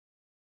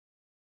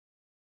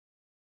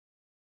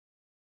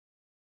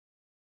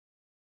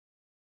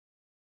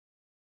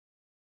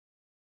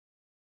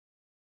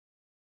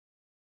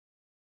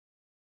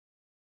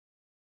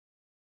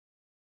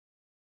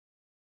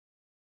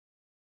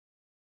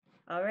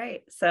All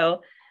right.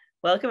 So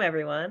welcome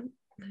everyone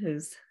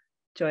who's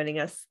joining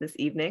us this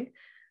evening,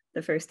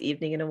 the first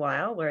evening in a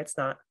while where it's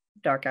not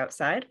dark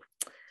outside.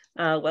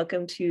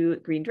 Welcome to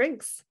Green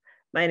Drinks.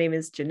 My name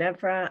is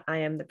Ginevra. I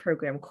am the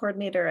program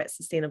coordinator at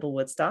Sustainable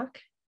Woodstock.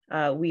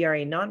 We are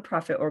a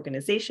nonprofit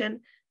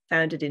organization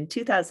founded in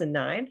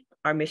 2009.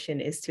 Our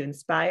mission is to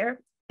inspire,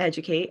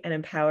 educate, and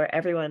empower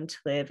everyone to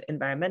live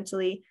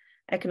environmentally,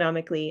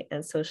 economically,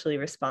 and socially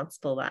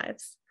responsible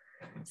lives.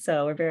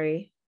 So we're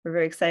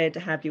very excited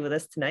to have you with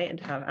us tonight and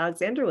to have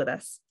Alexander with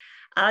us.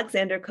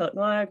 Alexander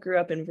Cotnoir grew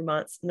up in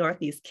Vermont's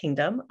Northeast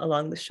Kingdom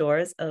along the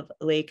shores of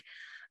Lake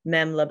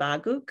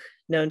Emblematic,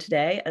 known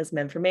today as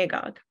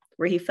Memphremagog,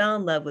 where he fell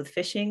in love with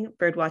fishing,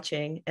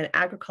 birdwatching, and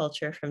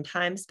agriculture from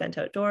time spent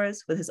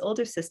outdoors with his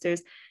older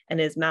sisters and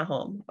his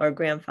mahom, or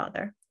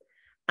grandfather.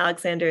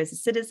 Alexander is a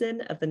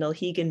citizen of the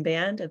Nulhegan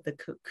Band of the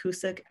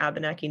Coosac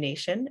Abenaki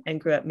Nation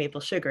and grew up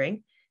maple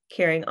sugaring,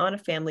 carrying on a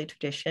family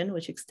tradition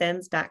which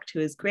extends back to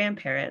his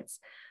grandparents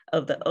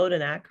of the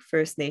Odanak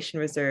First Nation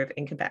Reserve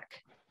in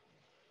Quebec.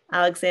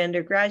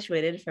 Alexander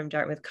graduated from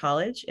Dartmouth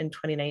College in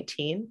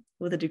 2019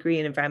 with a degree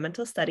in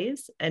environmental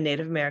studies and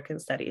Native American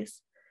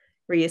studies,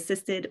 where he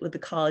assisted with the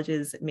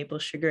college's maple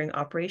sugaring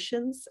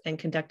operations and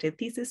conducted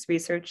thesis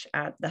research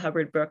at the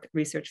Hubbard Brook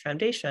Research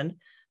Foundation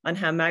on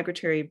how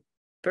migratory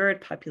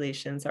bird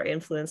populations are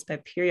influenced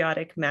by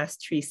periodic mass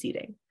tree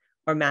seeding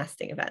or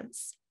masting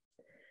events.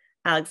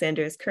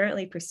 Alexander is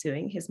currently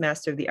pursuing his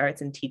Master of the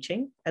Arts in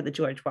Teaching at the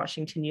George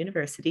Washington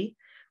University,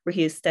 where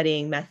he is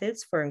studying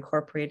methods for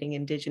incorporating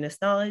Indigenous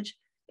knowledge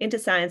into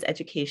science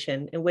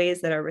education in ways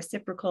that are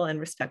reciprocal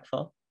and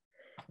respectful.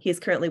 He is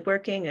currently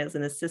working as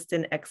an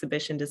assistant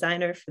exhibition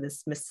designer for the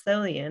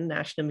Smithsonian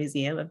National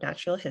Museum of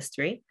Natural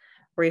History,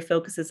 where he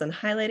focuses on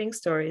highlighting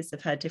stories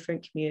of how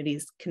different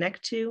communities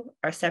connect to,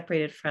 are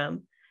separated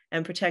from,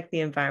 and protect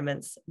the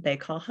environments they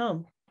call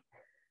home.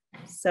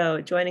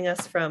 So joining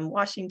us from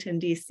Washington,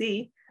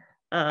 D.C.,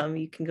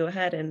 you can go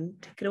ahead and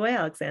take it away,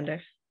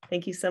 Alexander.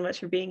 Thank you so much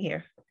for being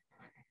here.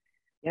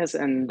 Yes,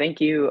 and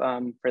thank you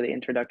for the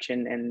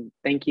introduction, and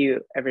thank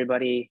you,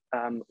 everybody.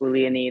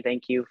 Uliani,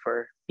 thank you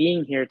for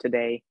being here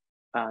today.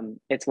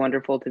 It's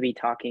wonderful to be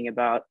talking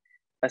about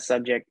a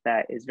subject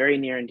that is very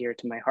near and dear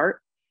to my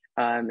heart,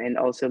 and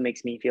also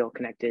makes me feel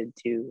connected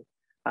to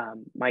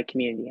my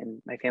community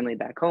and my family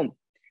back home.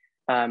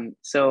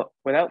 So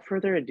without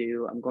further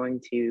ado, I'm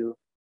going to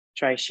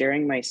try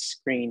sharing my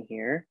screen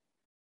here.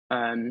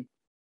 And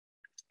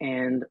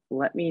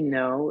let me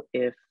know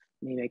if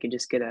maybe I could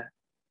just get a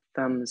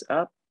thumbs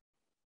up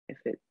if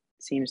it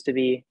seems to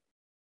be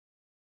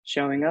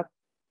showing up.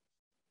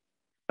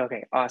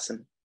 Okay,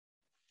 awesome.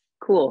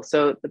 Cool.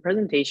 So the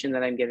presentation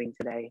that I'm giving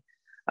today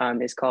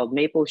is called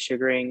Maple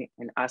Sugaring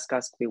in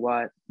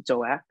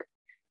Askaskwiwajoak,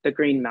 the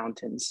Green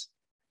Mountains.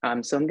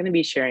 So I'm going to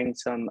be sharing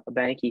some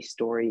Abenaki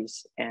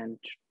stories and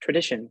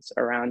traditions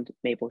around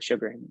maple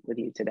sugaring with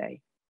you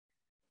today.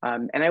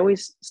 And I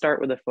always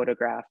start with a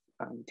photograph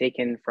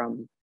taken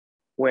from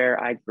where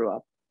I grew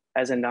up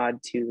as a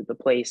nod to the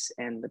place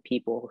and the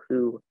people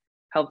who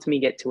helped me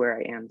get to where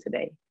I am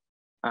today.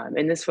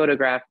 And this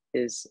photograph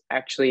is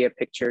actually a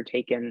picture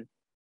taken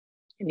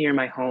near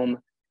my home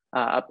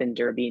up in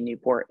Derby,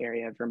 Newport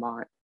area,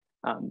 Vermont.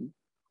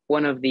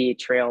 One of the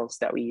trails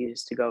that we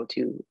use to go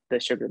to the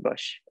sugar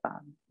bush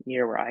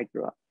near where I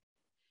grew up.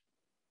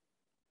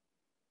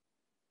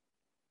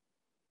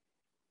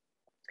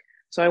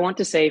 So I want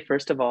to say,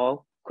 first of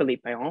all,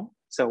 Kwilipayon.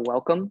 So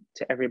welcome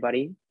to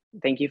everybody.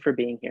 Thank you for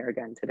being here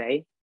again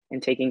today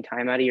and taking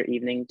time out of your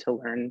evening to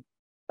learn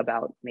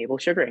about maple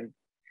sugaring.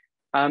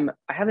 I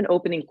have an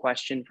opening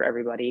question for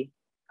everybody.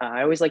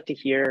 I always like to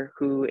hear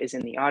who is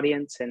in the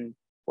audience and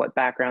what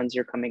backgrounds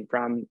you're coming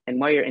from and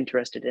why you're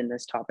interested in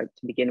this topic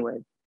to begin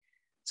with.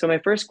 So my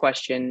first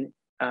question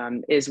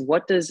is,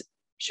 what does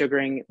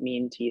sugaring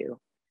mean to you?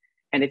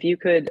 And if you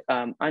could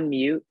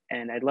unmute,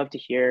 and I'd love to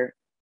hear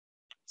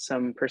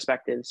some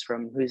perspectives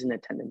from who's in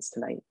attendance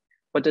tonight.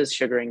 What does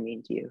sugaring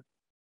mean to you?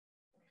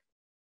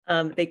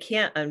 They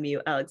can't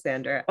unmute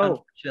Alexander, oh,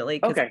 unfortunately,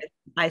 because okay.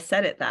 I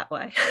said it that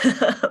way.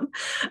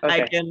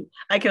 Okay.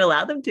 I can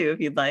allow them to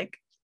if you'd like.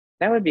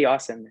 That would be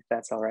awesome if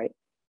that's all right.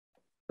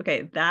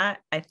 Okay, that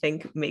I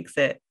think makes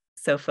it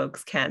so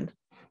folks can.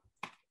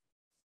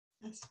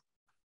 Yes.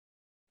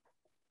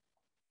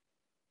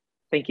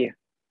 Thank you.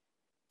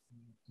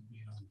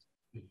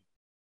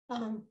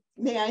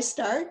 May I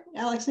start,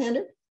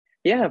 Alexander?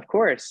 Yeah, of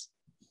course.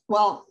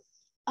 Well,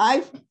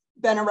 I've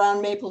been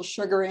around maple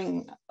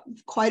sugaring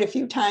quite a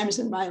few times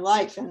in my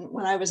life. And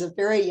when I was a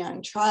very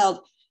young child,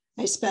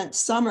 I spent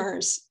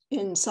summers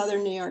in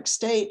southern New York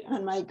State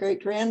on my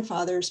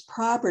great-grandfather's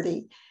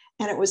property.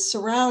 And it was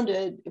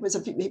surrounded, it was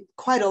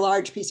quite a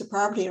large piece of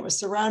property, and it was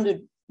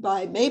surrounded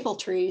by maple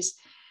trees.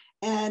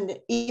 And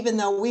even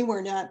though we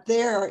were not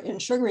there in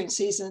sugaring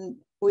season,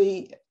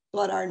 we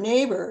let our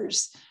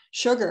neighbors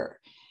sugar.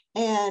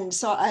 And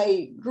so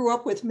I grew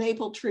up with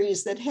maple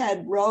trees that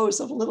had rows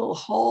of little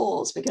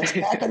holes, because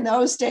back in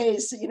those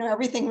days, you know,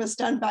 everything was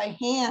done by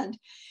hand.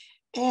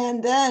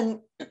 And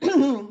then,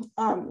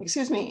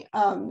 excuse me,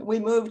 we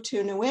moved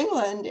to New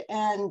England,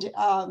 and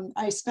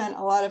I spent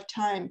a lot of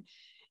time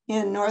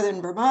in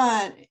northern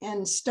Vermont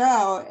in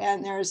Stowe,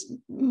 and there's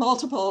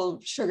multiple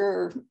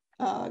sugar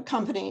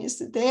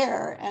companies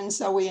there. And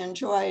so we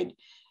enjoyed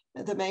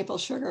the maple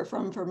sugar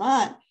from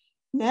Vermont.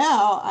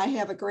 Now I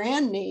have a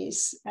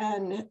grandniece,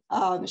 and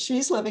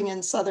she's living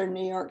in southern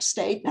New York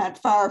State, not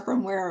far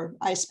from where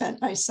I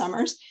spent my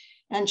summers.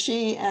 And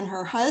she and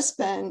her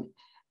husband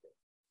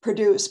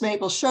produce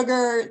maple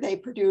sugar, they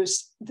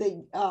produce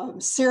the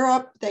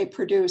syrup, they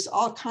produce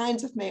all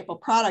kinds of maple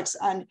products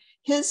on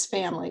his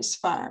family's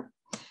farm.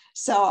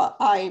 So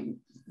I'm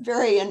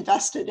very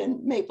invested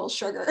in maple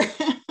sugar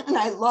and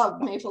I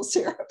love maple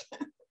syrup.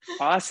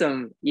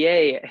 Awesome.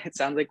 Yay. It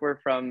sounds like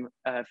we're from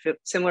a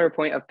similar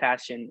point of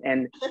passion.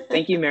 And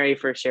thank you, Mary,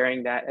 for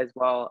sharing that as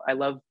well. I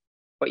love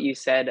what you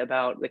said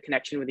about the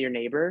connection with your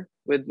neighbor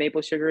with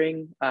maple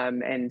sugaring.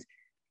 And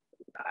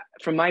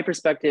from my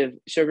perspective,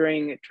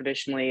 sugaring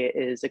traditionally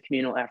is a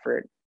communal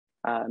effort.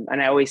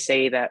 And I always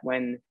say that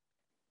when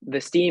the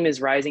steam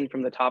is rising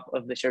from the top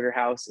of the sugar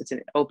house, it's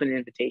an open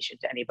invitation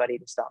to anybody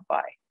to stop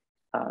by.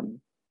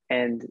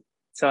 And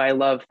so I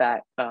love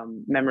that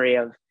memory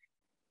of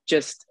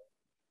just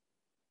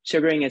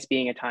sugaring as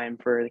being a time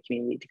for the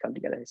community to come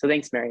together. So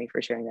thanks, Mary,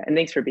 for sharing that. And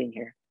thanks for being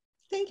here.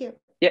 Thank you.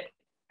 Yeah.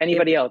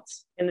 Anybody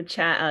else? In the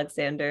chat,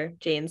 Alexander,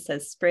 Jane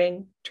says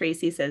spring,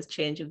 Tracy says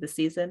change of the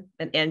season,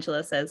 and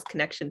Angela says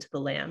connection to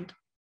the land.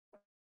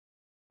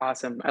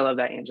 Awesome. I love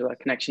that, Angela,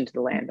 connection to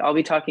the land. I'll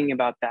be talking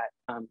about that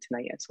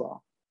tonight as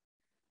well.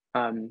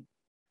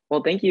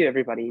 Well, thank you,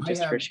 everybody,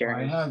 for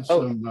sharing. I have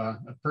some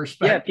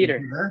perspective. Yeah, Peter.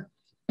 Here.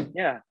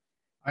 Yeah.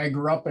 I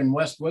grew up in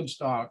West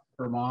Woodstock,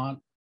 Vermont,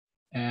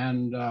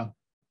 and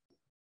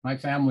my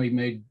family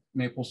made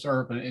maple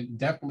syrup, and it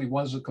definitely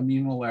was a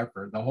communal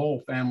effort. The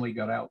whole family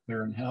got out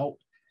there and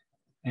helped.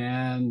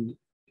 And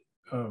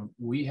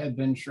we had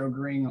been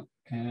sugaring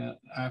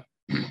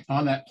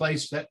on that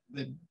place that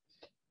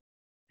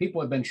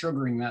people had been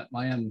sugaring that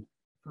land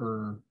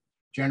for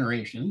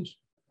generations.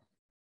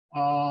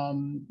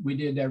 We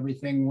did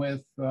everything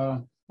with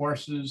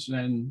horses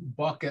and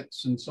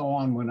buckets and so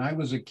on when I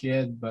was a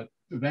kid, but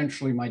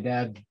eventually my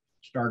dad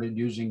started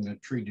using the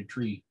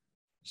tree-to-tree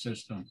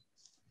system.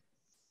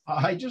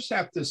 I just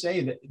have to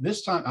say that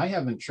this time, I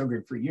haven't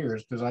sugared for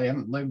years because I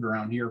haven't lived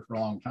around here for a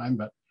long time,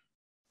 but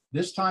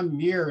this time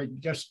of year, it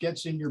just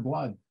gets in your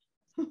blood.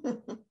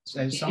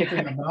 Says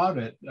something about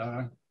it.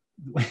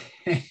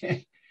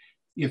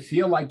 You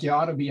feel like you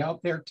ought to be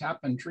out there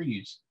tapping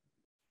trees.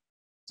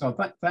 So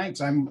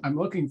thanks. I'm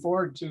looking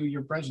forward to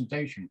your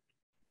presentation.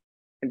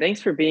 And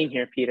thanks for being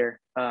here, Peter.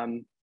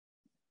 And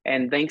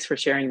thanks for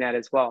sharing that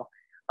as well.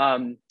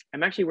 I'm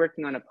actually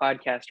working on a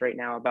podcast right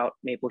now about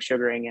maple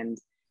sugaring, and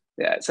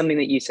something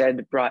that you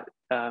said brought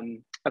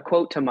a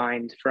quote to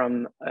mind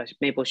from a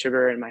maple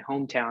sugarer in my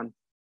hometown,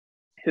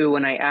 who,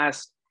 when I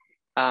asked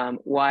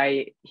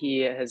why he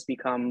has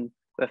become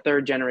the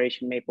third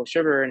generation maple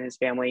sugarer in his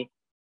family,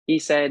 he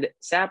said,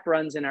 "Sap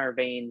runs in our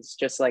veins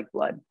just like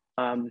blood."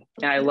 And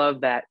I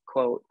love that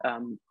quote,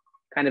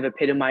 kind of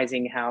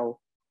epitomizing how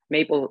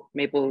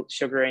maple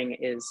sugaring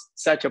is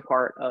such a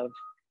part of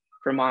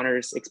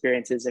Vermonters'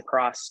 experiences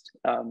across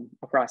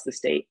the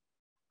state.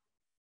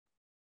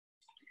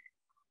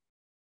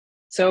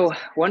 So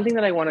one thing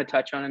that I want to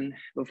touch on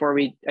before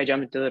I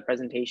jump into the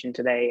presentation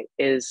today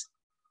is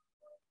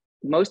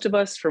most of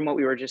us, from what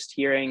we were just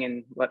hearing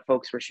and what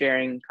folks were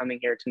sharing coming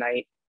here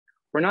tonight,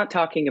 we're not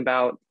talking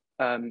about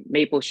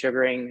maple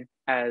sugaring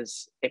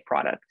as a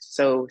product.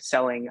 So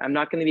selling, I'm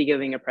not going to be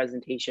giving a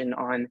presentation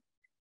on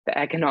the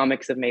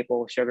economics of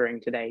maple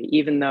sugaring today,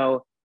 even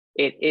though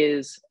it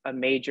is a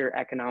major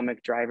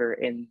economic driver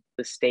in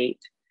the state.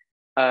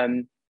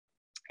 And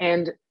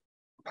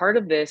part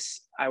of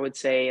this, I would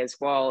say as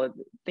well,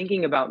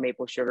 thinking about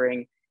maple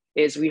sugaring,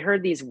 is we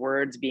heard these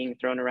words being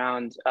thrown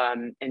around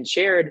and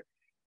shared: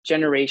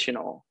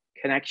 generational,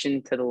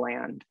 connection to the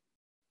land,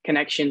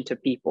 connection to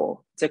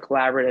people. It's a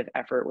collaborative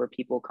effort where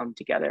people come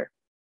together.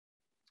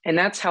 And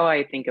that's how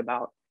I think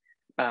about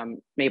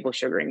maple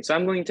sugaring. So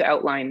I'm going to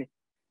outline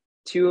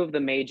two of the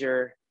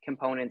major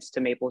components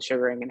to maple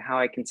sugaring and how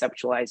I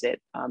conceptualize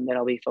it that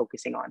I'll be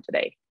focusing on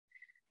today.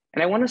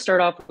 And I want to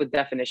start off with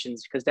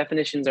definitions, because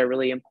definitions are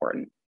really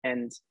important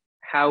and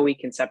how we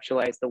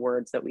conceptualize the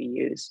words that we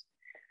use.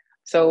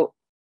 So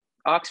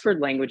Oxford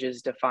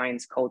Languages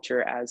defines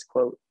culture as,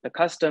 quote, the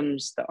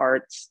customs, the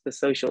arts, the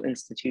social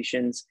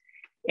institutions,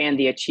 and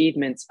the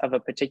achievements of a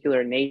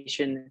particular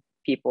nation,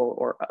 people,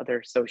 or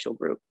other social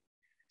group.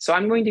 So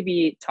I'm going to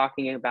be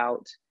talking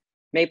about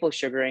maple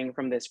sugaring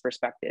from this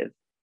perspective.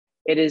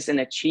 It is an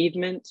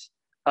achievement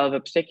of a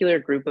particular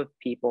group of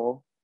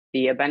people,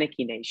 the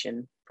Abenaki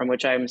nation, from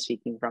which I am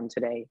speaking from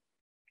today.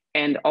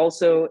 And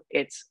also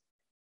it's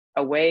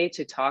a way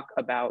to talk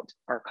about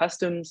our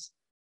customs,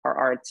 our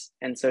arts,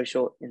 and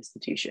social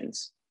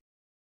institutions.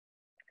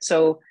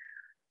 So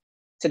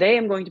today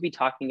I'm going to be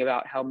talking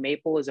about how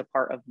maple is a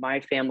part of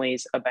my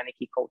family's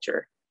Abenaki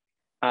culture.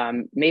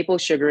 Maple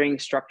sugaring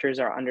structures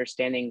our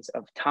understandings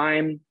of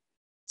time,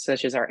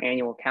 such as our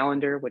annual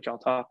calendar, which I'll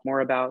talk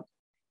more about.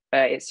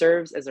 It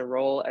serves as a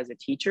role as a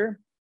teacher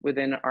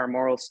within our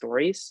moral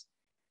stories,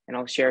 and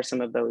I'll share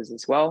some of those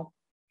as well.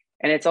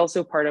 And it's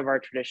also part of our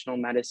traditional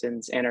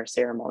medicines and our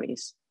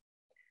ceremonies.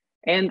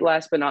 And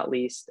last but not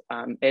least,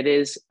 it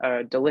is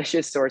a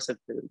delicious source of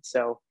food.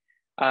 So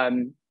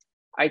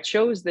I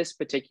chose this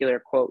particular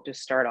quote to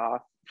start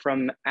off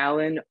from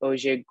Alan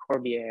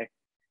Ojig-Corbier,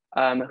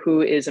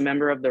 who is a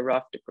member of the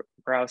Ruffed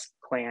Grouse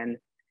clan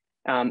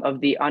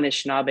of the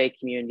Anishinaabe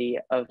community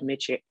of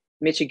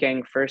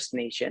Michigan First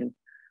Nation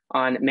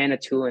on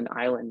Manitoulin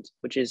Island,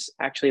 which is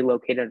actually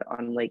located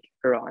on Lake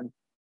Huron.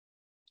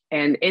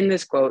 And in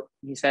this quote,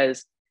 he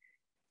says,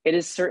 "It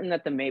is certain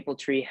that the maple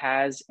tree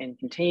has and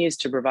continues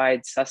to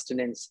provide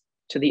sustenance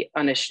to the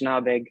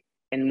Anishinaabe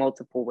in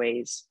multiple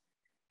ways: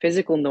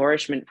 physical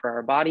nourishment for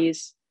our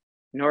bodies,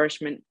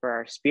 nourishment for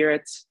our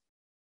spirits,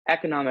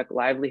 economic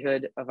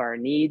livelihood of our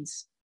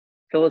needs,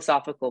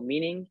 philosophical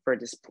meaning for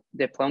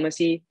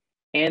diplomacy,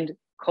 and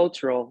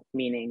cultural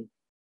meaning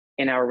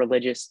in our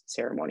religious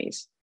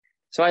ceremonies."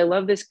 So I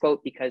love this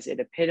quote because it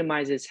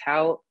epitomizes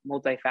how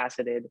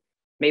multifaceted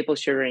maple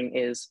sugaring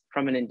is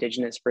from an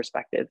Indigenous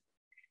perspective.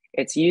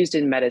 It's used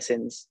in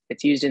medicines,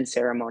 it's used in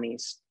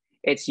ceremonies,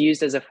 it's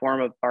used as a form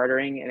of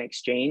bartering and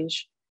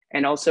exchange,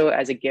 and also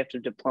as a gift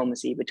of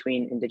diplomacy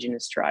between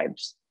Indigenous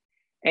tribes.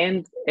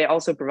 And it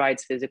also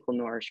provides physical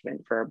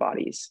nourishment for our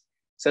bodies.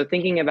 So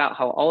thinking about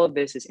how all of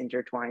this is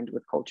intertwined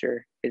with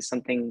culture is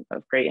something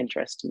of great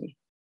interest to me.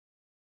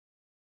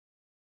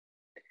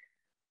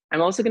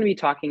 I'm also going to be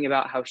talking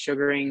about how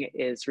sugaring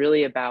is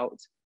really about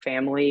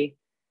family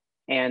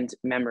and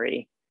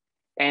memory.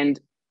 And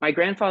my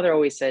grandfather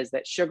always says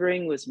that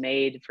sugaring was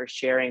made for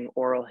sharing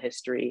oral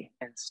history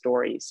and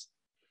stories.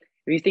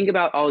 If you think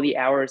about all the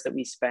hours that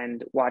we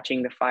spend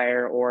watching the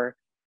fire or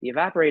the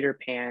evaporator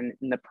pan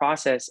in the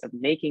process of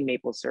making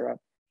maple syrup,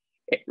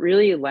 it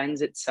really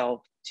lends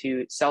itself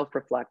to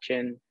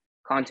self-reflection,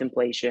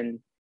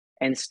 contemplation,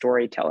 and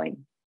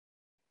storytelling.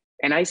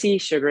 And I see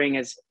sugaring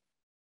as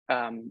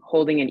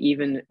holding an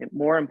even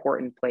more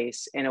important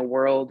place in a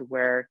world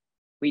where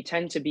we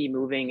tend to be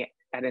moving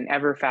at an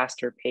ever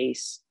faster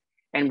pace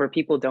and where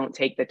people don't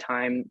take the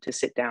time to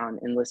sit down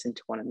and listen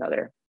to one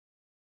another.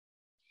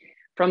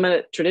 From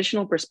a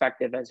traditional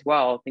perspective as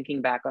well,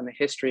 thinking back on the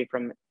history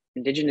from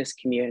Indigenous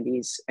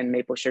communities and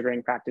maple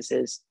sugaring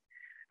practices,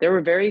 there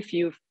were very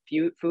few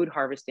food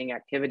harvesting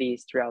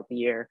activities throughout the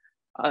year,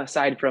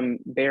 aside from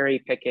berry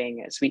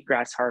picking,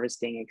 sweetgrass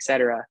harvesting,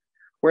 etc.,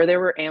 where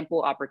there were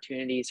ample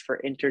opportunities for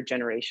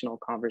intergenerational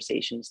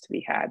conversations to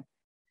be had.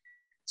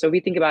 So if we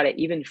think about it,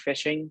 even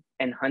fishing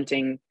and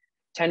hunting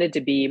tended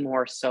to be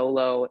more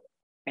solo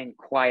and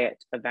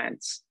quiet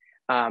events,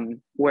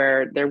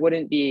 where there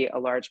wouldn't be a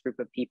large group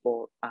of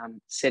people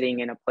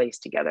sitting in a place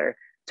together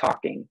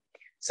talking.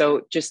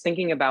 So just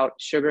thinking about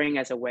sugaring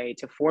as a way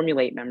to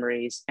formulate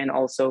memories and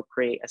also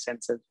create a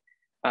sense of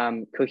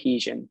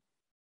cohesion.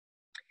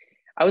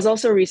 I was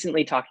also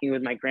recently talking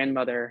with my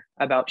grandmother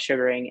about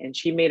sugaring, and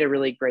she made a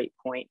really great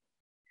point.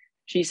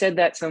 She said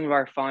that some of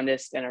our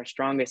fondest and our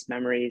strongest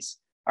memories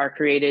are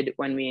created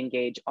when we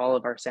engage all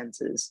of our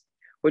senses,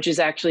 which is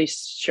actually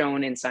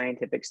shown in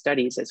scientific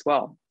studies as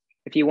well.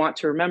 If you want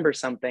to remember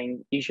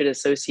something, you should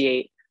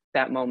associate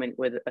that moment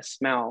with a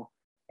smell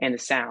and a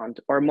sound,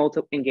 or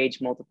engage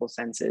multiple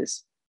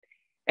senses.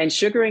 And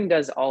sugaring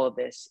does all of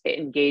this. It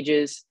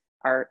engages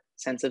our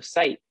sense of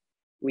sight.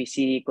 We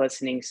see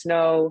glistening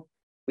snow,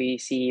 we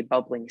see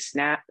bubbling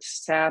sap,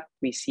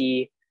 we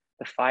see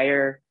the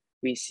fire,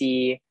 we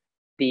see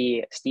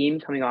the steam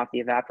coming off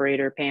the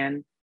evaporator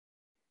pan.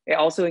 It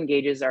also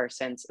engages our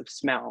sense of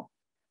smell.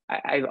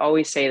 I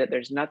always say that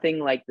there's nothing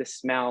like the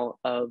smell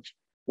of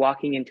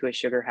walking into a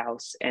sugar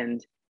house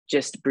and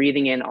just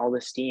breathing in all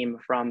the steam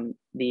from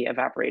the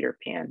evaporator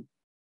pan.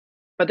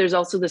 But there's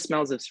also the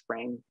smells of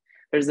spring.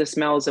 There's the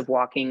smells of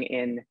walking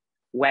in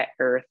wet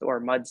earth, or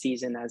mud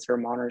season, as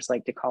Vermonters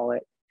like to call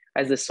it,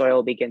 as the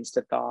soil begins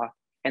to thaw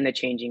and the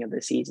changing of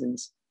the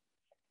seasons.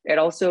 It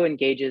also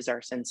engages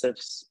our sense of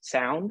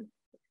sound.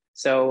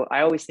 So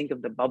I always think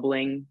of the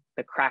bubbling,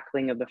 the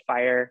crackling of the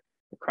fire,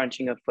 the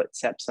crunching of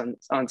footsteps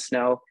on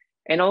snow,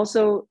 and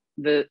also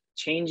the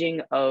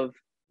changing of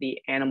the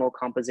animal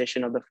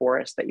composition of the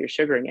forest that you're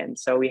sugaring in.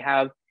 So we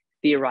have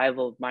the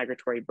arrival of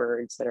migratory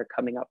birds that are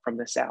coming up from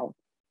the south.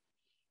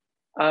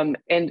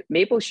 And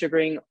maple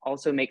sugaring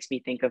also makes me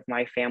think of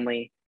my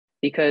family,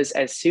 because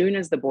as soon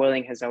as the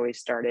boiling has always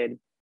started,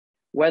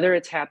 whether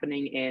it's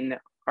happening in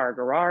our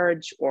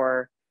garage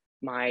or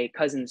my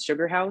cousin's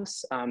sugar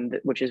house,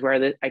 which is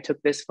where I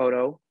took this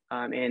photo,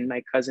 and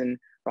my cousin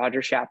Roger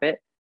Shappett,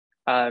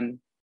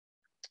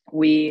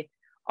 we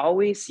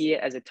always see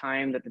it as a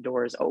time that the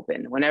door is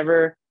open.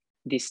 Whenever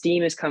the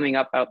steam is coming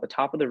up out the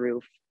top of the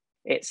roof,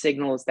 it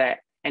signals that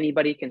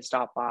anybody can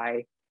stop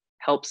by,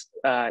 helps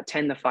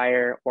tend the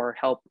fire, or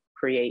help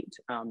create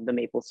the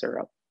maple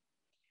syrup.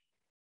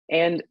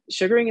 And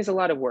sugaring is a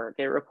lot of work.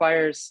 It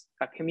requires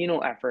a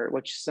communal effort,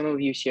 which some of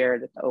you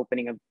shared at the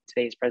opening of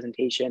today's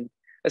presentation,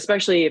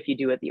 especially if you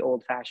do it the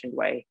old-fashioned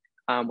way,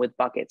 with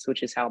buckets,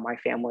 which is how my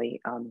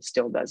family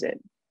still does it.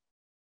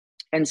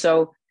 And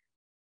so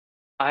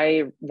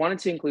I wanted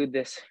to include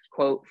this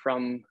quote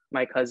from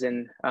my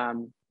cousin.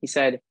 He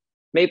said,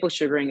 "Maple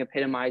sugaring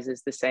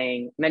epitomizes the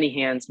saying, many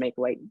hands make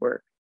light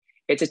work.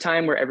 It's a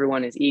time where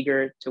everyone is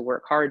eager to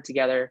work hard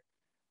together,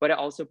 but it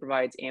also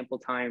provides ample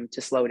time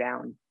to slow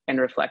down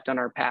and reflect on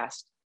our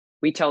past.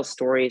 We tell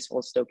stories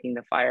while stoking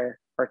the fire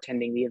or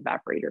tending the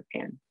evaporator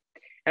pan."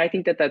 And I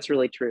think that that's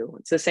really true.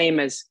 It's the same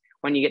as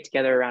when you get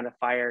together around a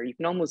fire, you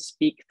can almost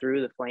speak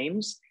through the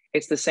flames.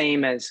 It's the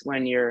same as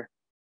when you're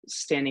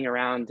standing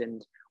around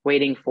and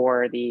waiting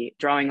for the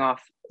drawing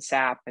off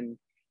sap and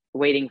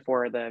waiting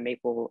for the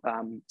maple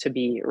to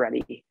be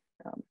ready.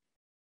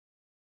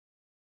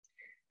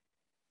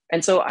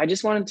 And so I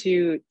just wanted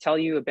to tell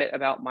you a bit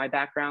about my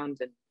background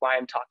and why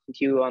I'm talking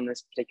to you on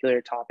this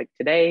particular topic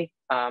today.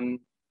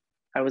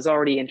 I was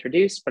already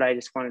introduced, but I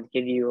just wanted to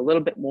give you a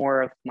little bit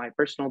more of my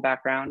personal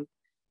background.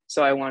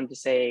 So I wanted to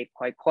say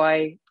Kwai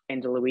Kwai,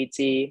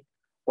 Endeluitzi,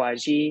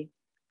 Waji,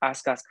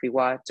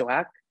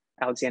 Askaskwiwajoak,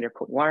 Alexander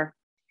Cotnoir.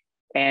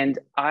 And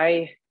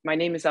my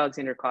name is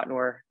Alexander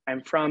Cotnoir.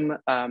 I'm from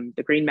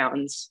the Green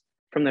Mountains,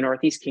 from the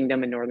Northeast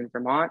Kingdom in Northern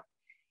Vermont.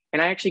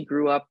 And I actually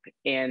grew up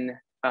in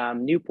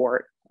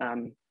Newport,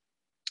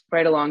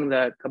 right along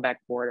the Quebec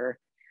border.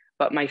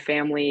 But my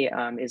family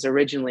is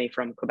originally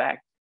from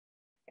Quebec.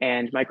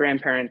 And my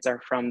grandparents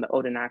are from the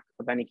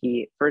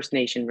Abenaki First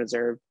Nation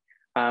Reserve,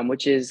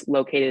 which is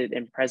located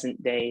in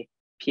present-day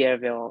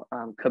Pierreville,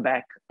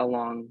 Quebec,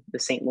 along the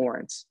St.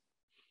 Lawrence.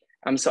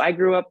 So I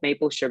grew up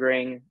maple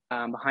sugaring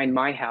behind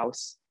my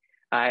house.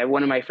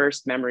 One of my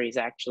first memories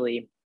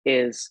actually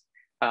is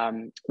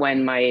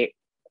when my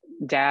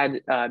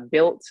dad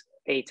built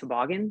a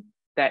toboggan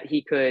that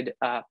he could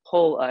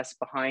pull us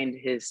behind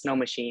his snow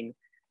machine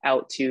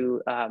out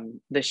to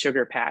the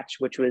sugar patch,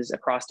 which was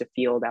across the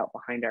field out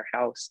behind our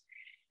house.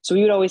 So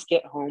we would always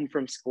get home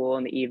from school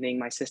in the evening,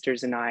 my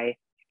sisters and I,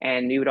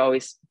 and we would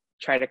always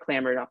try to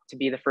clamber up to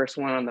be the first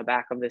one on the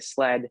back of this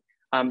sled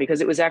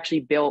because it was actually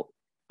built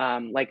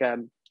like a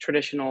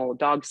traditional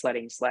dog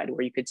sledding sled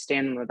where you could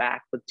stand on the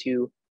back with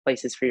two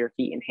places for your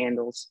feet and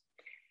handles.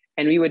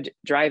 And we would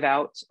drive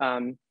out,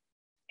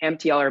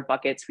 empty all our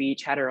buckets. We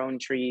each had our own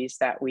trees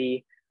that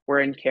we were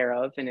in care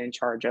of and in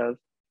charge of.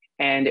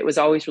 And it was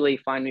always really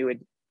fun. We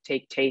would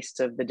take tastes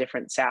of the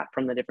different sap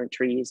from the different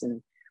trees.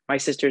 And my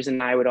sisters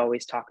and I would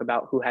always talk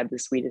about who had the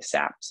sweetest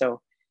sap.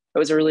 So it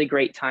was a really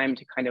great time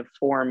to kind of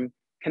form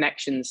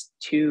connections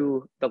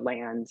to the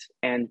land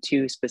and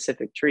to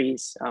specific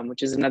trees,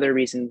 which is another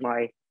reason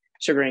why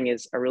sugaring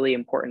is a really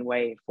important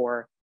way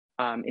for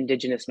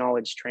Indigenous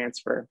knowledge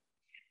transfer.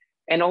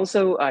 And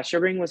also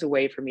sugaring was a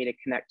way for me to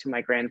connect to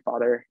my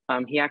grandfather.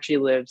 He actually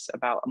lives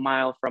about a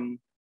mile from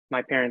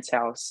my parents'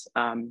 house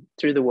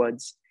through the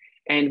woods.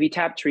 And we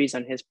tapped trees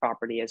on his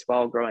property as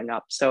well growing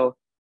up. So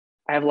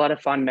I have a lot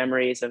of fond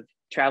memories of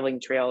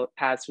traveling trail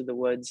paths through the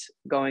woods,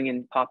 going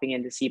and popping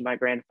in to see my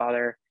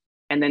grandfather,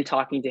 and then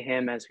talking to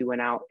him as we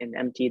went out and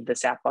emptied the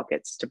sap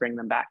buckets to bring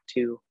them back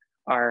to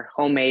our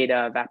homemade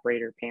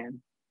evaporator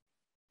pan.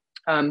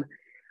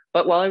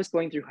 But while I was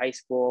going through high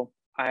school,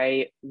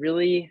 I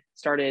really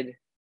started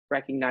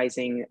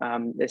recognizing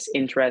this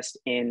interest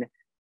in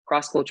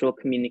cross-cultural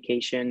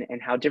communication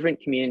and how different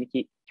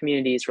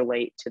communities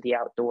relate to the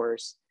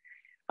outdoors.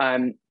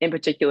 In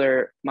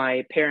particular,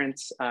 my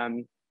parents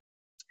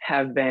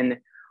have been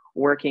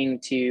working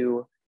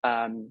to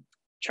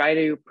try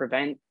to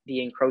prevent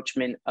the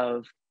encroachment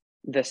of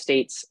the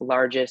state's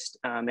largest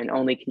and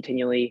only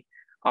continually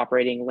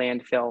operating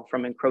landfill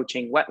from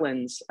encroaching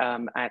wetlands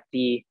at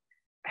the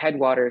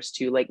headwaters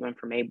to Lake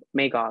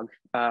Memphremagog,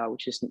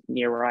 which is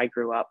near where I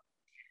grew up.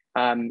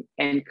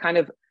 And kind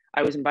of,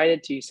 I was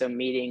invited to some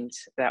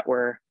meetings that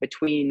were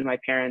between my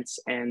parents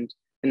and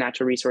the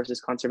Natural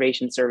Resources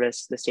Conservation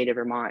Service, the state of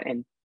Vermont,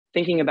 and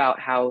thinking about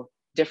how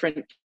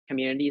different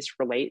communities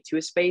relate to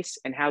a space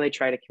and how they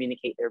try to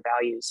communicate their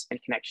values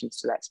and connections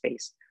to that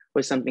space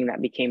was something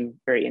that became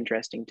very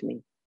interesting to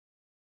me.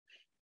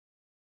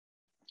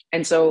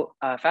 And so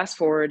fast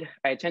forward,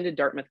 I attended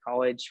Dartmouth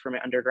College for my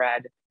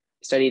undergrad,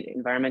 studied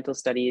environmental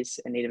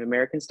studies and Native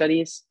American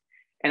studies.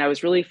 And I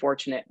was really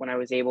fortunate when I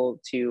was able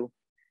to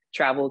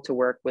travel to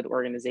work with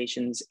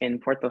organizations in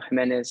Puerto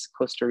Jimenez,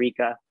 Costa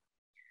Rica.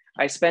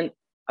 I spent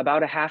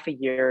about a half a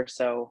year or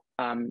so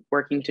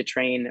working to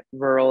train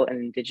rural and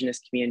Indigenous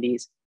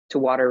communities to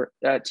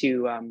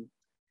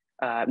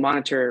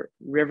monitor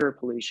river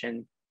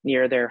pollution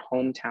near their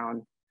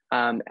hometown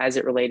as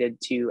it related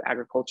to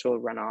agricultural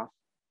runoff.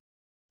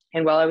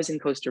 And while I was in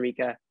Costa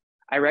Rica,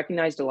 I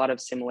recognized a lot of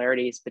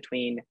similarities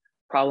between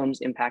problems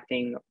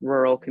impacting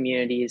rural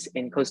communities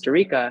in Costa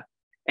Rica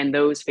and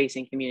those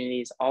facing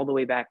communities all the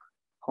way back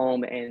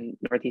home in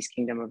Northeast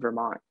Kingdom of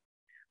Vermont,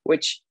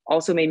 which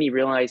also made me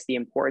realize the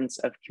importance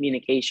of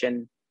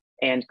communication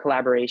and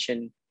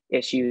collaboration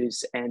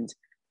issues and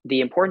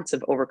the importance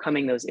of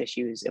overcoming those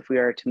issues if we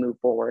are to move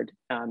forward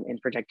in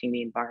protecting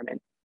the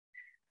environment.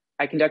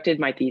 I conducted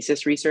my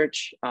thesis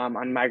research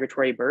on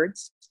migratory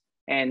birds.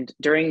 And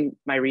during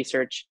my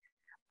research,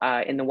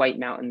 in the White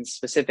Mountains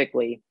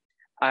specifically,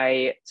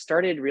 I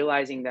started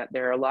realizing that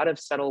there are a lot of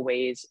subtle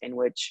ways in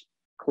which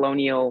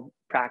colonial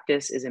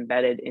practice is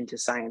embedded into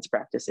science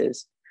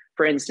practices.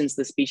 For instance,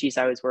 the species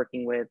I was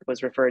working with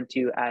was referred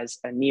to as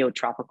a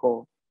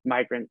neotropical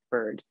migrant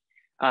bird.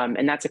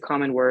 And that's a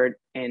common word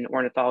in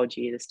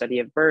ornithology. The study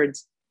of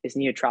birds is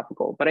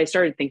neotropical. But I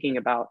started thinking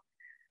about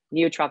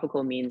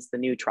neotropical means the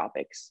new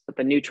tropics, but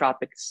the new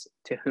tropics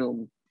to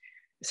whom?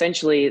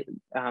 Essentially,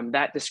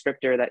 that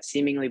descriptor, that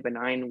seemingly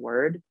benign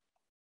word,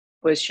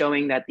 was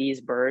showing that these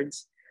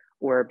birds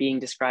were being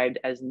described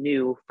as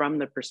new from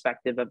the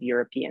perspective of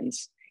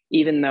Europeans,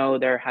 even though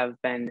there have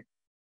been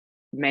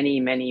many,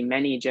 many,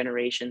 many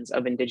generations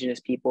of indigenous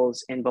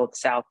peoples in both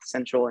South,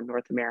 Central, and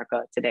North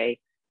America today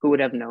who would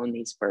have known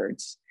these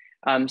birds.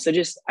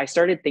 I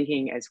started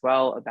thinking as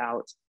well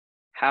about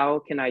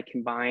how can I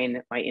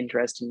combine my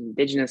interest in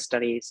Indigenous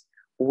studies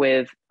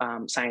with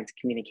science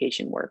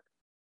communication work.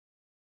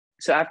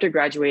 So after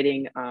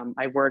graduating,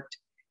 I worked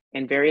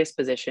in various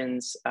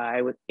positions.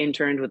 I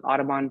interned with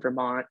Audubon,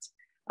 Vermont,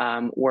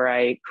 where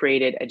I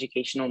created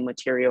educational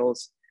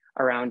materials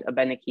around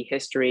Abenaki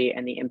history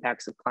and the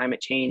impacts of climate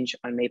change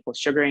on maple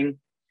sugaring.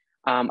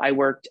 I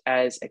worked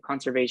as a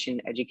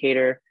conservation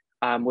educator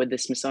with the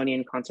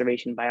Smithsonian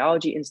Conservation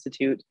Biology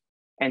Institute.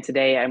 And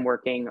today I'm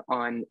working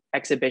on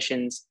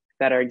exhibitions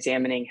that are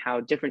examining how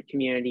different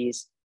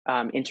communities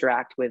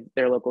interact with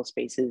their local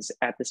spaces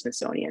at the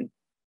Smithsonian.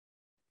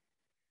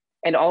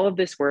 And all of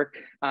this work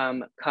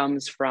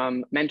comes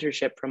from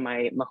mentorship from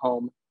my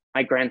home,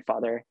 my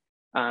grandfather,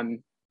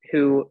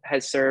 who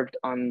has served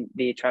on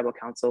the tribal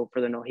council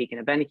for the Mohican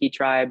Abenaki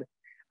tribe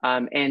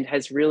and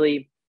has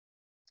really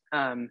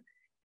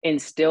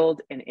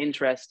instilled an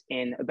interest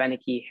in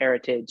Abenaki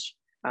heritage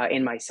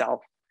in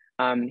myself.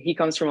 He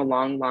comes from a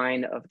long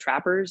line of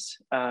trappers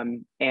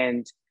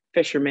and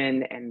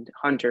fishermen and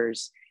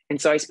hunters. And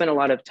so I spent a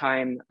lot of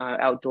time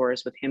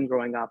outdoors with him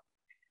growing up,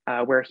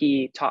 where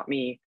he taught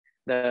me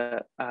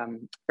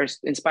or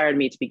inspired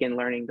me to begin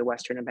learning the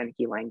Western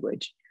Abenaki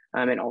language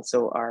and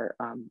also our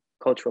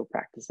cultural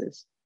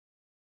practices.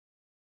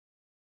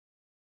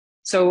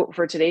 So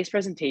for today's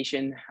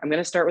presentation, I'm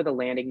going to start with a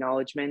land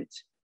acknowledgement,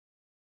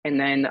 and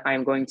then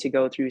I'm going to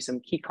go through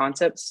some key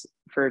concepts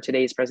for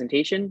today's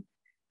presentation.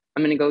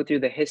 I'm going to go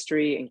through the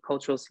history and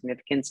cultural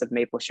significance of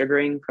maple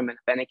sugaring from an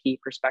Abenaki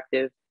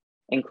perspective,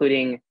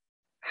 including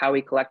how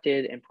we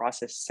collected and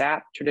processed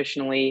sap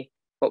traditionally,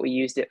 what we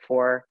used it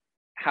for,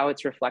 how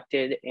it's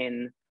reflected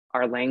in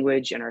our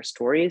language and our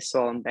stories.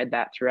 So I'll embed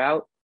that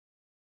throughout.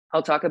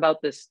 I'll talk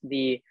about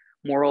the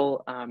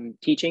moral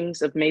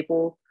teachings of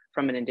maple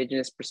from an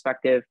Indigenous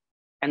perspective,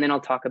 and then I'll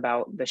talk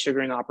about the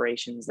sugaring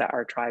operations that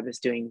our tribe is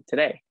doing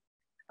today.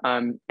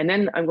 And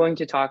then I'm going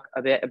to talk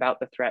a bit about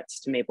the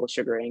threats to maple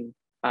sugaring,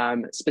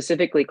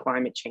 specifically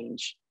climate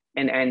change,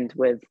 and end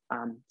with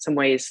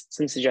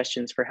some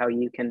suggestions for how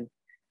you can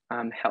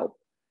help.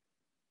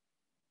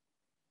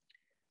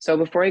 So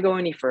before I go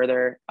any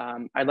further,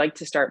 I'd like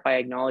to start by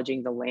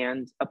acknowledging the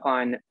land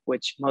upon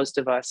which most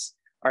of us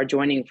are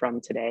joining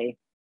from today,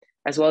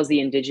 as well as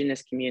the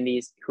Indigenous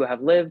communities who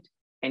have lived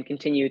and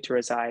continue to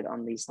reside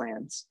on these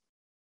lands.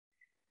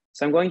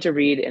 So I'm going to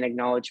read an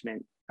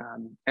acknowledgement,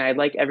 and I'd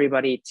like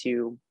everybody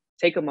to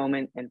take a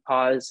moment and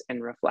pause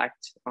and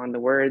reflect on the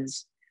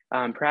words,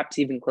 perhaps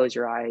even close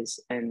your eyes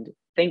and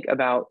think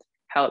about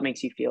how it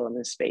makes you feel in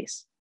this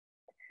space.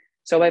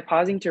 So by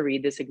pausing to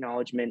read this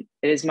acknowledgement,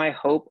 it is my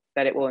hope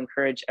that it will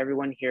encourage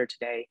everyone here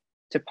today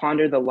to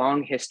ponder the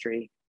long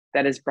history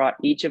that has brought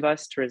each of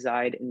us to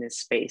reside in this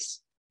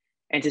space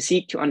and to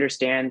seek to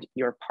understand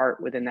your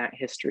part within that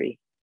history.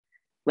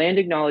 Land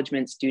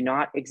acknowledgements do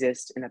not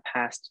exist in a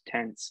past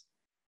tense,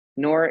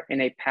 nor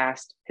in a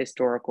past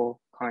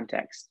historical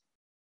context.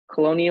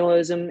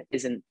 Colonialism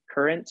is a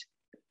current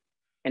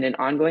and an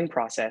ongoing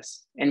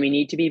process, and we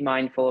need to be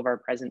mindful of our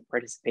present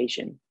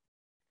participation.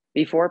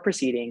 Before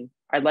proceeding,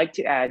 I'd like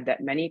to add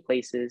that many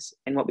places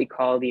in what we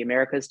call the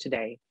Americas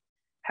today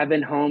have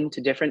been home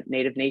to different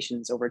Native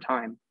nations over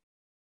time,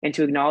 and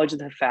to acknowledge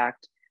the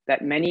fact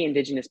that many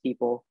Indigenous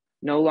people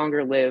no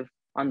longer live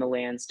on the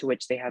lands to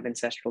which they have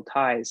ancestral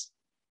ties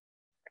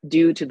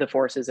due to the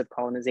forces of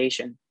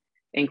colonization,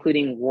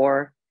 including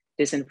war,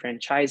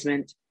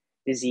 disenfranchisement,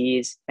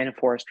 disease, and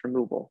forest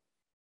removal.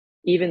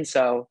 Even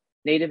so,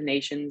 Native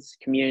nations,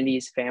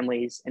 communities,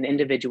 families, and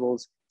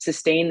individuals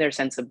sustain their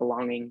sense of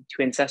belonging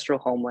to ancestral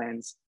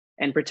homelands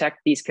and protect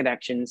these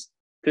connections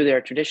through their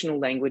traditional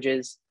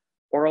languages,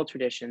 oral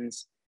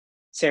traditions,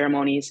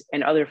 ceremonies,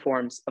 and other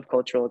forms of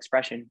cultural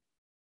expression.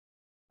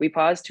 We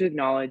pause to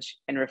acknowledge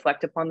and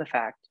reflect upon the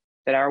fact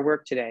that our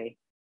work today,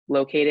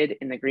 located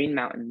in the Green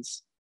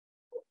Mountains,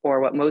 or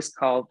what most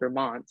call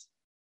Vermont,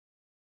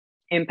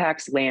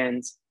 impacts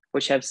lands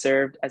which have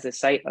served as a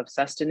site of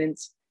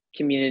sustenance,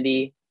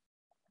 community,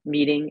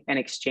 meeting, and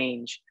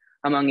exchange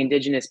among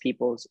Indigenous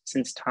peoples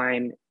since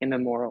time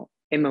immemorial.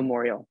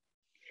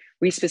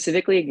 We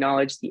specifically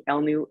acknowledge the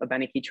Elnu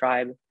Abenaki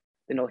tribe,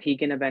 the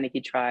Mohican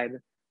Abenaki tribe,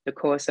 the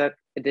Coasuk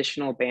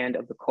additional band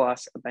of the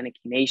Coas Abenaki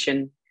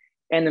Nation,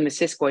 and the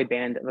Missisquoi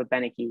band of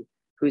Abenaki,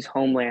 whose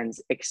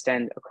homelands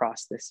extend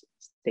across this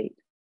state.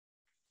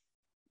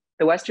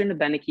 The Western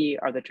Abenaki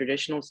are the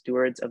traditional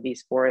stewards of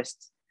these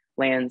forests,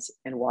 lands,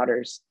 and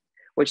waters,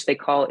 which they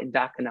call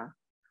Indakana,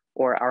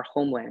 or our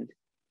homeland.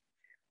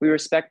 We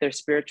respect their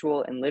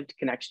spiritual and lived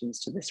connections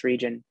to this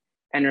region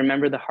and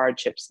remember the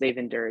hardships they've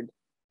endured,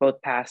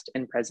 both past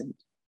and present,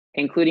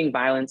 including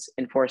violence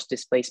and forced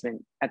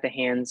displacement at the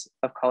hands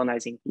of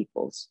colonizing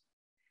peoples.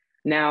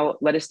 Now,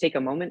 let us take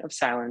a moment of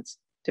silence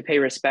to pay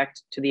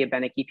respect to the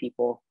Abenaki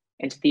people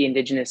and to the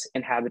indigenous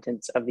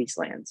inhabitants of these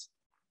lands.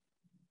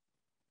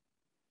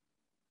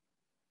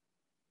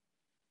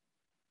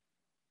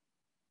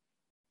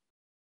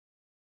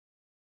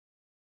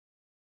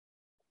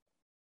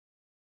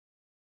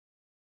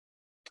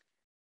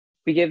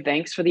 We give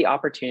thanks for the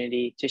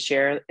opportunity to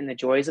share in the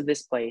joys of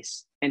this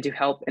place and to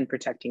help in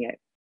protecting it.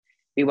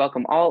 We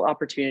welcome all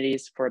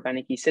opportunities for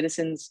Abenaki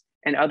citizens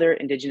and other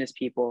indigenous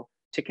people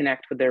to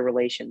connect with their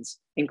relations,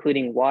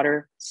 including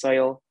water,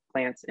 soil,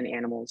 plants, and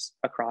animals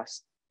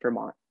across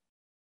Vermont.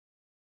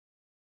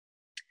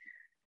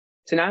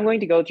 So now I'm going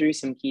to go through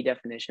some key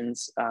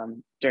definitions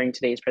during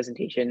today's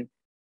presentation.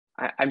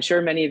 I'm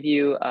sure many of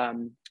you are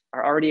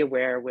already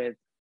aware with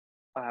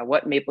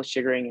what maple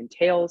sugaring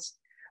entails,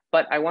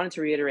 but I wanted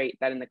to reiterate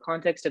that in the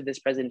context of this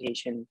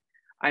presentation,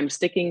 I'm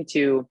sticking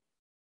to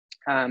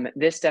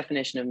this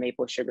definition of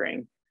maple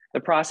sugaring, the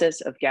process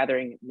of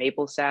gathering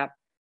maple sap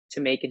to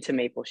make into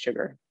maple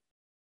sugar.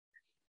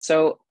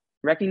 So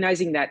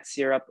recognizing that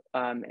syrup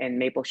and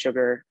maple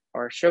sugar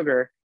or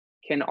sugar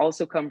can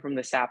also come from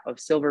the sap of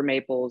silver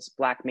maples,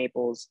 black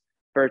maples,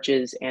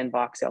 birches, and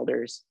box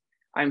elders.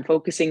 I'm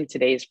focusing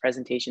today's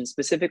presentation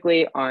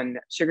specifically on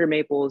sugar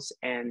maples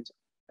and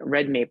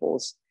red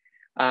maples,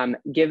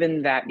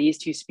 given that these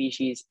two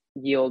species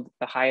yield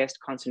the highest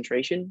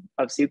concentration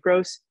of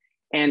sucrose,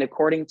 and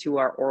according to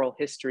our oral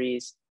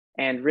histories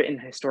and written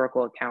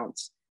historical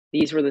accounts,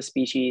 these were the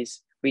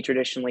species we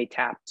traditionally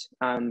tapped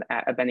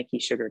at Abenaki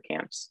sugar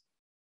camps.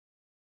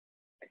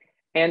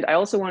 And I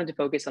also wanted to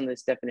focus on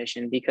this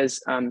definition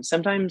because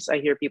sometimes I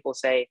hear people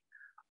say,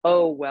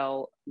 oh,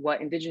 well,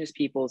 what indigenous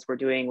peoples were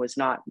doing was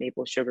not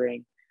maple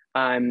sugaring.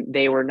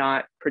 They were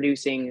not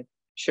producing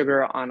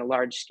sugar on a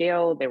large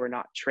scale. They were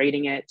not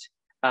trading it.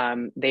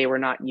 They were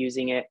not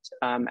using it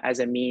as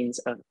a means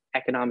of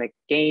economic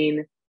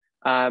gain,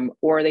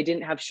 or they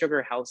didn't have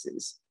sugar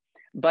houses.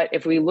 But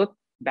if we look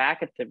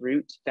back at the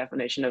root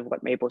definition of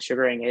what maple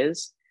sugaring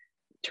is,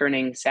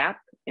 turning sap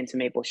into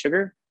maple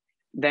sugar,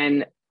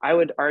 then I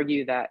would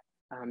argue that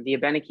the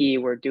Abenaki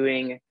were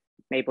doing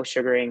maple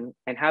sugaring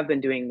and have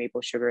been doing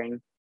maple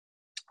sugaring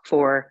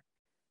for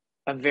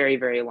a very,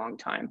 very long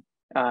time.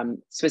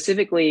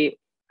 Specifically,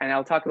 and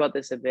I'll talk about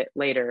this a bit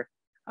later,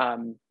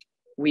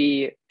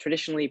 we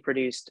traditionally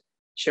produced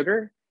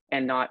sugar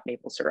and not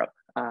maple syrup,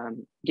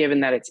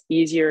 given that it's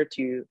easier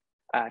to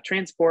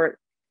transport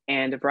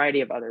and a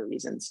variety of other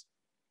reasons.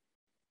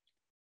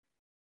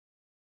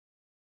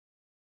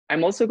 I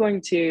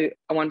wanted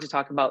to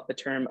talk about the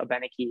term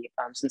Abenaki,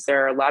 since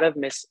there are a lot of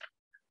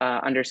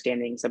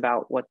misunderstandings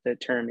about what the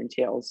term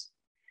entails.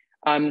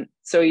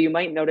 So you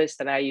might notice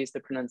that I use the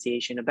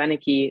pronunciation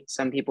Abenaki.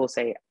 Some people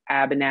say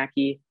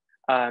Abenaki,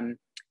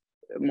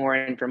 more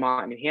in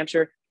Vermont and New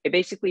Hampshire. It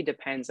basically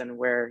depends on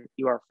where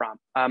you are from.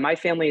 My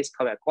family is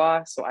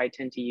Quebecois, so I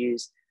tend to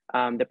use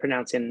the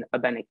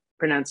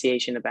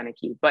pronunciation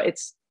Abenaki, but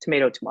it's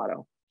tomato,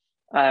 tomato.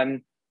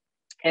 And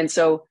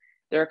so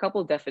there are a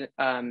couple of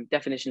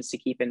definitions to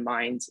keep in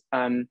mind.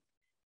 In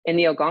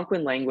the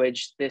Algonquin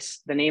language,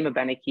 the name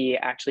Abenaki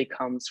actually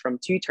comes from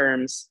two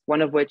terms,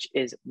 one of which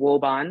is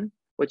woban,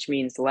 which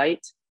means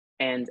light,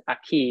 and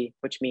aki,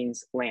 which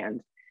means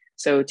land.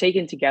 So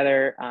taken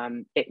together,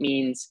 it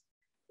means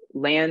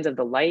land of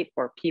the light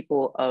or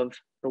people of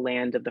the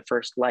land of the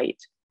first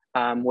light,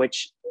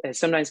 which has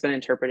sometimes been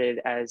interpreted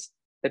as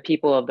the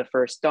people of the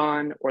first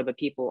dawn or the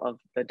people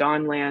of the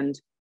dawn land,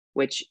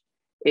 which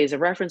is a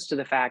reference to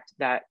the fact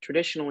that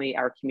traditionally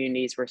our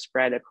communities were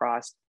spread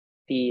across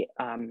the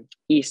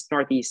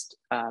northeast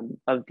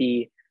of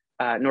the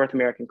North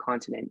American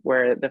continent,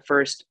 where the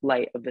first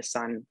light of the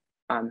sun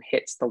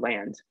hits the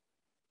land.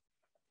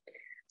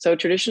 So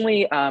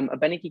traditionally,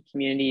 Abenaki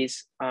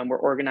communities were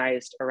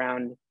organized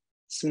around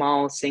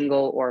small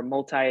single or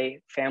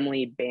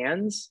multi-family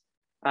bands,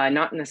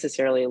 not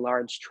necessarily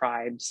large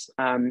tribes,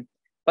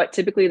 but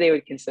typically they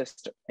would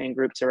consist in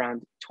groups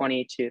around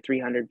 20 to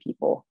 300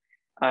 people.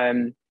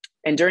 And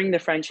during the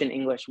French and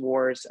English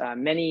wars,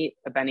 many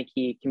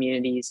Abenaki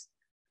communities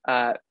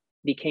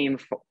became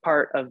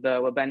part of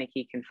the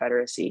Wabanaki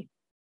Confederacy,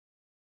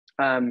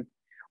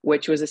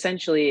 which was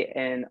essentially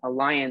an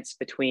alliance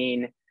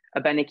between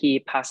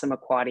Abenaki,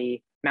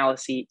 Passamaquoddy,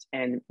 Maliseet,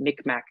 and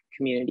Micmac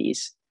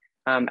communities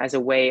as a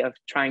way of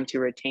trying to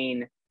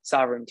retain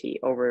sovereignty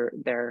over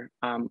their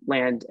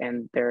land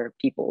and their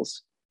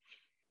peoples.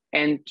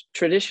 And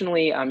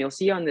traditionally, you'll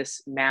see on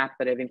this map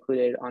that I've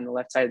included on the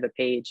left side of the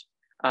page,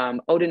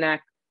 Odanak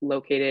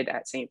located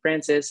at St.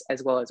 Francis,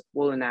 as well as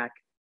Wolinak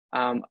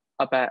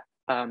up at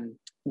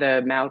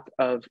the mouth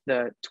of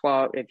the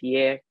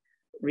Trois-Rivières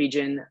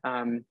region,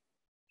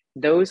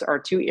 those are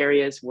two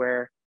areas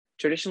where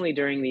traditionally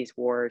during these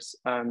wars,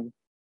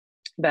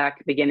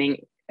 back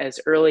beginning as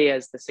early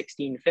as the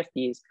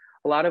 1650s,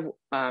 a lot of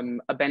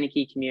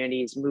Abenaki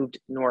communities moved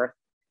north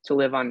to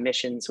live on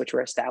missions, which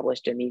were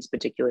established in these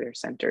particular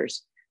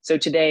centers. So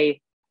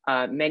today,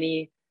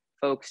 many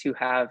folks who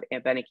have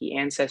Abenaki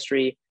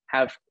ancestry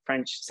have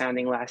French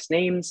sounding last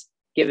names,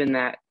 given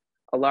that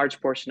a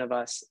large portion of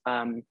us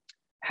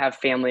have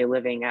family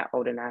living at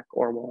Odanak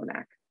or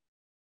Wolanak.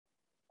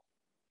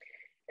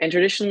 And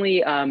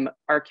traditionally,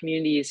 our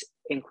communities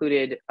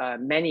included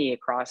many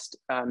across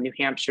New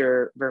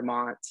Hampshire,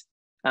 Vermont,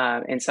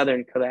 and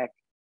Southern Quebec,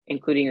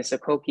 including the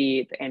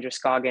Sokoki, the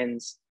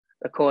Androscoggins,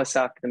 the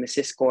Coassuck, the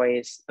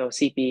Missisquois, the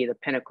Ossipee, the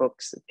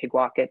Penacooks, the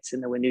Pigwackets,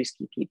 and the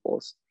Winooski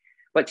peoples.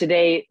 But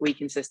today we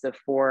consist of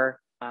 4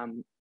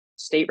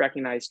 state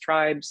recognized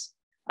tribes,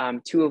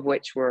 2 of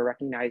which were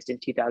recognized in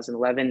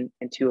 2011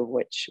 and 2 of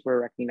which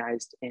were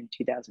recognized in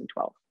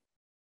 2012.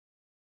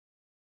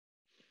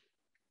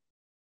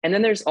 And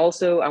then there's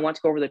also, I want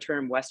to go over the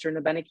term Western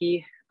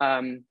Abenaki.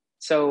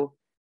 So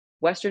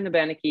Western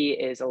Abenaki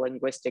is a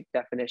linguistic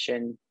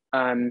definition.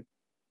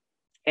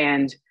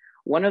 And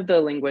one of the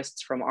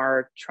linguists from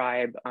our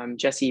tribe,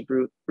 Jesse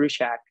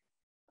Bruchak,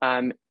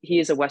 he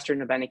is a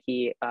Western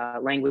Abenaki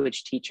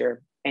language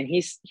teacher. And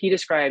he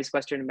describes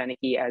Western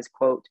Abenaki as,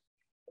 quote,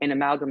 an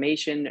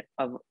amalgamation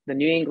of the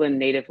New England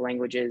native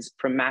languages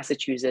from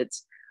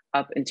Massachusetts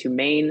up into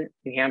Maine,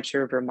 New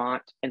Hampshire,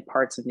 Vermont, and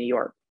parts of New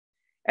York.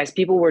 As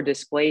people were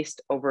displaced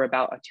over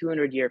about a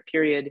 200-year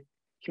period,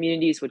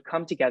 communities would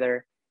come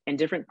together and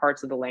different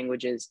parts of the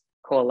languages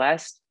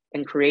coalesced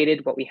and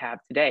created what we have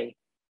today.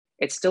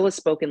 It's still a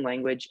spoken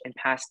language and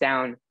passed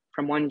down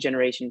from one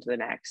generation to the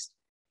next,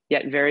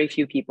 yet very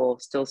few people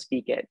still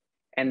speak it,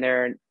 and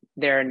there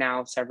are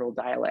now several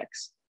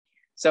dialects.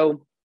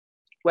 So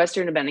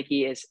Western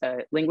Abenaki is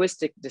a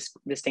linguistic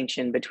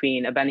distinction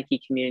between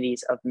Abenaki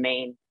communities of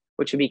Maine,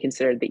 which would be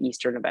considered the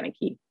Eastern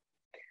Abenaki.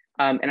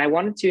 And I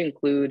wanted to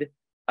include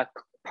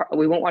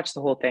we won't watch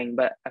the whole thing,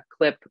 but a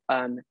clip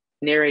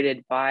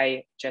narrated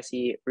by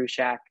Jesse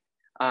Bruchak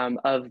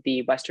of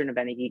the Western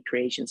Abenaki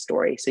creation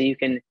story. So you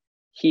can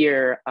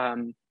hear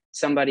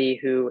somebody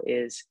who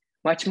is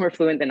much more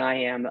fluent than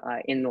I am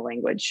in the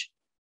language.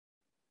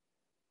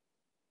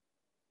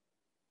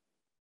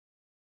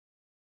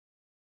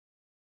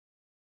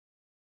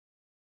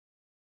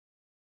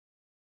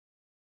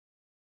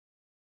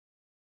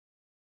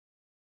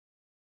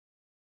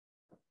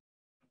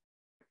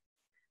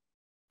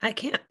 I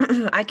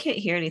can't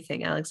hear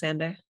anything,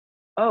 Alexander.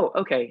 Oh,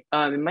 okay.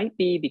 It might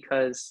be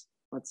because,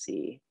 let's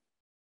see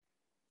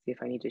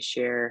if I need to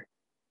share.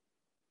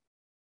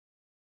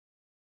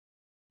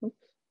 Oops.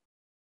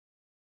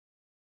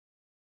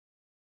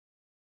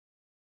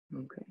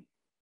 Okay.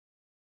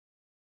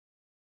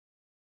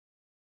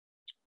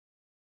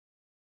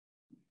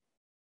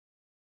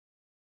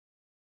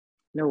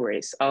 No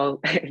worries. I'll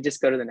just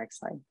go to the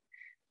next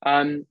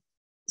slide.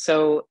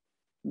 So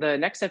the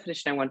next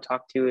definition I want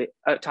to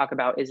talk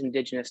about is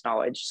Indigenous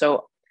knowledge.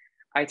 So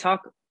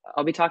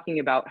I'll be talking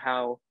about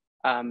how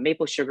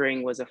maple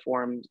sugaring was a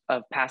form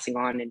of passing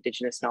on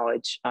Indigenous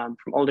knowledge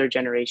from older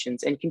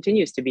generations and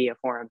continues to be a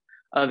form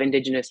of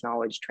Indigenous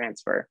knowledge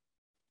transfer.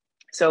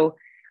 So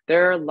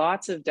there are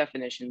lots of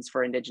definitions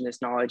for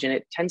Indigenous knowledge, and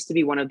it tends to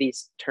be one of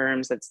these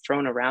terms that's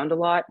thrown around a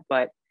lot,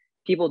 but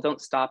people don't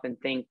stop and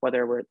think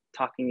whether we're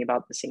talking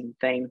about the same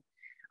thing.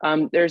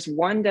 There's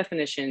one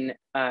definition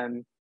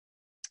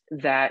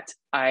that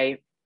I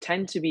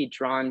tend to be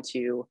drawn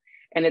to,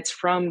 and it's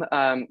from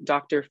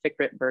Dr.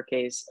 Fikret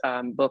Berke's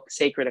book,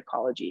 Sacred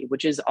Ecology,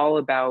 which is all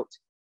about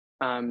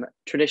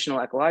traditional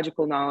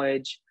ecological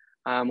knowledge,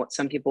 what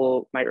some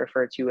people might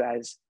refer to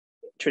as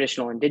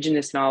traditional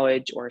Indigenous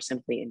knowledge or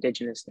simply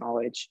Indigenous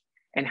knowledge,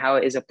 and how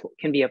it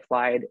can be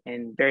applied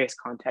in various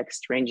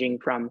contexts, ranging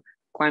from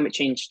climate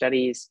change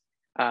studies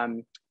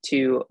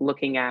to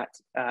looking at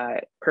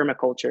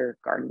permaculture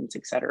gardens,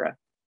 etc.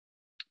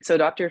 So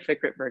Dr.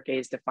 Fikret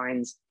Berke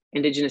defines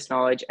Indigenous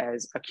knowledge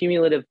as a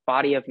cumulative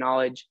body of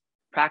knowledge,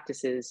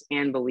 practices,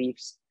 and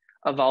beliefs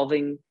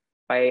evolving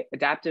by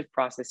adaptive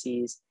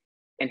processes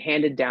and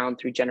handed down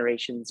through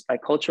generations by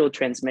cultural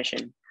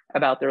transmission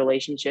about the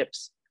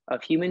relationships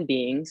of human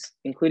beings,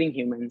 including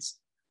humans,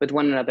 with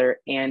one another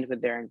and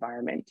with their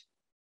environment.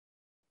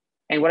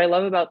 And what I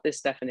love about this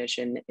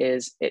definition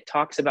is it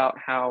talks about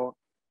how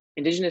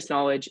Indigenous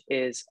knowledge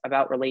is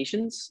about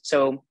relations.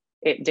 So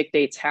it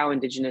dictates how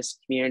Indigenous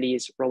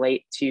communities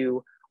relate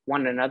to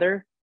one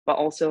another, but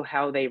also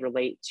how they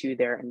relate to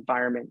their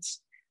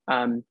environments.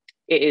 It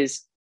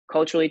is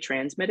culturally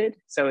transmitted.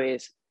 So it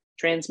is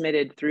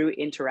transmitted through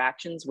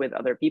interactions with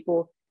other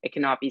people. It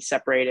cannot be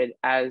separated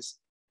as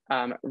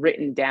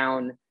written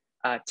down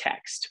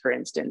text, for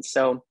instance.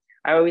 So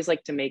I always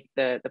like to make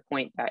the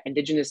point that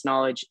Indigenous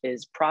knowledge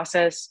is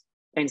process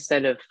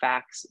instead of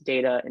facts,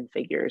 data, and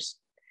figures.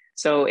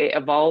 So it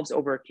evolves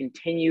over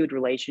continued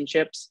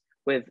relationships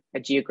with a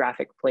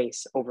geographic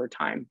place over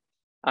time.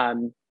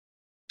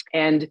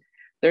 And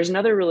there's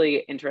another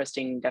really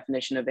interesting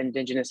definition of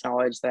Indigenous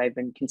knowledge that I've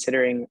been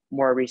considering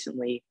more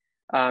recently,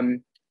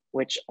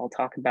 which I'll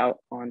talk about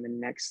on the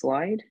next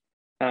slide,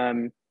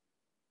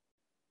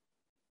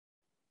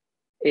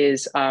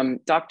 is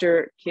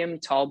Dr. Kim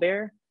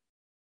Tallbear.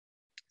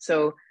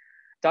 So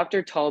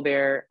Dr.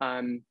 Tallbear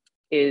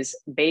is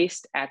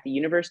based at the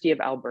University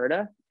of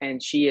Alberta,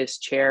 and she is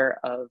chair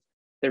of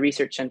the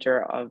Research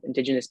Center of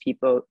Indigenous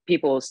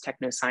Peoples,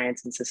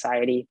 Technoscience and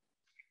Society.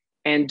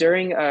 And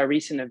during a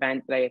recent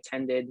event that I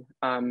attended,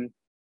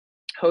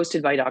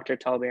 hosted by Dr.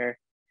 Tallbear,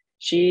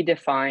 she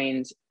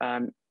defined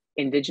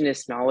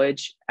Indigenous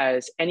knowledge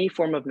as any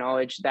form of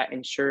knowledge that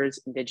ensures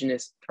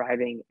Indigenous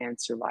thriving and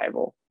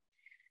survival.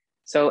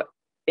 So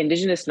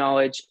Indigenous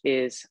knowledge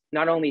is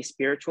not only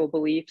spiritual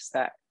beliefs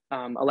that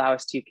allow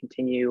us to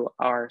continue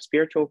our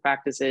spiritual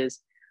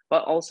practices,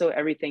 but also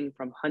everything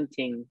from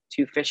hunting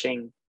to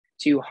fishing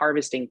to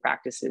harvesting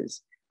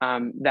practices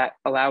that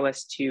allow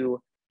us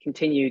to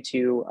continue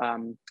to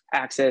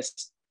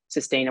access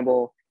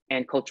sustainable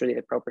and culturally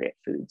appropriate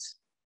foods.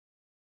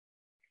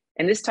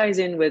 And this ties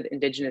in with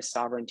Indigenous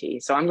sovereignty.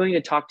 So I'm going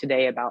to talk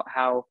today about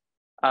how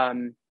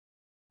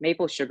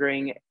maple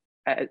sugaring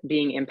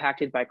being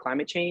impacted by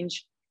climate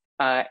change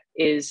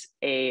is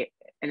an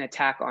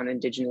attack on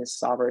Indigenous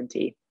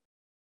sovereignty.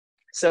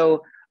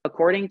 So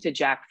according to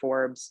Jack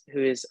Forbes,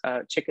 who is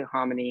a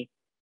Chickahominy,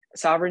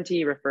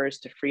 sovereignty refers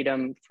to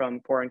freedom from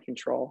foreign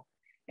control.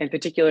 In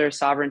particular,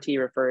 sovereignty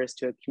refers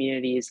to a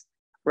community's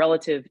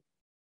relative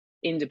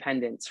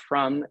independence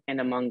from and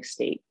among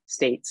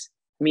states,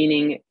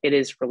 meaning it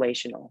is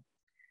relational.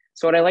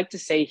 So what I like to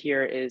say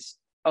here is,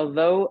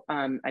 although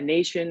a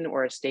nation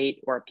or a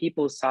state or a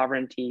people's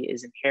sovereignty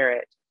is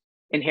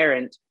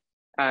inherent,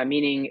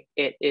 meaning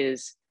it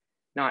is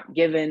not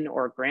given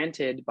or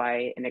granted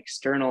by an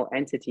external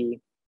entity,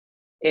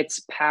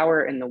 its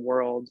power in the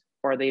world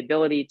or the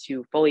ability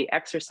to fully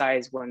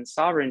exercise one's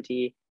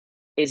sovereignty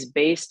is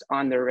based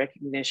on the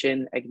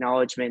recognition,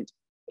 acknowledgement,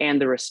 and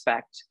the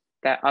respect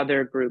that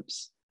other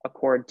groups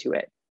accord to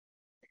it.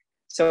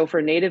 So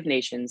for Native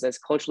nations as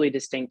culturally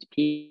distinct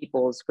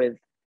peoples with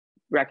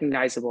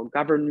recognizable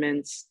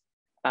governments,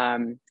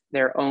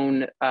 their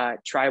own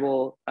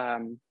tribal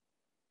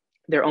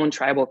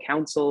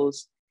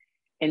councils,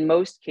 in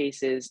most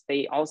cases,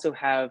 they also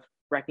have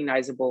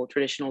recognizable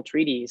traditional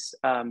treaties,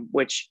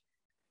 which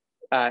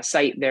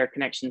cite their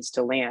connections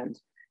to land.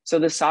 So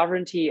the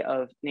sovereignty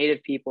of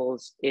Native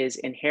peoples is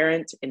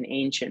inherent and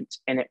ancient,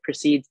 and it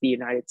precedes the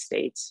United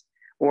States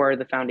or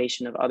the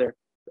foundation of other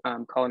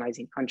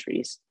colonizing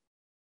countries.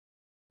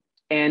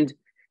 And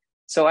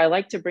so I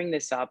like to bring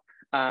this up,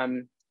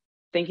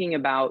 thinking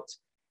about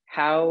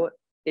how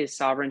is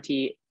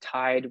sovereignty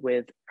tied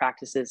with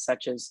practices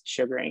such as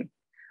sugaring.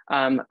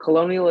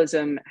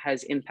 Colonialism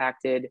has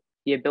impacted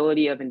the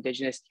ability of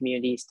Indigenous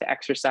communities to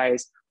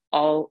exercise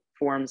all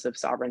forms of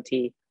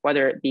sovereignty,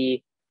 whether it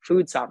be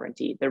food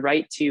sovereignty, the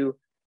right to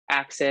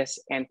access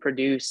and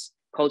produce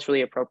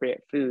culturally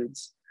appropriate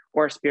foods,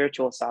 or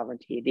spiritual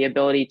sovereignty, the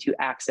ability to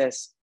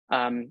access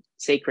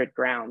sacred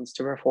grounds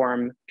to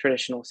perform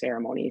traditional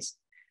ceremonies.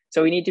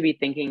 So we need to be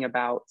thinking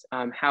about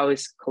how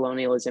is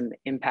colonialism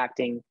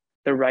impacting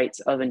the rights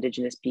of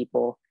Indigenous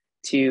people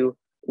to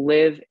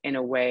live in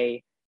a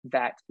way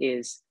that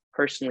is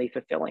personally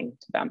fulfilling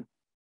to them.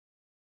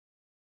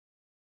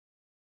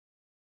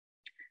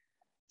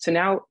 So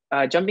now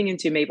jumping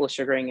into maple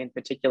sugaring in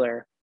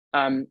particular.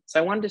 So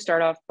I wanted to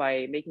start off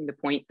by making the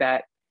point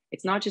that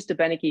it's not just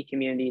Abenaki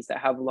communities that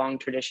have long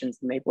traditions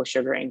in maple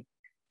sugaring.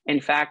 In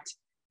fact,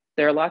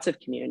 there are lots of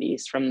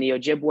communities from the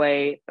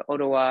Ojibwe, the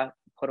Ottawa,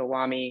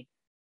 Potawatomi,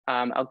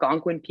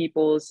 Algonquin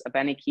peoples,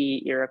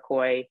 Abenaki,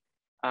 Iroquois,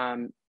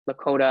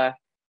 Lakota,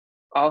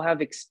 all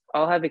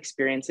have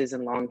experiences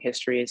and long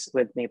histories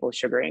with maple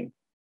sugaring.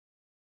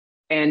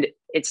 And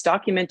it's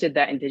documented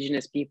that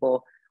Indigenous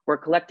people were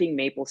collecting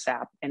maple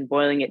sap and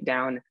boiling it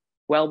down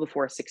well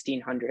before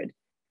 1600,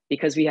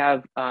 because we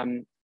have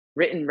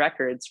written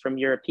records from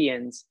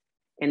Europeans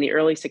in the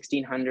early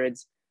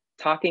 1600s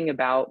talking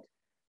about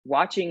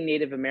watching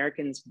Native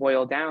Americans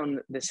boil down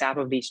the sap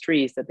of these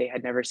trees that they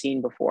had never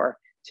seen before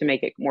to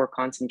make it more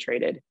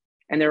concentrated.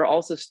 And there are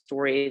also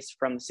stories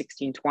from the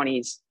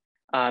 1620s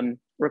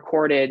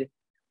recorded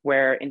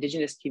where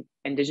Indigenous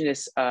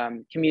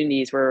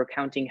communities were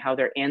recounting how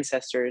their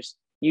ancestors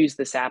used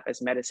the sap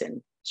as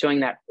medicine, showing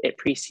that it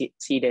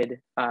preceded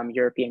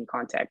European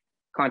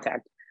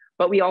contact.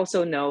 But we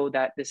also know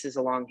that this is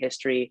a long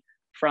history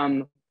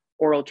from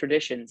oral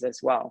traditions as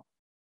well.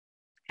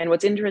 And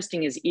what's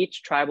interesting is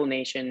each tribal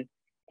nation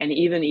and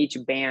even each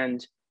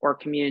band or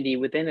community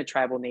within a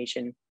tribal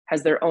nation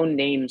has their own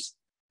names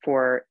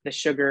for the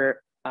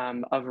sugar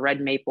of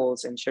red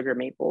maples and sugar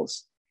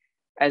maples,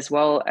 as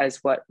well as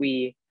what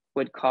we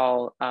would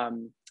call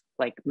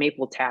like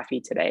maple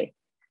taffy today,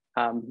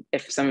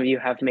 if some of you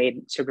have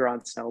made sugar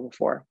on snow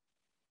before.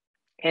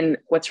 And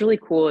what's really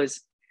cool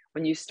is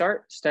when you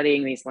start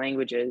studying these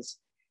languages,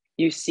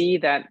 you see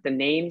that the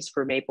names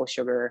for maple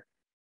sugar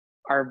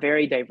are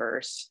very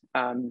diverse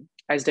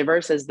as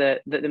the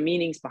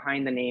meanings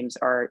behind the names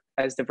are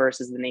as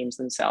diverse as the names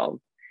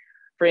themselves.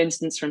 For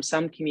instance, from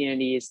some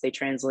communities, they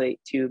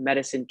translate to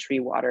medicine tree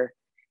water,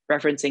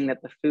 referencing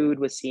that the food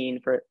was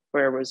seen for,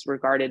 or was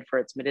regarded for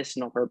its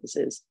medicinal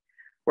purposes,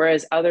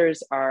 whereas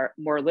others are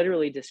more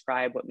literally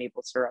describe what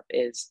maple syrup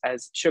is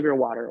as sugar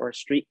water or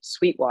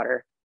sweet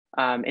water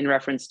in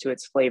reference to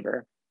its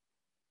flavor.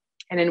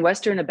 And in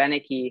Western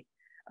Abenaki,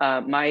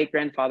 my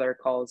grandfather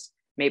calls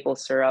maple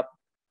syrup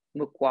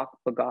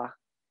mukwakbaga,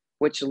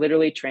 which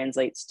literally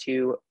translates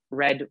to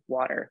red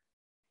water,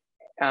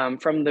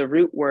 from the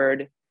root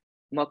word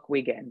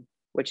mukwigan,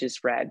 which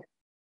is red.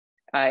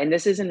 And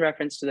this is in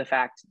reference to the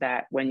fact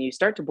that when you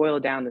start to boil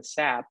down the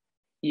sap,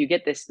 you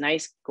get this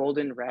nice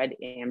golden red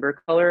amber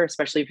color,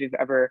 especially if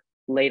you've ever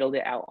ladled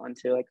it out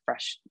onto like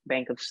fresh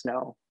bank of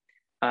snow.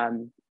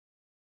 And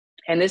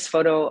this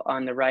photo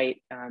on the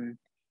right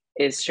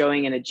is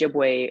showing an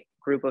Ojibwe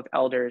group of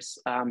elders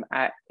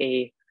at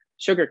a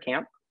sugar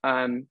camp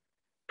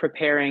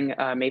preparing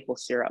maple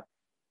syrup.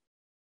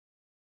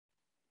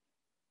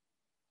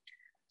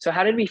 So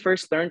how did we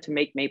first learn to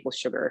make maple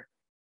sugar?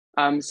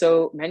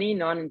 So many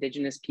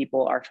non-Indigenous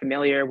people are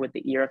familiar with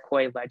the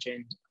Iroquois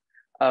legend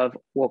of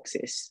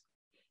Wooksis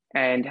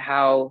and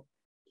how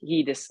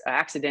he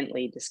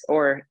accidentally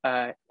discovered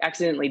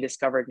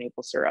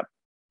maple syrup.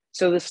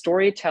 So the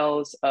story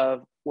tells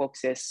of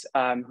Wooksis,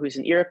 who's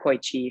an Iroquois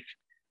chief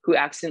who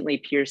accidentally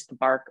pierced the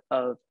bark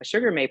of a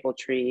sugar maple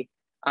tree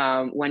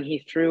when he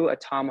threw a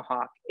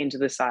tomahawk into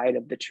the side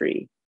of the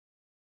tree.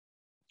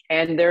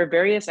 And there are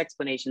various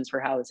explanations for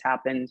how this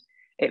happened.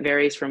 It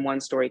varies from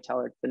one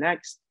storyteller to the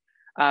next.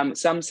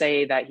 Some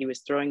say that he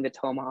was throwing the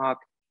tomahawk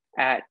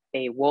at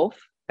a wolf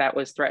that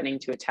was threatening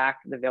to attack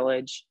the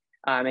village.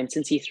 And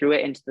since he threw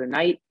it into the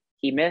night,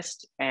 he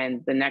missed.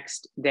 And the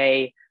next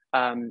day,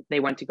 they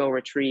went to go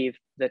retrieve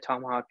the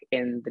tomahawk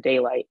in the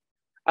daylight.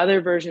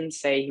 Other versions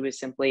say he was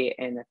simply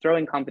in a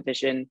throwing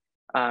competition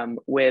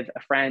with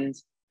a friend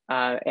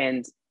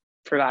and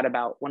forgot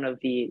about one of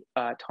the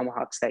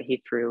tomahawks that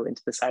he threw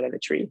into the side of the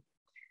tree.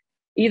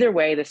 Either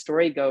way, the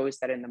story goes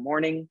that in the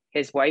morning,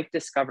 his wife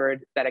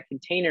discovered that a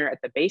container at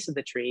the base of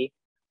the tree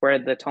where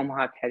the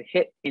tomahawk had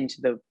hit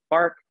into the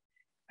bark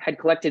had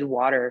collected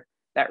water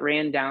that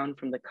ran down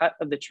from the cut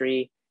of the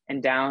tree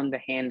and down the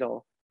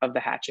handle of the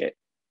hatchet.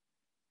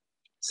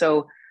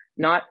 So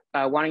not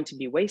wanting to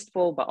be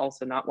wasteful, but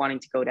also not wanting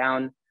to go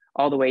down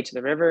all the way to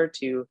the river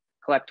to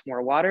collect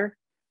more water,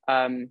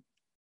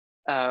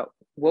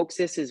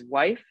 Woksis's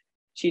wife,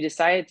 she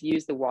decided to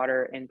use the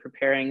water in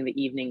preparing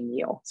the evening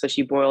meal. So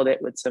she boiled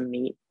it with some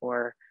meat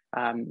or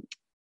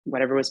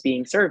whatever was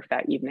being served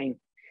that evening.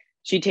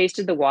 She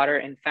tasted the water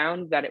and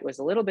found that it was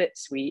a little bit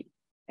sweet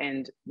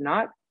and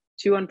not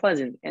too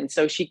unpleasant. And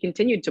so she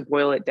continued to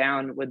boil it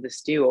down with the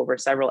stew over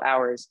several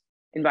hours.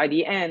 And by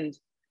the end,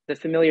 the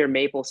familiar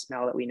maple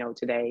smell that we know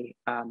today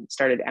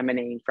started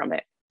emanating from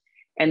it.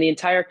 And the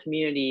entire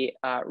community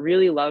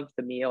really loved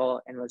the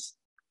meal and was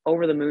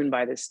over the moon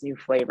by this new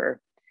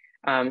flavor.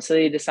 So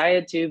they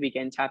decided to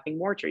begin tapping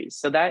more trees.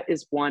 So that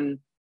is one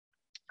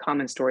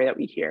common story that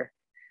we hear.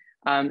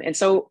 And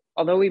so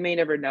although we may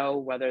never know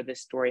whether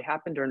this story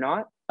happened or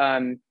not,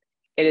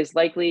 it is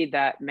likely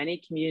that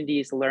many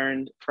communities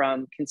learned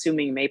from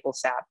consuming maple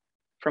sap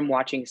from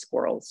watching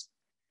squirrels.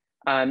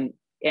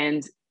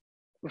 And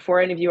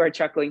before any of you are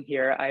chuckling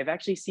here, I've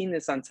actually seen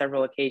this on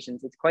several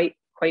occasions. It's quite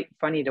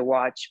funny to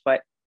watch,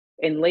 but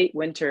in late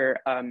winter,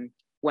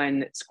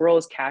 when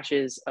squirrels'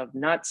 caches of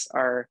nuts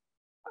are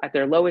at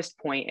their lowest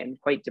point and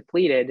quite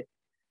depleted,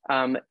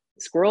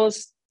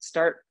 squirrels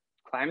start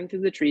climbing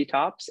through the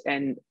treetops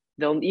and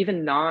they'll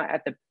even gnaw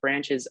at the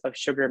branches of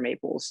sugar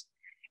maples.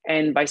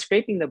 And by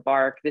scraping the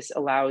bark, this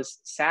allows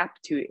sap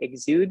to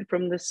exude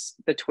from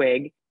the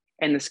twig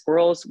and the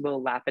squirrels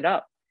will lap it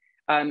up.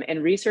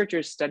 And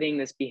researchers studying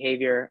this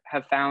behavior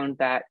have found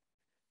that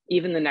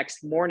even the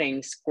next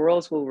morning,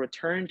 squirrels will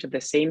return to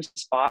the same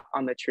spot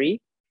on the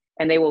tree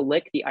and they will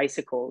lick the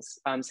icicles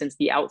since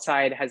the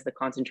outside has the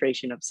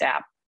concentration of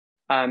sap.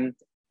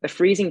 The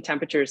freezing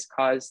temperatures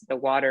cause the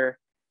water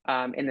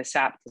in the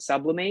sap to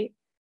sublimate,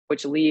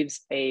 which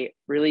leaves a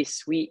really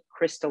sweet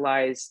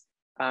crystallized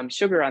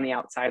sugar on the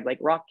outside like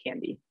rock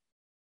candy.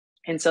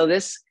 And so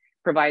this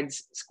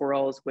provides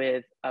squirrels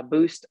with a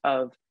boost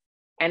of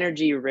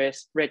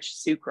energy-rich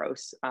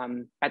sucrose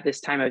at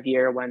this time of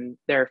year when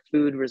their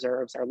food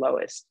reserves are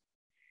lowest.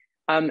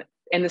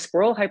 And the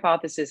squirrel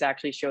hypothesis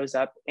actually shows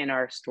up in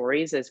our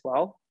stories as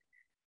well.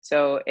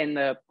 So in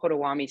the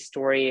Potawatomi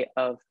story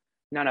of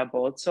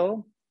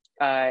Nanabotso,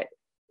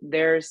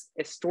 there's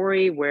a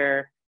story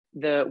where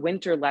the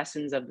winter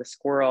lessons of the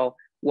squirrel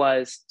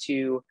was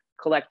to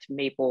collect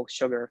maple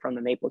sugar from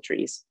the maple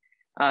trees.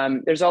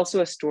 There's also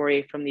a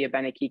story from the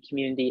Abenaki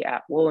community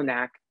at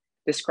Wolanak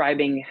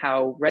describing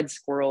how red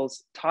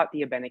squirrels taught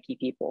the Abenaki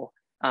people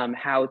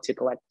how to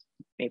collect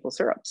maple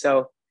syrup.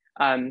 So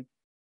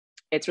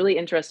it's really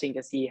interesting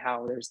to see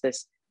how there's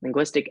this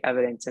linguistic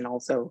evidence and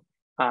also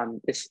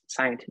this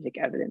scientific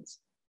evidence.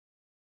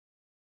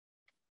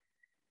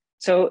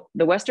 So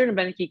the Western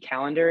Abenaki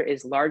calendar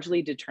is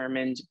largely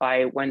determined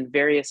by when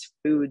various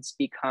foods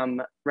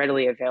become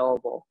readily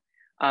available,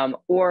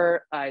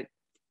 or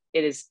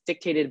it is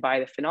dictated by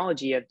the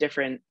phenology of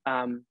different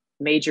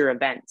major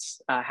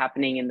events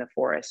happening in the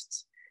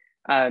forests.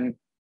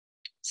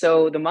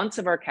 So the months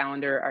of our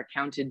calendar are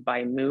counted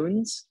by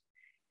moons,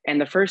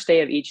 and the first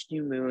day of each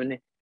new moon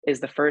is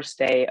the first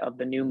day of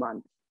the new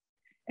month.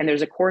 And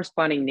there's a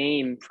corresponding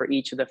name for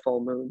each of the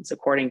full moons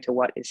according to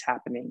what is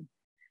happening.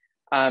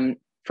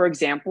 For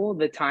example,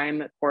 the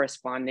time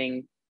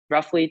corresponding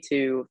roughly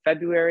to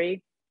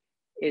February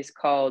is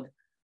called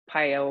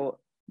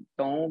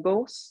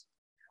Paeodongos,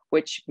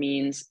 which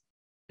means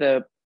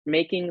the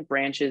making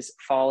branches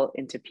fall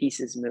into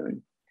pieces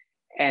moon.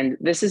 And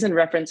this is in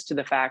reference to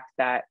the fact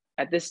that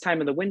at this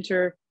time of the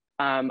winter,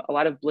 a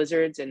lot of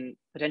blizzards and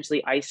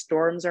potentially ice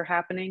storms are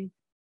happening.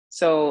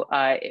 So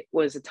it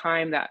was a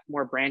time that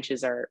more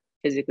branches are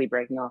physically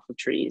breaking off of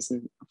trees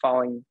and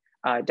falling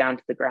down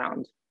to the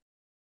ground.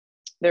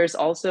 There's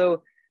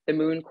also the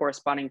moon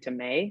corresponding to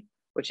May,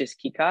 which is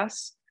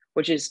Kikas,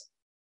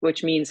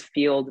 which means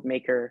field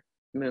maker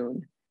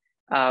moon,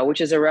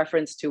 which is a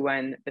reference to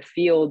when the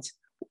fields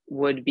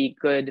would be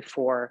good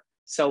for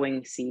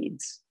sowing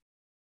seeds.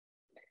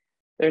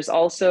 There's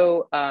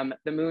also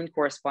the moon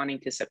corresponding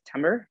to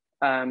September,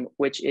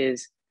 which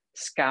is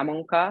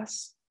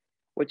Skamonkas,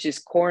 which is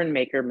corn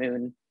maker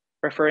moon,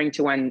 referring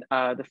to when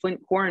the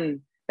flint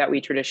corn that we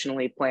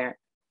traditionally plant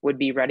would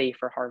be ready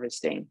for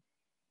harvesting.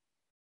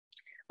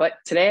 But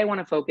today I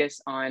want to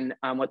focus on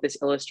what this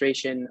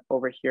illustration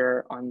over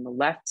here on the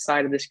left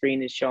side of the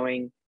screen is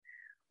showing,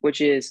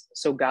 which is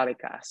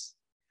Sogarikas,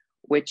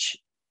 which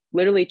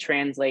literally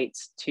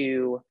translates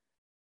to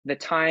the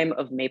time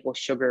of maple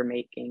sugar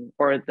making,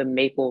 or the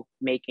maple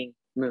making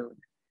moon.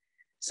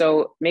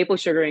 So maple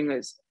sugaring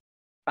was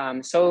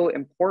so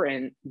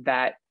important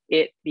that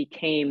it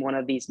became one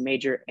of these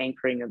major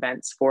anchoring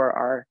events for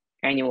our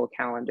annual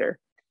calendar.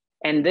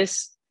 And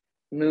this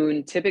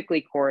moon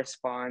typically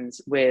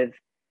corresponds with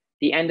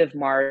the end of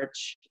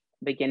March,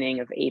 beginning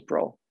of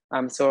April.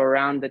 So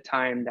around the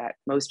time that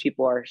most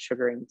people are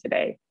sugaring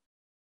today.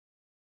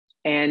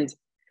 And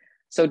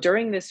so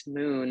during this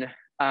moon,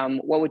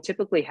 what would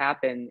typically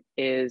happen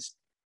is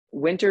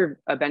winter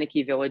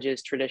Abenaki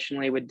villages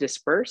traditionally would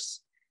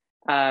disperse,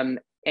 and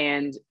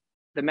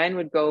the men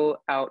would go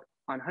out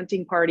on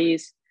hunting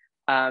parties,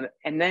 and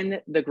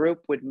then the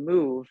group would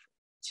move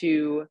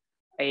to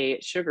a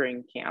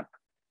sugaring camp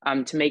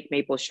to make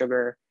maple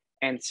sugar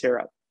and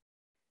syrup.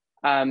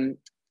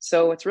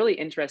 So what's really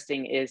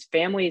interesting is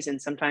families and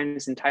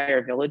sometimes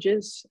entire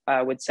villages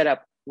would set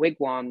up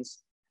wigwams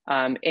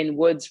in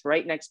woods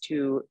right next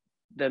to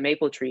the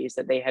maple trees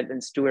that they had been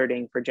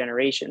stewarding for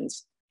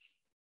generations.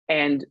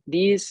 And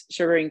these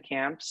sugaring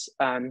camps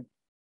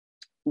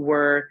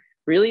were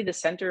really the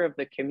center of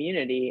the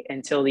community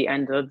until the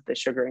end of the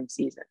sugaring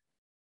season.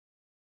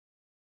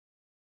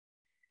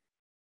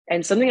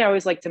 And something I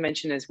always like to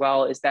mention as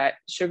well is that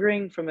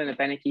sugaring from an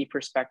Abenaki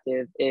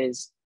perspective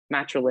is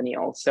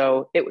matrilineal.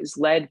 So it was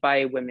led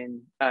by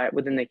women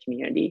within the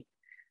community.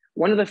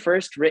 One of the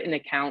first written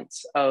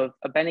accounts of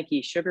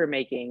Abenaki sugar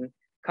making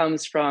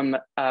comes from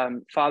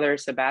Father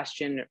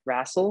Sebastian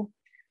Rassel,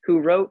 who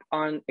wrote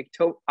on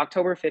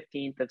October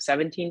 15th of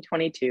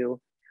 1722,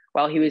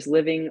 while he was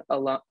living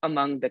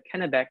among the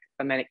Kennebec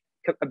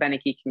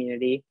Abenaki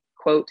community,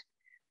 quote,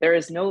 "There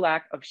is no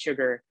lack of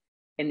sugar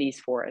in these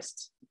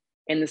forests.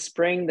 In the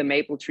spring, the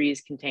maple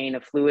trees contain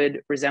a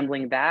fluid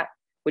resembling that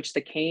which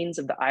the canes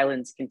of the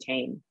islands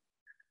contain.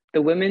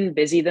 The women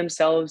busy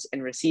themselves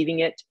in receiving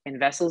it in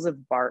vessels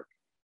of bark,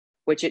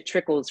 which it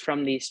trickles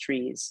from these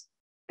trees.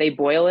 They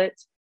boil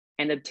it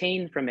and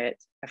obtain from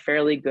it a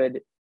fairly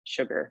good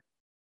sugar."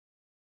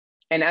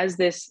 And as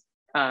this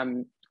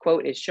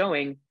quote is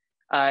showing,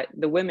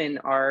 the women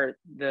are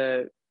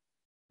the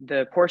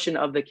portion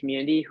of the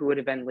community who would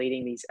have been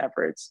leading these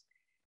efforts.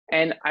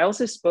 And I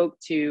also spoke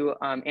to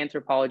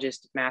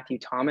anthropologist Matthew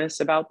Thomas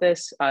about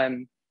this.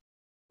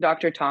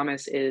 Dr.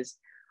 Thomas is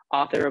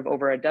author of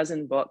over a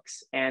dozen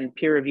books and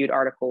peer-reviewed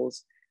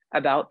articles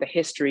about the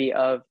history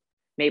of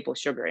maple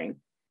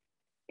sugaring.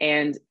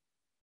 And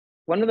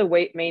one of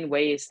the main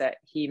ways that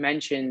he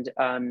mentioned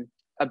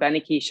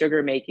Abenaki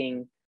sugar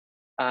making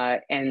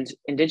and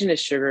Indigenous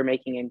sugar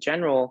making in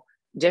general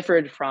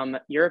differed from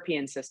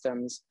European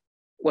systems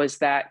was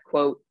that,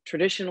 quote,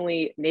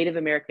 "Traditionally, Native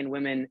American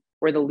women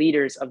were the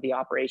leaders of the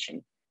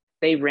operation.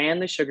 They ran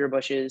the sugar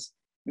bushes,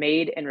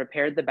 made and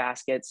repaired the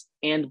baskets,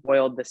 and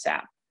boiled the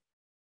sap.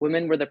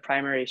 Women were the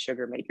primary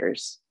sugar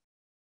makers."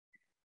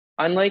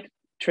 Unlike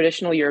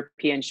traditional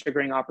European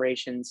sugaring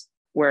operations,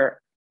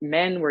 where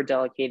men were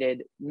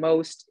delegated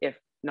most, if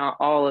not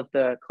all, of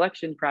the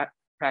collection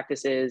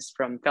practices,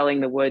 from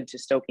felling the wood to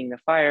stoking the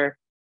fire,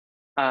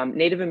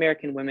 Native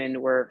American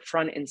women were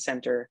front and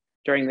center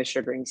during the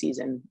sugaring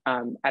season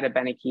at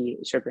Abenaki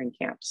sugaring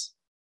camps.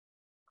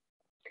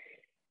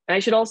 And I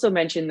should also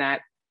mention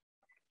that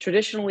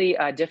traditionally,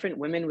 different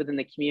women within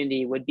the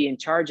community would be in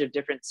charge of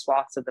different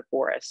swaths of the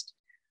forest,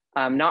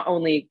 not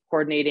only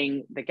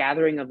coordinating the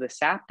gathering of the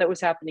sap that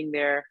was happening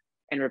there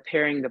and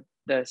repairing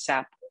the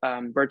sap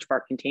birch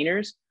bark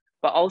containers,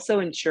 but also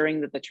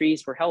ensuring that the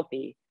trees were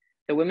healthy.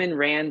 The women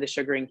ran the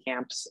sugaring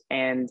camps,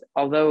 and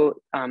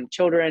although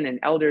children and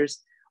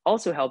elders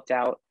also helped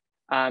out.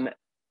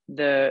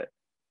 The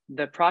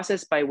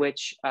process by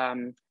which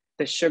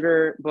the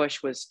sugar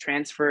bush was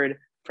transferred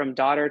from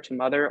daughter to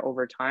mother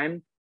over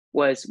time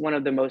was one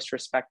of the most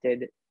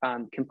respected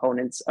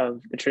components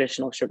of the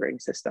traditional sugaring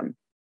system.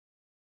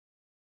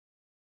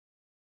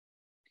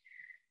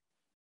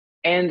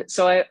 And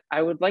so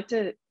I would like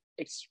to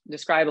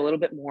describe a little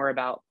bit more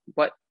about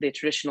what the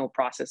traditional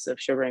process of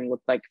sugaring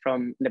looked like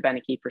from an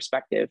Abenaki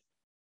perspective.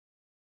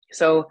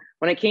 So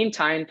when it came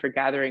time for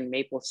gathering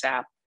maple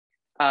sap,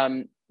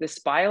 the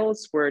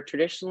spiles were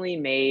traditionally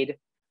made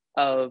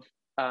of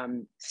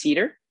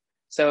cedar.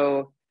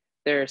 So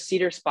they're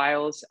cedar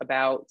spiles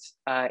about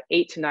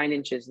 8 to 9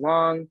 inches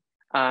long.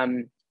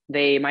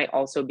 They might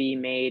also be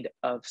made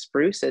of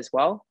spruce as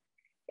well.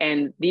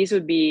 And these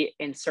would be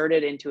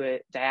inserted into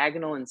a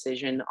diagonal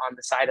incision on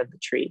the side of the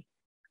tree.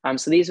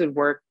 So these would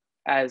work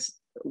as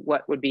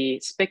what would be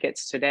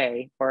spigots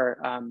today, or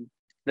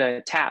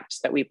the taps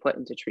that we put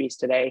into trees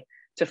today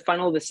to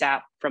funnel the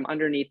sap from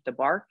underneath the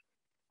bark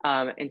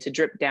and to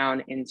drip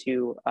down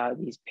into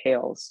these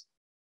pails.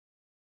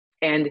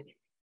 And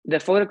the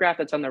photograph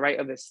that's on the right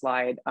of this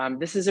slide,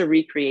 this is a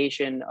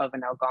recreation of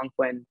an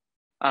Algonquin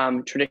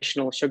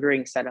traditional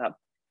sugaring setup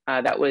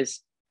that was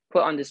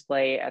put on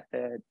display at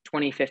the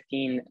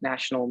 2015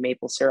 National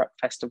Maple Syrup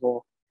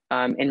Festival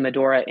in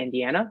Medora,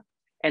 Indiana.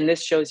 And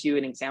this shows you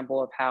an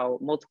example of how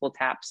multiple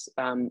taps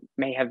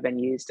may have been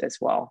used as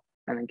well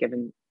on a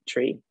given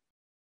tree.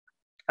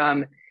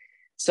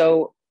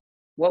 So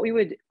what we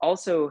would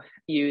also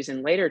use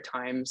in later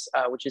times,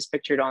 which is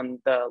pictured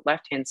on the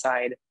left-hand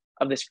side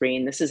of the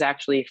screen, this is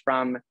actually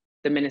from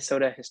the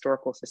Minnesota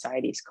Historical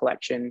Society's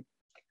collection,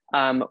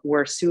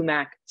 were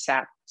sumac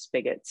sap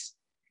spigots.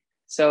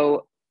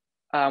 So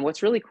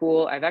what's really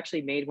cool, I've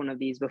actually made one of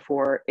these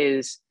before,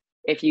 is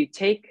if you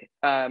take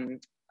a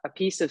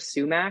piece of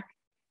sumac,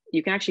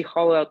 you can actually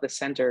hollow out the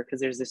center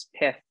because there's this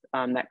pith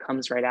that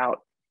comes right out.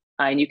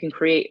 And you can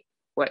create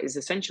what is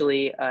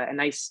essentially a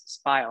nice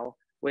spile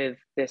with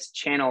this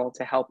channel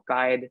to help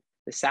guide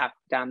the sap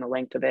down the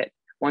length of it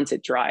once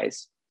it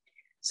dries.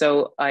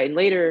 So in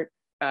later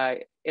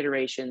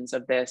iterations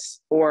of this,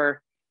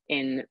 or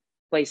in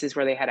places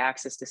where they had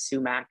access to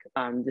sumac,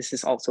 this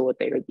is also what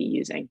they would be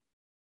using.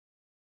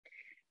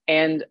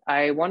 And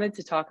I wanted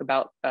to talk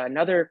about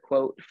another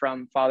quote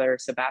from Father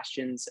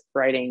Sebastian's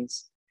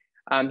writings.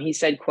 He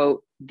said,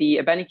 quote, "The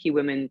Abenaki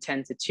women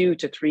tend to 200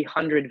 to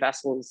 300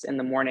 vessels in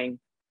the morning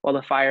while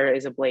the fire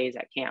is ablaze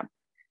at camp."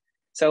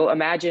 So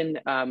imagine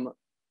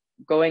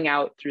going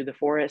out through the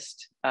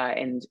forest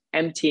and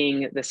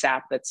emptying the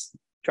sap that's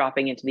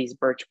dropping into these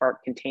birch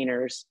bark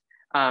containers.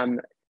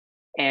 And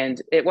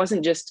it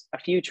wasn't just a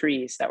few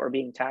trees that were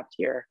being tapped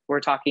here. We're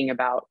talking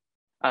about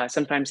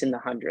sometimes in the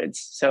hundreds.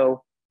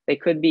 So they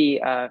could be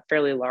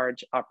fairly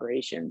large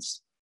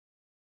operations.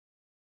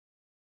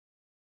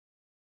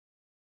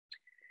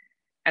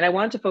 And I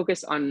wanted to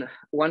focus on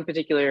one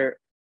particular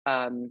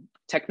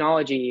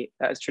technology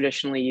that is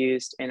traditionally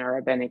used in our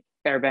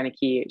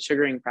Abenaki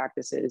sugaring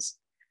practices,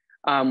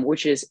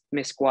 which is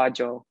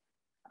misquajo.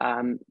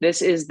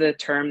 This is the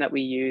term that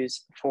we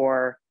use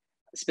for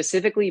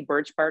specifically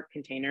birch bark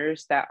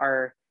containers that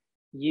are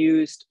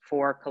used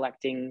for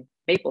collecting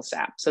maple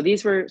sap. So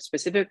these were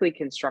specifically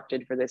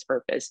constructed for this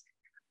purpose.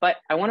 But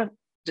I want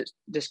to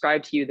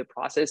describe to you the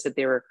process that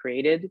they were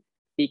created,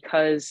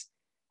 because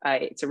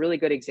it's a really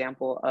good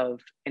example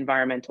of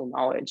environmental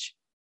knowledge.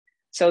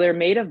 So they're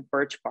made of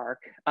birch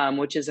bark,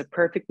 which is a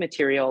perfect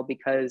material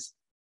because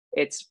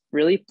it's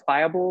really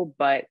pliable,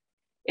 but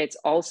it's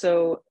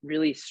also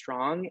really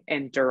strong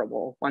and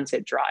durable once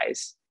it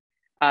dries.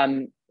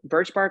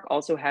 Birch bark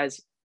also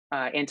has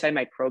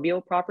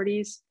antimicrobial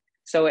properties,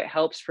 so it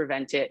helps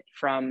prevent it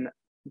from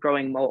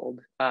growing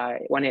mold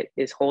when it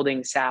is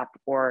holding sap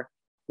or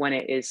when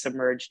it is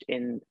submerged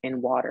in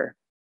water.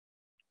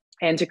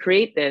 And to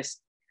create this,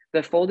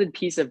 the folded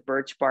piece of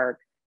birch bark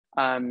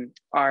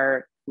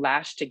are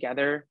lashed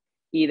together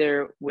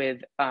either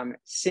with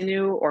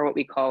sinew or what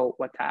we call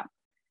watap.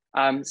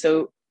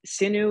 So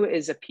sinew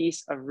is a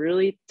piece of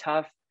really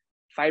tough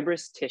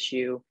fibrous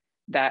tissue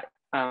that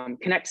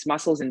connects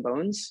muscles and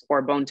bones,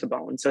 or bone to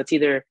bone. So it's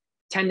either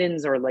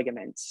tendons or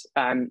ligaments.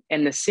 And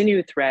the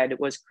sinew thread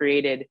was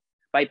created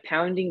by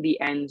pounding the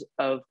end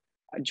of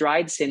a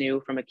dried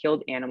sinew from a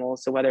killed animal.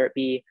 So whether it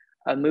be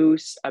a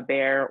moose, a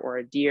bear, or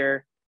a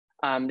deer,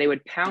 they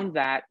would pound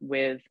that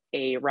with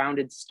a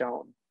rounded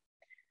stone.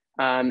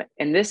 And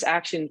this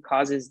action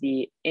causes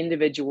the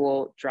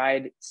individual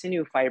dried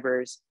sinew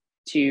fibers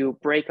to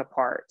break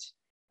apart,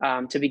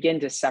 to begin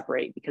to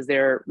separate, because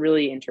they're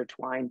really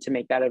intertwined to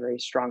make that a very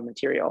strong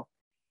material.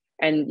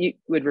 And you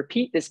would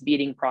repeat this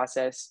beating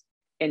process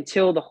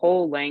until the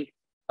whole length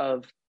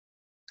of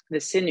the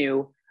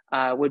sinew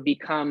would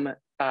become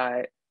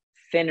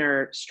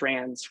thinner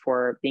strands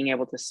for being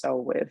able to sew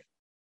with.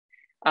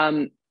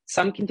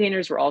 Some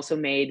containers were also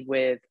made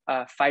with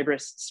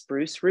fibrous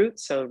spruce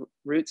roots, so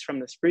roots from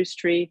the spruce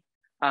tree,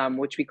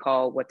 which we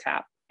call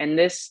watap. And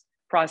this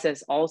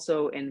process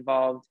also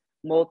involved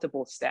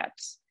multiple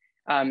steps.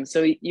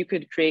 So you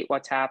could create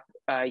watap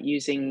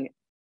using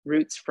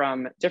roots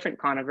from different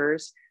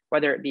conifers,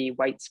 whether it be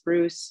white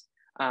spruce,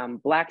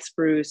 black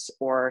spruce,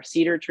 or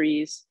cedar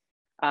trees.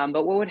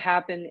 But what would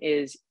happen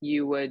is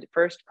you would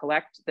first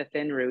collect the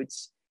thin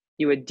roots,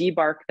 you would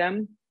debark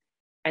them,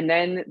 and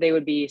then they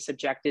would be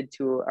subjected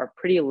to a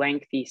pretty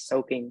lengthy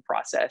soaking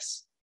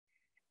process.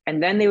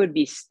 And then they would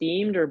be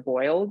steamed or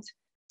boiled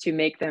to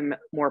make them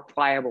more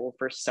pliable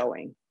for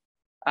sewing.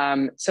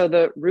 So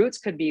the roots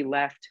could be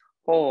left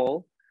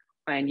whole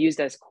and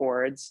used as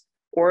cords,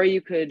 or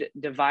you could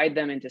divide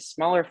them into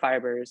smaller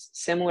fibers,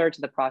 similar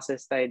to the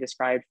process that I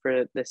described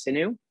for the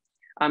sinew,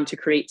 to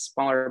create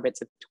smaller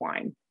bits of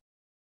twine.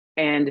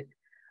 And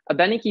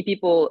Abenaki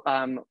people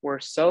were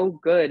so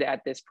good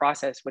at this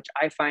process, which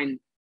I find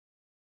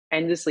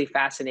endlessly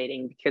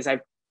fascinating because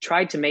I've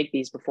tried to make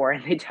these before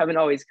and they haven't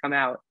always come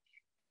out,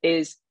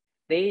 is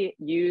they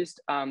used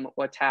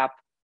watap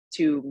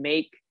to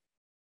make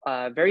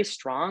very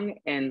strong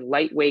and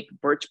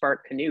lightweight birch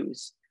bark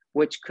canoes,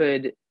 which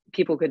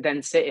people could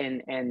then sit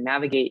in and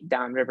navigate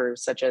down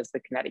rivers such as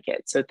the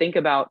Connecticut. So think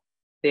about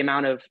the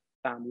amount of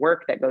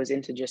work that goes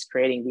into just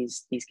creating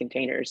these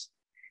containers.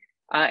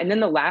 And then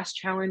the last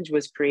challenge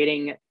was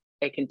creating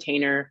a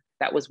container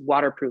that was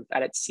waterproof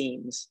at its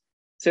seams.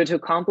 So to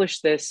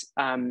accomplish this,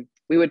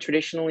 we would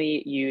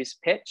traditionally use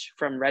pitch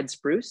from red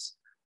spruce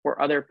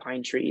or other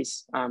pine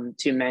trees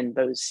to mend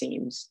those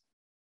seams.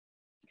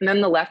 And then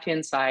the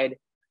left-hand side,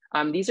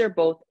 these are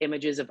both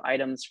images of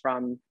items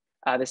from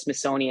the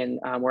Smithsonian,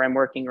 where I'm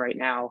working right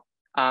now,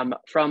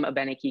 from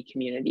Abenaki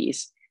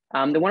communities.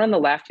 The one on the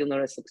left, you'll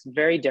notice, looks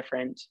very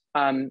different.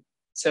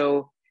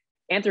 So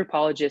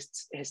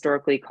anthropologists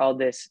historically called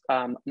this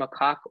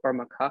makak or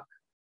makuk,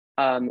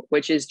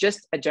 which is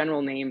just a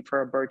general name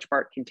for a birch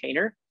bark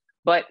container.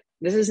 But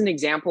this is an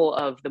example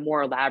of the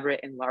more elaborate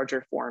and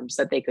larger forms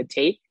that they could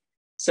take.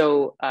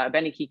 So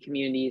Abenaki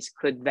communities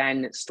could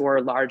then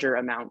store larger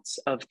amounts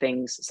of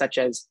things such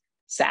as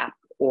sap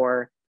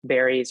or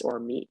berries or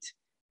meat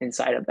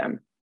inside of them.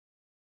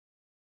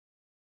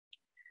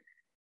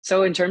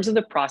 So in terms of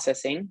the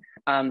processing,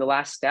 the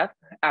last step,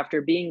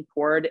 after being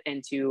poured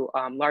into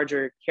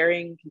larger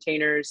carrying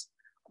containers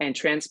and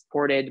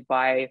transported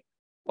by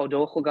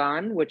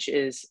odohogan, which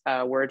is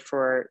a word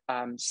for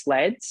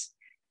sleds,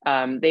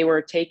 they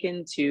were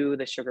taken to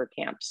the sugar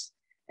camps.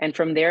 And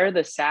from there,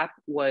 the sap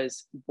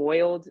was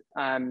boiled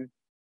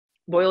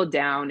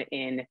down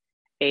in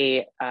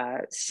a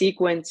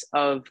sequence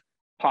of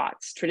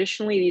pots.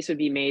 Traditionally, these would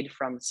be made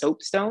from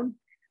soapstone,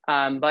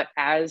 but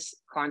as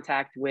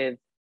contact with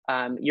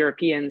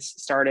Europeans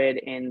started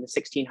in the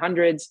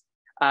 1600s,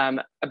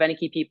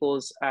 Abenaki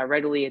peoples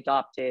readily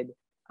adopted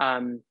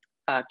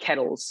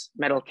kettles,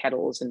 metal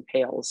kettles and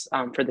pails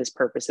for this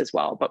purpose as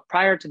well. But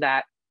prior to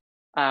that,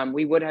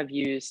 we would have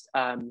used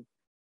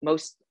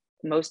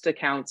most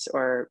accounts,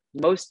 or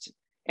most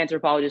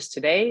anthropologists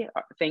today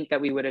think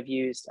that we would have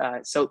used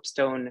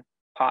soapstone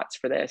pots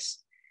for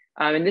this.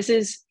 And this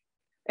is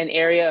an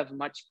area of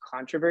much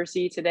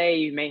controversy today.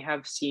 You may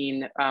have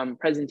seen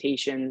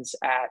presentations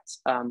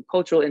at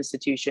cultural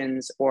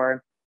institutions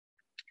or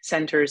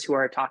centers who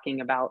are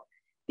talking about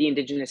the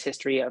Indigenous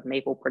history of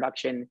maple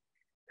production,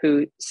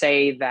 who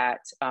say that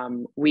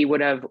we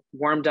would have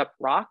warmed up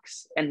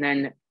rocks and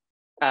then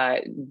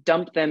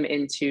dumped them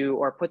into,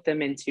 or put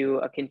them into,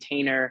 a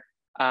container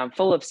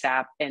full of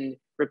sap, and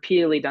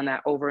repeatedly done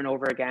that over and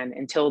over again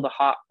until the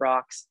hot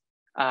rocks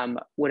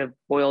would have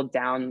boiled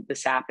down the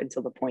sap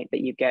until the point that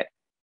you get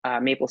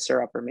maple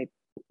syrup or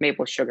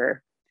maple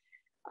sugar.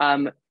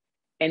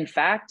 In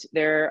fact,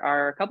 there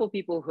are a couple of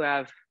people who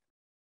have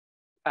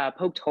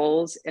poked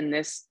holes in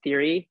this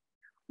theory.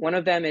 One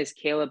of them is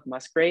Caleb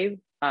Musgrave.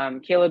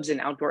 Caleb's an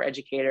outdoor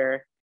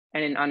educator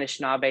and an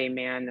Anishinaabe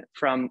man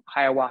from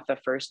Hiawatha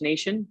First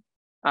Nation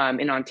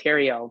in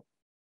Ontario.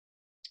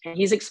 And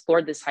he's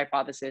explored this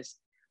hypothesis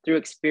through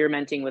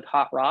experimenting with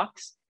hot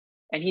rocks.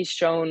 And he's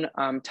shown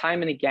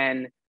time and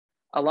again,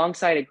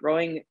 alongside a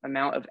growing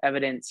amount of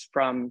evidence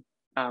from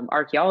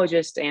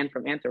archaeologists and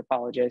from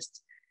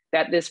anthropologists,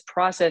 that this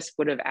process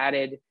would have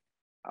added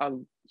a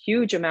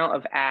huge amount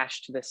of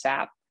ash to the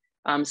sap,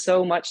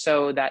 so much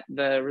so that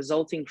the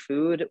resulting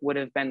food would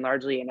have been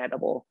largely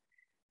inedible.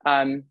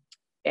 And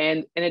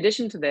in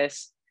addition to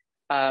this,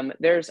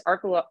 there's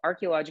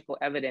archaeological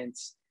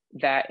evidence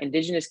that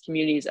Indigenous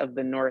communities of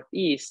the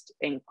Northeast,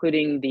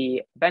 including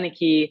the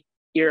Abenaki,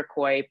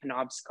 Iroquois,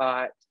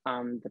 Penobscot,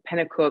 the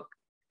Pennacook,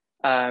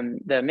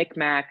 the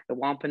Micmac, the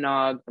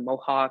Wampanoag, the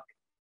Mohawk,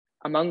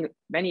 among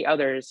many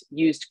others,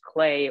 used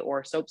clay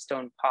or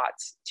soapstone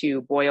pots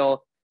to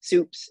boil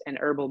soups and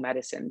herbal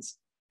medicines.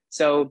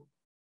 So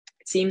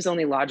it seems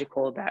only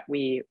logical that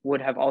we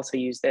would have also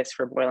used this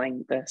for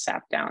boiling the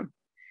sap down.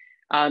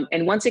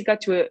 And once it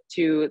got to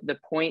the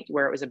point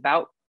where it was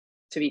about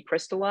to be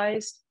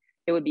crystallized,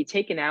 it would be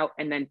taken out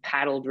and then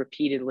paddled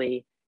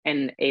repeatedly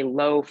in a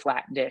low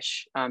flat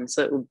dish,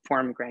 so it would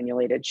form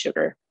granulated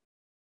sugar.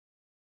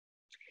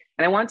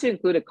 And I want to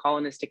include a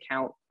colonist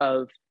account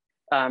of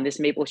this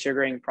maple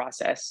sugaring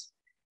process.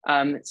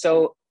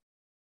 So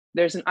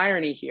there's an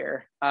irony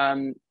here.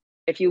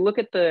 If you look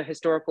at the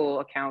historical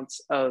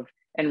accounts of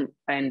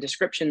and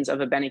descriptions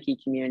of Abenaki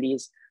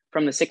communities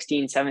from the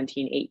 16,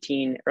 17,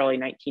 18, early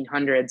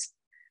 1900s,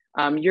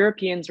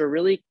 Europeans were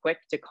really quick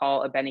to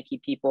call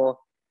Abenaki people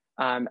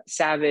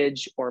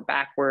savage or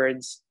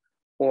backwards,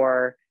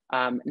 or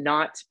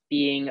not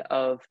being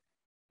of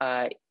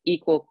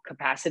equal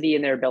capacity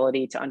in their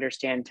ability to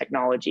understand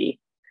technology.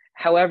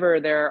 However,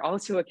 there are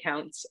also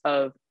accounts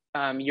of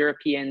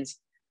Europeans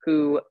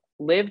who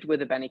lived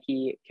with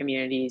Abenaki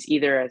communities,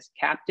 either as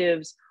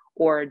captives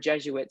or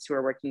Jesuits who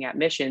are working at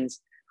missions,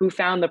 who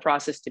found the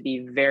process to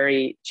be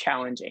very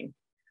challenging.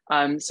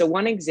 So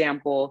one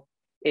example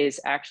is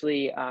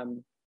actually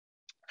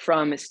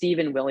from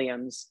Stephen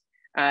Williams.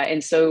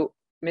 And so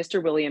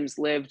Mr. Williams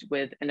lived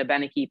with an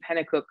Abenaki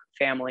Pennacook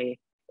family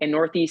in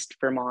Northeast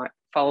Vermont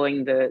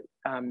following the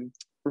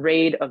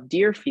raid of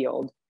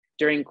Deerfield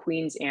during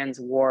Queen Anne's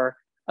War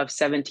of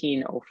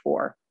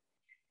 1704.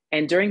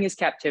 And during his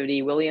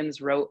captivity,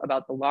 Williams wrote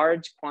about the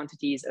large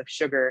quantities of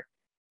sugar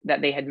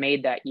that they had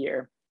made that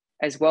year,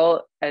 as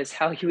well as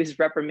how he was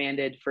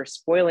reprimanded for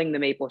spoiling the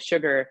maple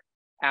sugar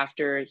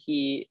after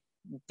he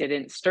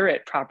didn't stir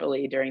it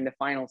properly during the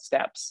final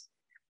steps.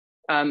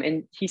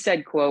 And he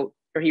said, quote,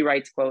 or he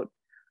writes, quote,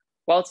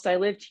 "Whilst I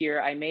lived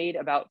here, I made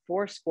about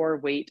 80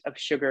 weight of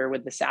sugar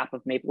with the sap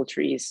of maple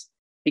trees.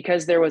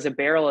 Because there was a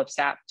barrel of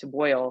sap to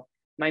boil,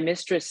 my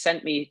mistress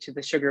sent me to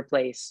the sugar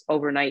place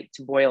overnight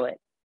to boil it,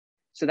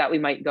 so that we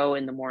might go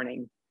in the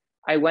morning.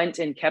 I went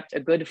and kept a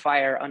good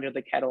fire under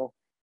the kettle,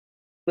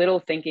 little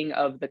thinking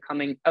of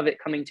it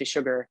coming to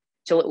sugar,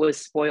 till it was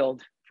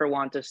spoiled for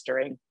want of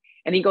stirring."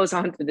 And he goes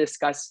on to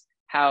discuss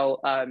how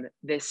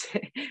this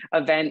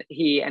event,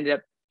 he ended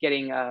up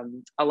getting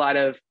a lot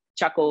of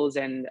chuckles,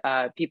 and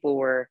people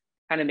were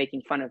kind of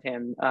making fun of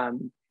him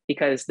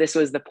because this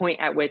was the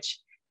point at which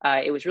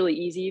it was really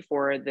easy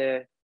for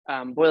the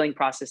boiling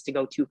process to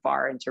go too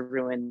far and to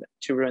ruin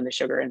the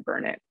sugar and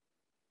burn it.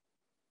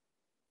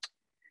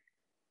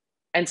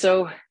 And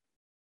so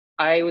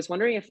I was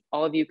wondering if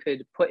all of you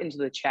could put into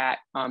the chat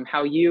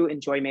how you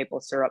enjoy maple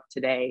syrup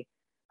today,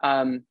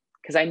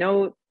 because I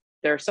know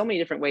there are so many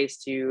different ways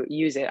to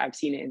use it. I've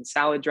seen it in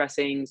salad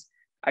dressings.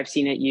 I've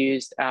seen it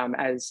used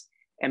as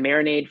a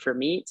marinade for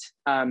meat.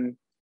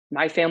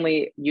 My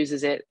family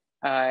uses it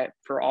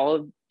for all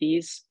of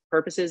these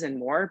purposes and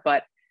more,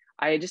 but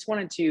I just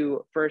wanted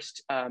to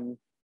first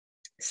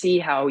see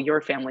how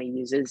your family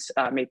uses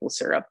maple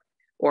syrup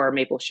or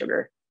maple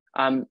sugar.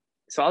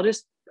 So I'll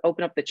just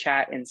open up the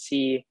chat and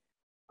see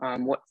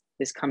what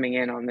is coming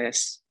in on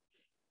this.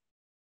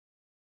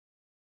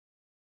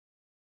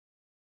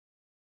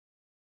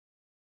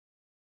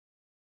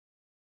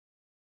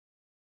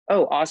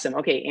 Oh, awesome.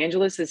 Okay,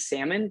 Angela says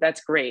salmon. That's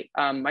great.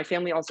 My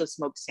family also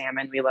smokes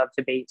salmon. We love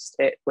to baste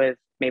it with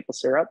maple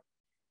syrup.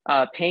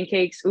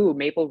 Pancakes, ooh,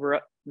 maple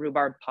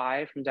rhubarb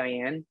pie from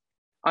Diane.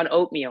 On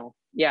oatmeal,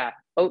 yeah,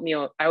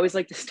 oatmeal. I always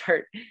like to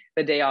start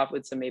the day off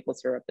with some maple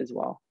syrup as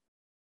well.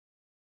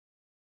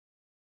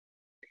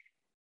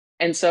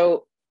 And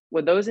so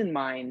with those in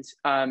mind,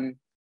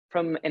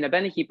 from an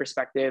Abenaki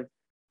perspective,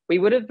 we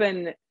would have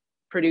been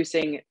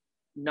producing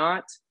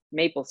not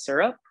maple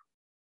syrup,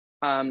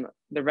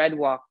 the red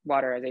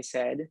water, as I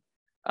said,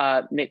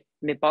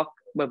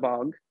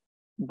 Mibokwibog,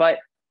 but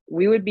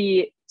we would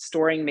be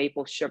storing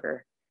maple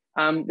sugar.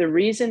 The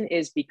reason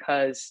is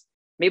because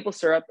maple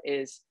syrup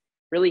is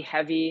really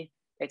heavy.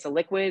 It's a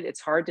liquid,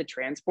 it's hard to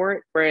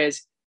transport,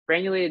 whereas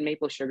granulated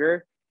maple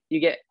sugar, you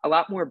get a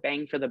lot more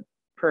bang for the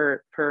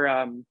per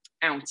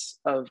ounce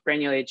of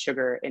granulated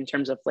sugar in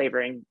terms of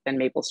flavoring than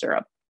maple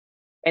syrup.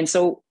 And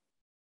so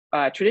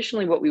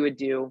traditionally what we would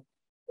do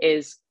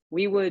is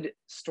we would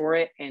store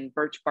it in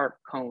birch bark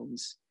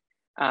cones.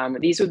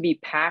 These would be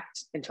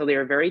packed until they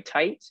were very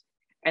tight,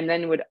 and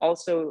then would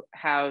also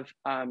have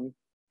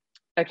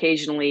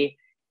occasionally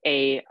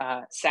a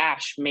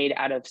sash made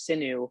out of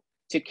sinew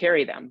to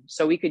carry them.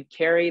 So we could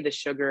carry the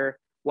sugar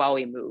while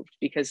we moved,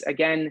 because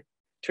again,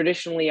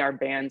 traditionally our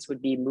bands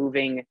would be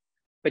moving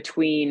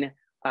between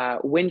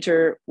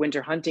winter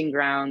hunting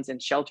grounds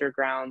and shelter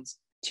grounds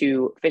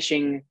to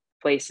fishing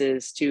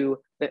places to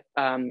the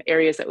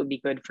areas that would be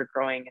good for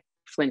growing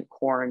flint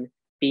corn,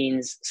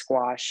 beans,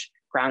 squash,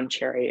 ground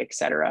cherry,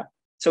 etc.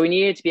 So we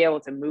needed to be able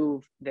to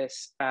move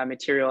this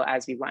material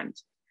as we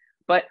went.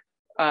 But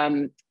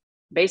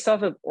based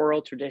off of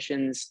oral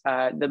traditions,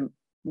 the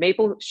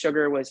maple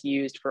sugar was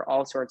used for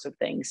all sorts of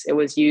things. It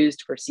was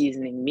used for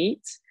seasoning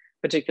meats,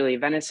 particularly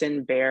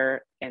venison,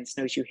 bear, and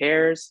snowshoe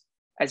hares,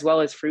 as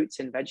well as fruits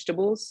and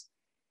vegetables.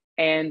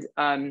 And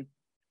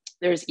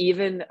there's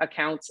even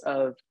accounts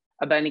of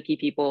Abenaki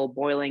people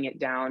boiling it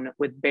down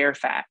with bear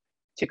fat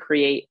to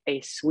create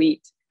a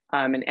sweet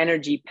and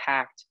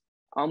energy-packed,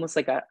 almost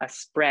like a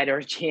spread or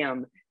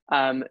jam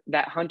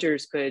that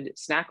hunters could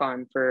snack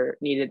on for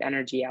needed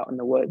energy out in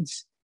the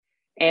woods.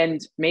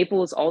 And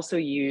maple is also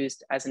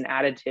used as an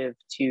additive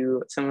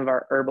to some of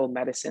our herbal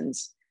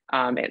medicines.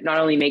 It not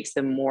only makes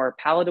them more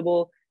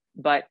palatable,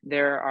 but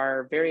there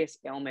are various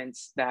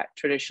ailments that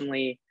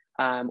traditionally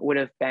would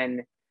have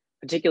been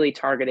particularly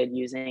targeted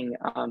using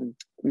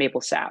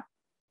maple sap.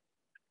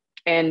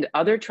 And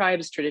other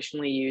tribes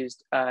traditionally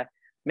used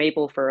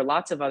maple for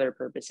lots of other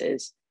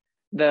purposes.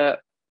 The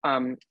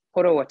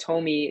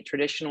Potawatomi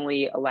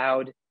traditionally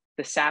allowed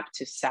the sap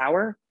to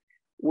sour,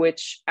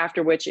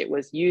 after which it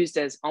was used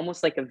as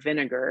almost like a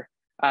vinegar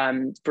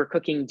for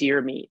cooking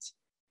deer meat.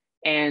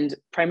 And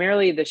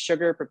primarily the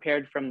sugar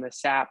prepared from the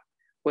sap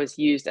was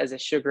used as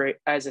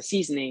a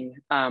seasoning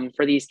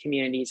for these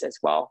communities as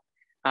well.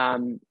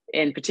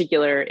 In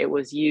particular, it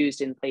was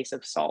used in place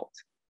of salt.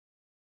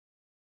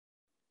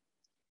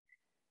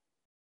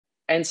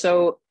 And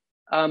so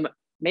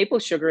maple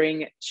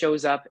sugaring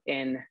shows up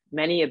in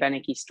many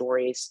Abenaki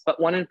stories, but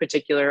one in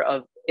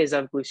particular is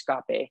of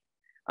Gluskape.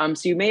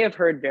 So you may have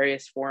heard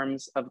various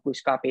forms of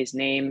Gluskape's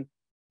name.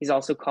 He's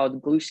also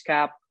called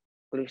Gluskap,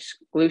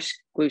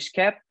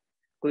 Gluskep,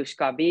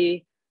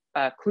 Gluskabi,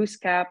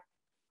 Kluskap,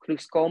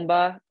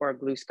 Kluskomba, or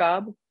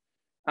Gluskab.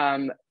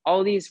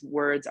 All these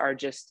words are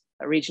just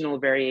regional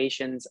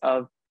variations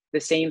of the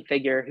same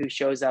figure who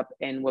shows up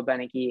in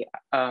Wabanaki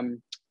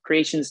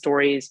creation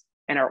stories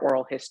and our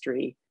oral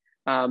history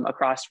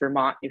across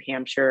Vermont, New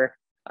Hampshire,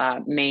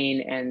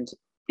 Maine, and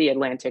the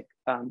Atlantic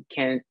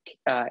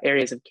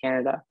areas of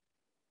Canada.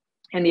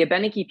 And the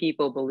Abenaki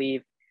people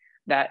believe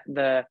that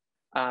the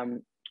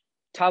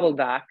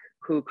Tabaldak,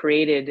 who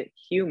created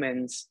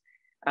humans,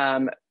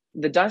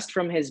 the dust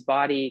from his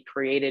body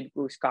created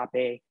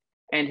Gluskape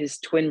and his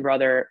twin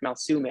brother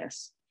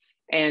Malsumis.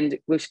 And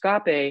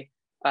Gluskape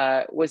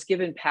was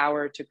given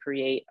power to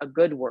create a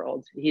good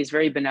world. He's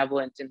very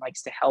benevolent and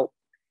likes to help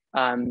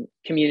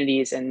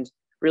communities and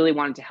really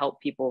wanted to help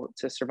people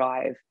to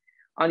survive.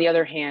 On the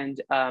other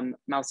hand,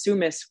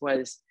 Malsumis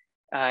was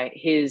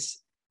his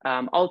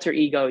alter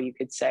ego, you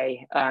could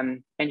say,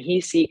 and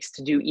he seeks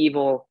to do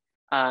evil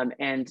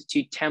and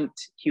to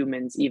tempt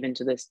humans even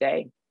to this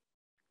day.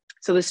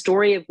 So the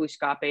story of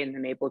Gluskape and the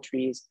maple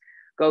trees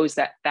goes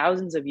that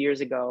thousands of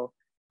years ago,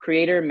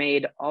 Creator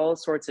made all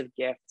sorts of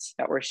gifts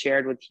that were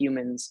shared with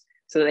humans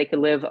so that they could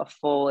live a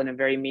full and a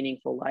very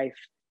meaningful life.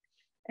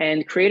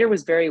 And Creator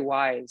was very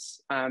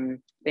wise.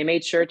 They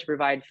made sure to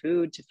provide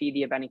food to feed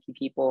the Abenaki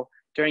people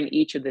during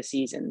each of the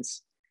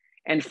seasons.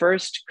 And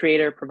first,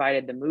 Creator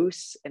provided the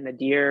moose and the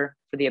deer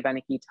for the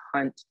Abenaki to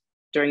hunt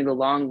during the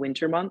long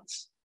winter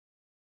months,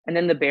 and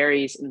then the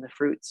berries and the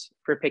fruits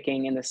for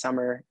picking in the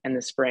summer and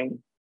the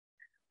spring.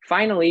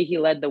 Finally, he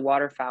led the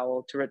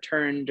waterfowl to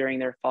return during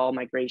their fall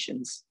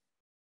migrations,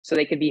 so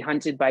they could be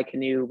hunted by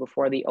canoe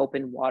before the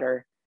open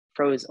water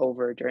froze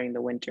over during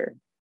the winter.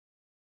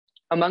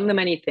 Among the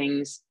many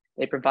things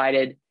they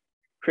provided,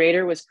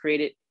 Creator was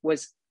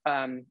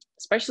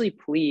especially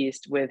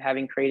pleased with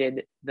having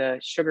created the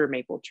sugar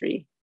maple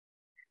tree,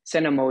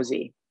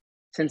 Senamosi,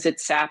 since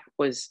its sap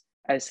was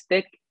as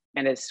thick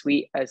and as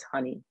sweet as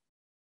honey.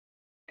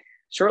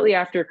 Shortly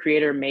after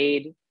Creator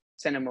made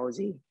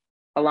Senamosi,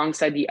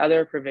 alongside the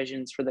other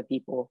provisions for the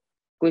people,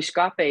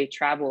 Gluskape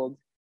traveled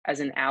as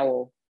an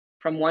owl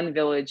from one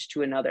village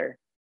to another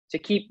to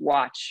keep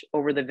watch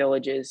over the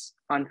villages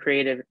on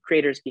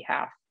Creator's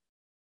behalf.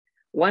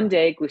 One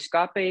day,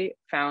 Gluskape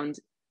found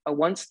a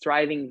once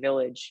thriving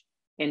village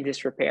in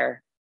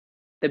disrepair.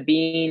 The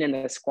bean and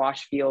the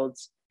squash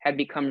fields had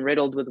become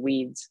riddled with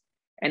weeds,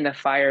 and the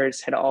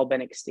fires had all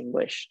been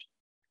extinguished.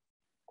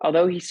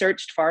 Although he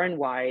searched far and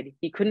wide,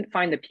 he couldn't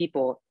find the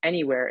people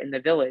anywhere in the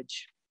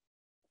village.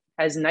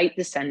 As night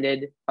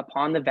descended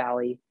upon the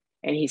valley,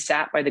 and he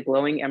sat by the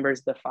glowing embers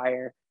of the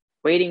fire,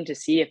 waiting to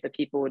see if the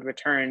people would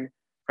return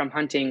from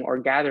hunting or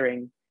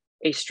gathering,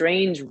 a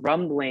strange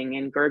rumbling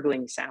and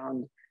gurgling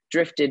sound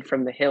drifted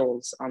from the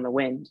hills on the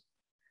wind.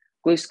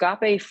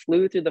 Gluskape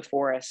flew through the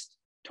forest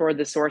toward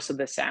the source of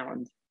the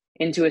sound,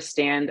 into a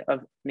stand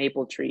of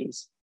maple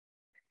trees.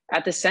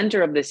 At the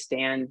center of this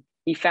stand,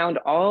 he found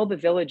all the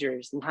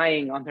villagers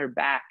lying on their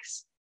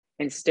backs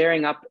and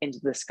staring up into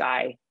the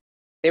sky.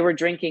 They were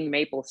drinking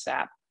maple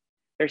sap.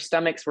 Their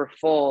stomachs were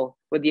full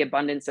with the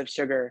abundance of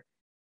sugar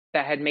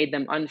that had made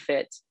them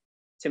unfit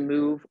to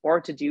move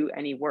or to do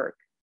any work.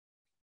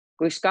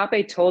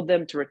 Gluskape told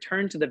them to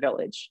return to the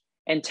village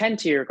and tend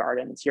to your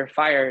gardens, your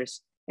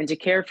fires, and to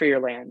care for your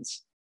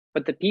lands.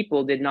 But the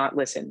people did not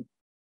listen.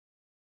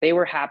 They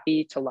were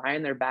happy to lie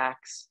on their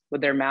backs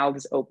with their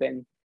mouths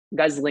open,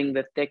 guzzling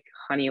the thick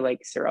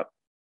honey-like syrup.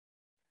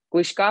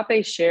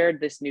 Gluskape shared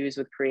this news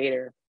with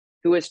Creator,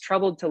 who was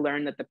troubled to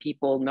learn that the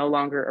people no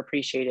longer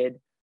appreciated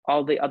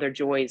all the other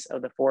joys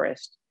of the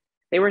forest.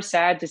 They were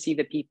sad to see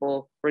the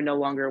people were no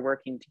longer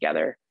working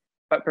together,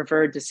 but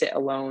preferred to sit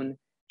alone,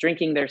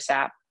 drinking their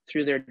sap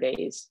through their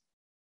days.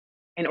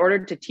 In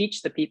order to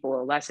teach the people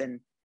a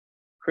lesson,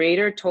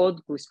 Creator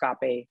told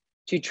Gluskape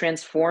to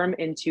transform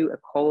into a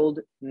cold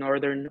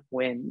northern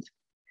wind.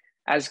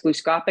 As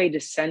Gluskape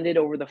descended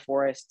over the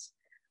forests,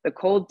 the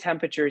cold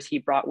temperatures he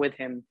brought with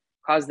him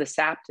caused the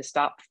sap to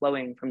stop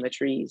flowing from the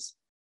trees.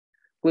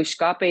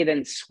 Gluskape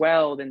then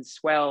swelled and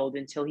swelled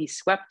until he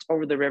swept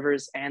over the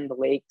rivers and the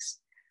lakes,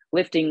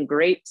 lifting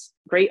great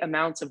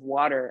amounts of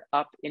water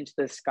up into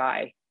the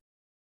sky.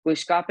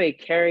 Gluskape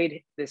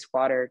carried this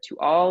water to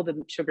all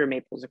the sugar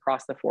maples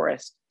across the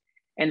forest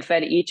and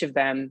fed each of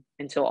them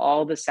until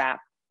all the sap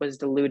was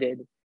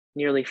diluted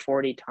nearly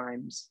 40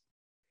 times.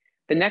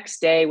 The next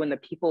day, when the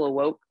people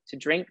awoke to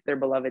drink their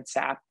beloved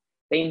sap,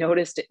 they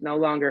noticed it no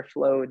longer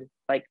flowed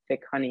like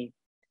thick honey.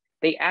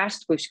 They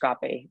asked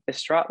Glooskap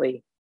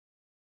distraughtly,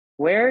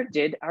 "Where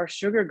did our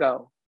sugar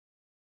go?"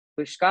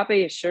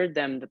 Glooskap assured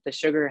them that the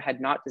sugar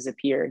had not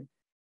disappeared,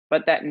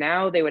 but that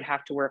now they would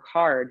have to work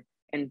hard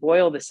and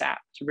boil the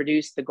sap to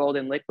produce the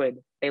golden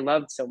liquid they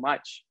loved so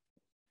much.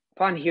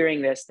 Upon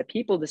hearing this, the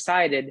people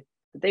decided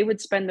that they would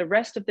spend the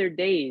rest of their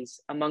days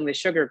among the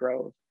sugar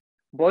grove,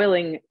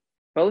 boiling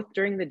both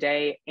during the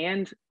day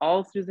and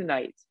all through the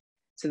night,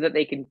 so that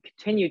they could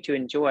continue to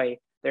enjoy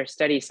their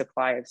steady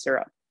supply of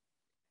syrup.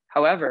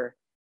 However,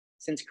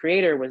 since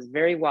Creator was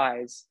very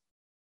wise,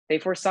 they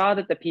foresaw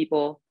that the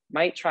people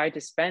might try to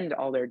spend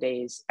all their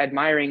days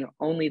admiring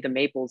only the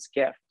maple's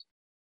gift.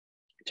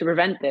 To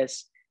prevent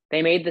this,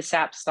 they made the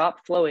sap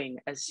stop flowing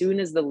as soon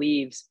as the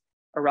leaves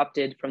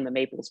erupted from the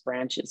maple's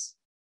branches.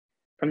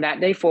 From that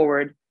day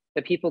forward,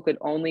 the people could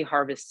only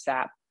harvest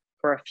sap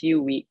for a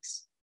few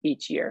weeks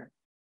each year.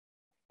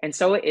 And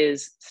so it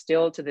is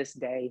still to this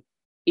day.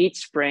 Each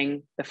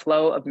spring, the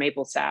flow of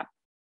maple sap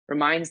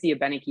reminds the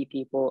Abenaki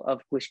people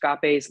of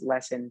Glooskap's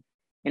lesson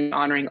in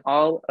honoring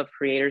all of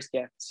Creator's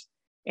gifts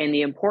and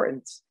the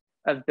importance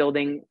of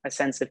building a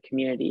sense of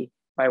community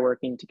by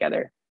working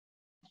together.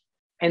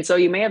 And so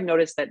you may have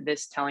noticed that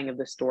this telling of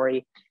the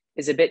story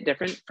is a bit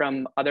different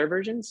from other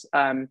versions.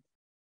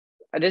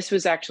 This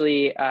was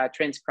actually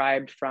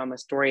transcribed from a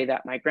story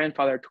that my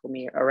grandfather told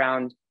me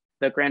around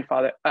the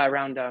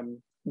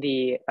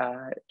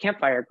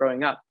campfire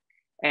growing up.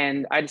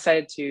 And I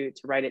decided to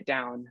write it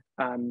down.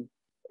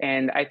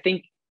 And I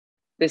think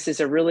this is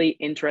a really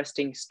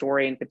interesting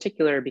story in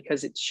particular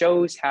because it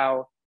shows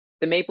how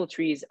the maple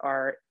trees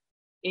are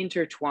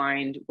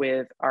intertwined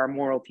with our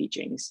moral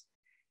teachings.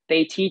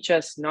 They teach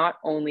us not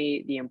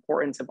only the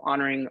importance of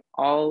honoring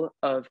all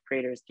of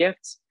Creator's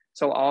gifts,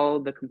 so all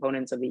the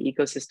components of the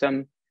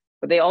ecosystem,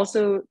 but they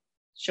also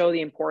show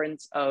the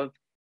importance of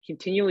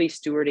continually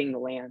stewarding the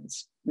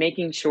lands,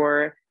 making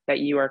sure that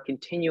you are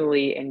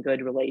continually in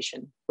good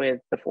relation with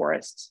the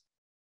forests.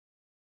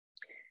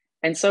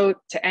 And so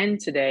to end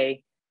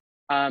today,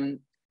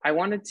 I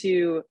wanted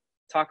to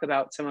talk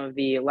about some of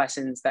the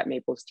lessons that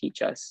maples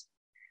teach us.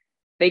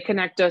 They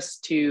connect us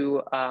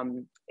to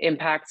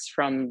impacts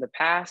from the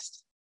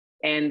past,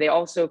 and they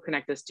also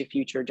connect us to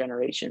future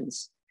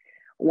generations.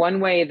 One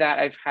way that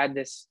I've had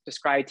this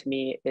described to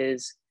me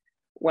is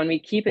when we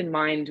keep in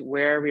mind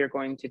where we are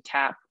going to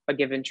tap a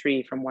given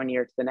tree from one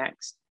year to the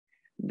next.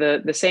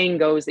 The saying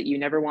goes that you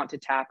never want to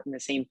tap in the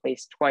same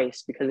place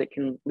twice because it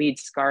can lead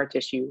scar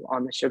tissue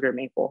on the sugar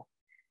maple.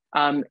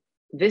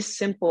 This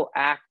simple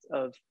act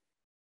of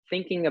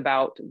thinking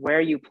about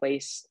where you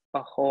place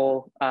a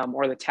hole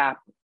or the tap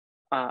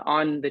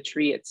on the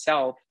tree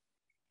itself,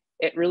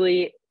 it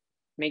really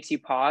makes you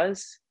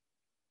pause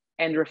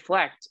and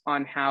reflect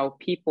on how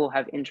people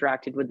have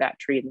interacted with that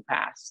tree in the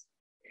past.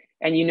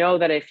 And you know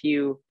that if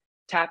you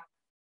tap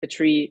the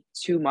tree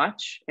too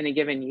much in a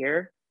given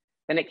year,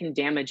 then it can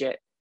damage it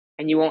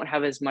and you won't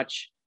have as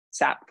much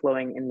sap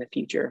flowing in the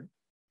future.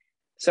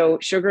 So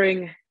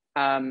sugaring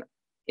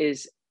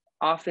is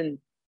often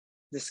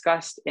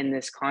discussed in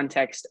this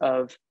context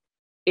of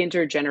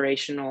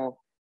intergenerational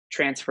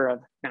transfer of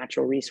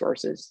natural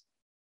resources.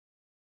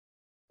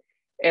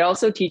 It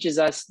also teaches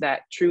us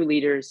that true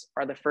leaders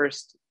are the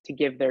first to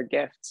give their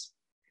gifts.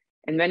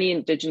 In many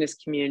Indigenous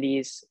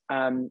communities,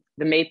 the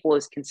maple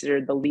is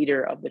considered the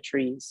leader of the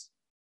trees.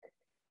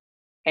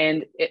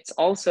 And it's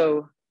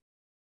also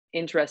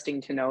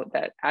interesting to note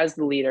that as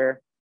the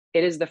leader,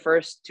 it is the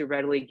first to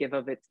readily give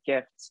of its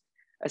gifts,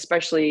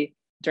 especially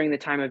during the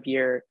time of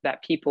year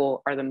that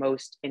people are the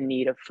most in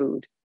need of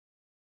food.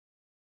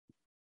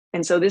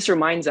 And so this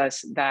reminds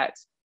us that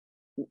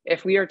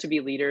if we are to be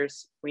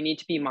leaders, we need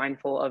to be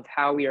mindful of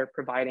how we are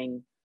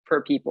providing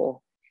for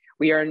people.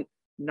 We are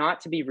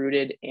not to be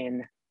rooted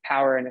in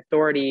power and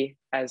authority,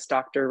 as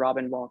Dr.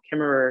 Robin Wall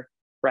Kimmerer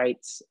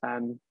writes,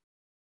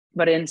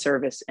 but in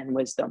service and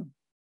wisdom.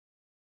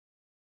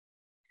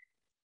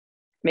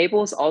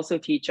 Maples also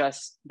teach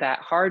us that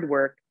hard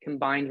work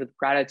combined with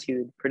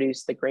gratitude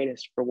produce the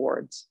greatest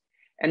rewards.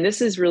 And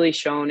this is really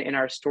shown in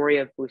our story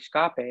of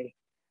Glooskap,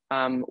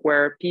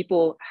 where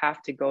people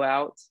have to go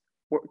out,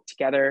 work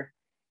together,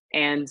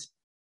 and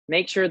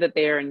make sure that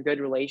they are in good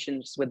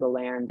relations with the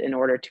land in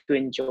order to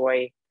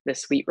enjoy the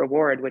sweet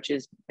reward, which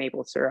is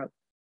maple syrup.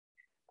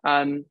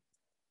 And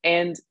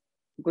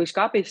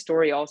Glooskap's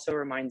story also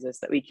reminds us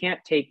that we can't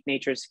take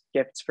nature's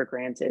gifts for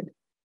granted.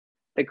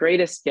 The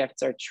greatest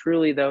gifts are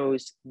truly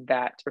those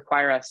that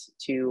require us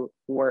to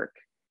work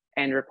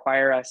and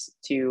require us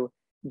to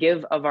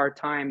give of our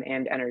time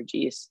and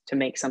energies to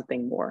make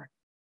something more.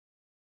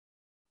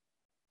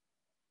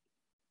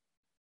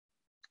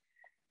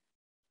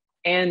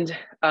 And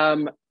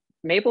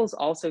maples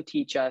also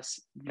teach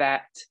us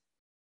that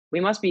we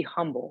must be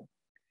humble.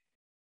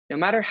 No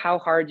matter how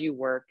hard you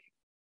work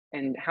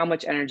and how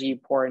much energy you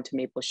pour into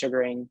maple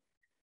sugaring,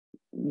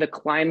 the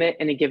climate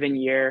in a given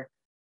year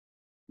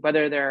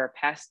whether there are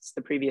pests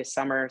the previous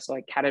summer, so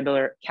like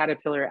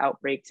caterpillar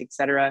outbreaks,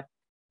 etc.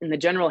 And the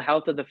general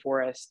health of the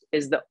forest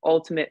is the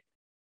ultimate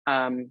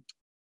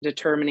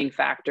determining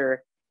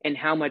factor in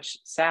how much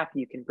sap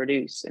you can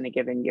produce in a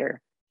given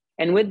year.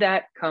 And with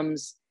that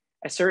comes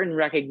a certain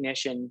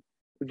recognition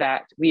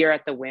that we are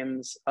at the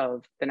whims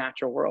of the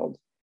natural world.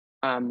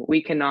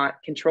 We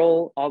cannot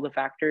control all the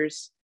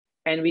factors,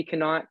 and we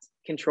cannot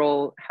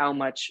control how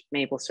much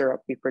maple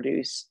syrup we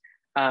produce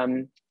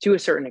to a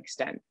certain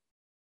extent.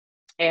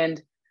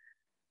 And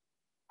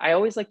I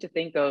always like to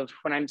think of,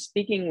 when I'm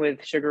speaking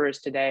with sugarers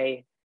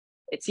today,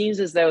 it seems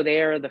as though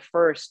they are the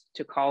first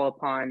to call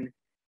upon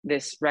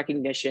this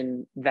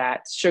recognition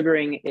that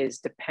sugaring is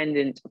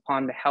dependent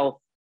upon the health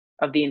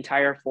of the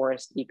entire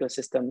forest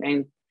ecosystem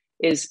and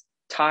is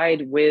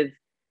tied with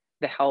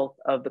the health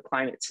of the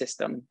climate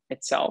system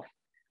itself.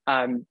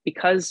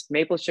 Because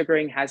maple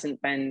sugaring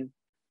hasn't been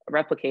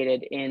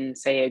replicated in,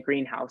 say, a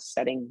greenhouse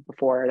setting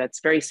before,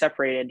 that's very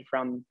separated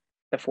from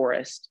the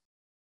forest.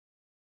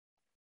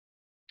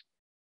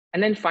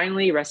 And then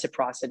finally,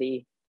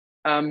 reciprocity.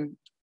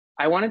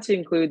 I wanted to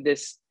include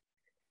this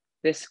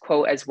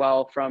quote as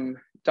well from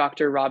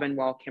Dr. Robin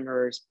Wall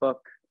Kimmerer's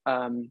book,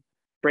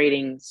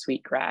 Braiding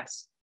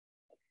Sweetgrass,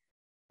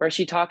 where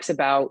she talks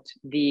about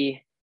the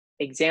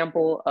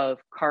example of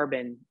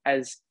carbon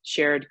as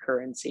shared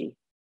currency.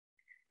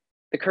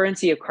 The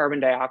currency of carbon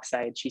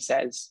dioxide, she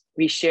says,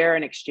 we share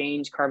and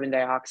exchange carbon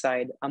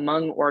dioxide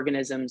among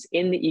organisms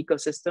in the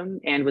ecosystem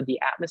and with the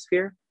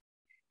atmosphere.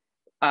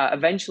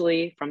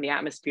 Eventually, from the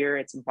atmosphere,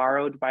 it's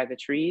borrowed by the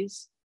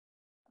trees.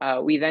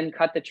 We then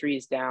cut the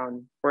trees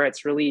down, where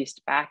it's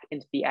released back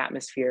into the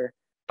atmosphere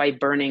by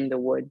burning the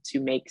wood to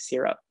make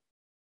syrup.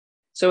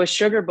 So a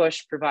sugar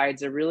bush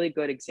provides a really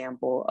good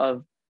example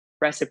of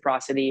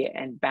reciprocity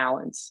and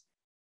balance,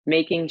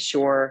 making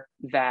sure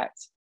that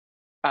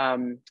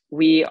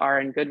we are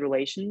in good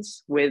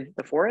relations with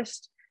the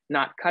forest,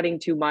 not cutting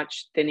too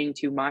much, thinning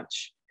too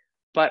much,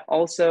 but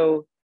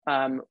also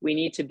we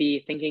need to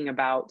be thinking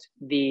about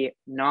the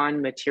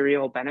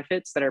non-material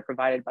benefits that are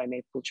provided by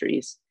maple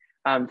trees,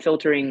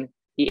 filtering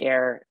the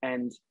air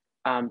and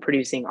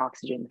producing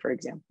oxygen, for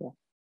example.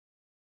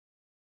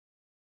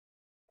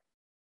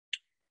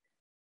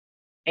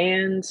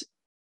 And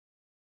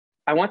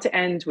I want to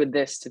end with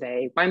this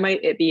today. Why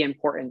might it be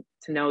important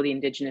to know the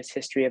Indigenous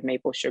history of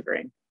maple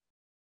sugaring?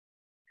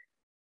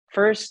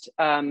 First,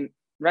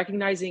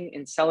 recognizing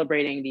and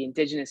celebrating the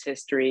Indigenous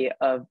history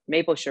of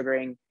maple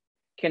sugaring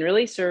can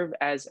really serve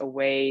as a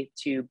way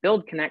to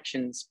build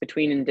connections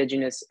between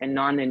Indigenous and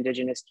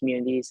non-Indigenous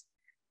communities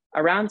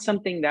around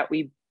something that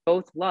we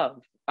both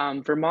love.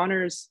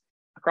 Vermonters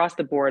across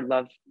the board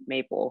love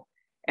maple,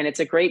 and it's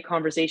a great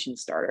conversation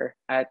starter.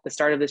 At the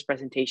start of this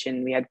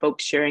presentation, we had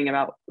folks sharing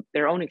about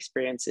their own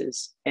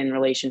experiences in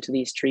relation to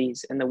these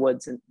trees in the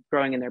woods and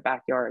growing in their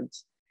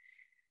backyards.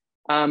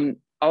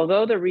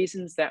 Although the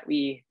reasons that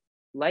we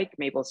like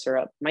maple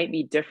syrup might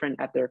be different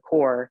at their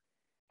core,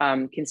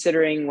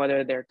 considering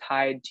whether they're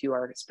tied to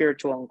our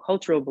spiritual and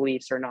cultural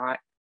beliefs or not,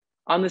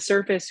 on the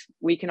surface,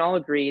 we can all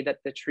agree that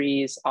the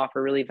trees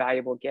offer really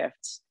valuable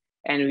gifts,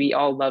 and we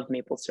all love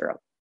maple syrup.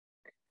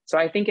 So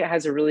I think it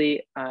has a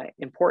really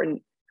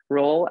important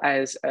role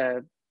as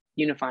a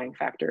unifying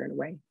factor in a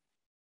way.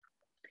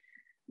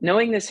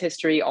 Knowing this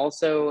history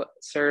also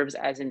serves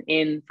as an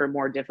in for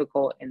more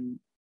difficult and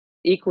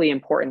equally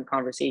important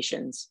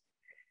conversations.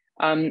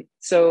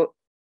 So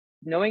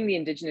knowing the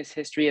Indigenous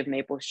history of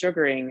maple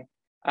sugaring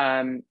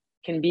can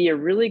be a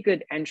really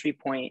good entry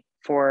point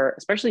for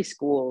especially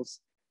schools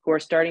who are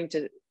starting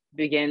to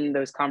begin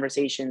those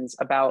conversations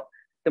about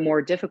the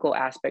more difficult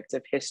aspects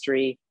of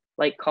history,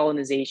 like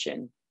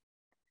colonization,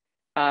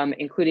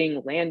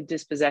 including land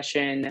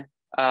dispossession,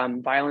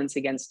 violence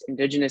against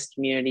Indigenous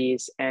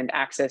communities, and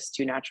access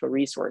to natural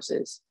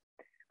resources.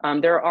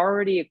 There are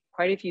already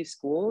quite a few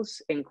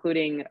schools,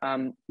 including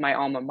my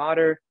alma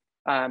mater,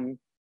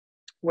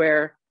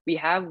 where we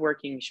have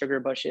working sugar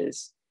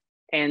bushes,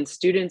 and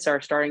students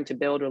are starting to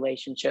build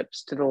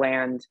relationships to the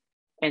land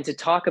and to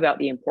talk about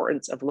the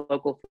importance of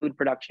local food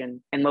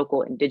production and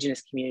local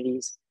Indigenous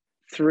communities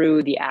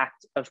through the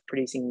act of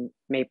producing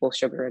maple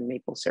sugar and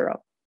maple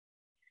syrup.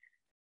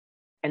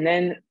 And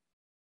then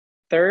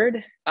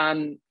third,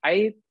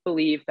 I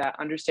believe that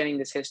understanding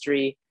this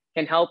history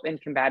can help in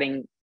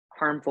combating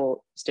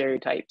harmful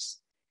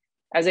stereotypes.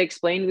 As I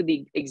explained with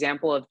the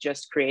example of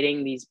just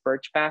creating these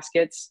birch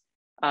baskets,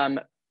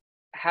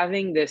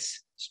 having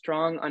this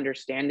strong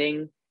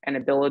understanding and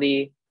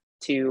ability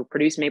to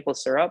produce maple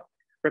syrup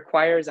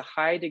requires a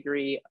high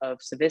degree of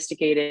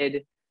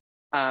sophisticated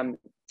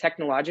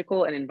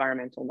technological and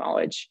environmental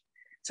knowledge.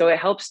 So it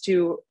helps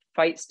to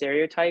fight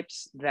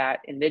stereotypes that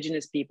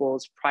Indigenous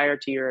peoples prior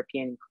to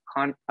European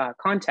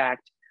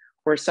contact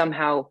were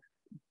somehow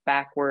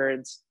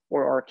backwards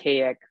or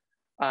archaic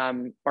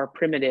or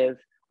primitive,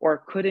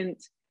 or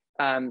couldn't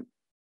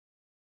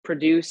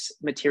produce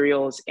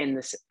materials in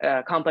this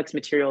complex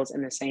materials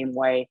in the same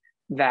way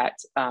that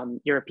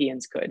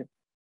Europeans could.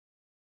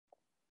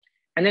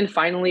 And then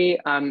finally,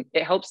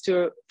 it helps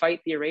to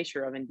fight the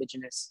erasure of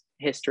Indigenous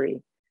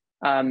history.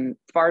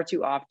 Far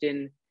too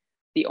often,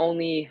 the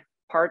only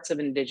parts of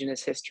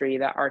Indigenous history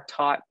that are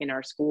taught in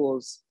our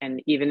schools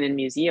and even in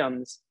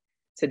museums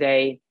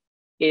today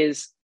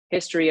is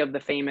history of the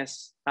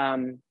famous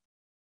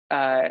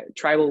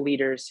tribal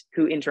leaders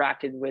who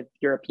interacted with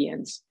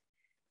Europeans.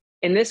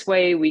 In this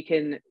way, we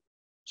can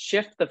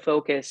shift the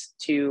focus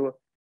to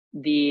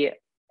the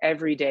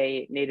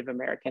everyday Native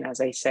American, as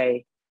I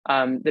say,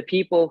 the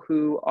people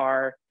who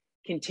are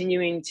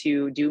continuing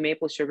to do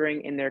maple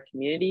sugaring in their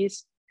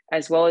communities,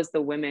 as well as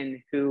the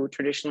women who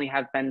traditionally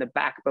have been the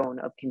backbone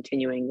of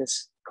continuing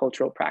this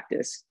cultural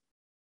practice.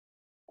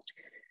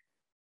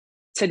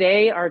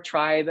 Today, our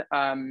tribe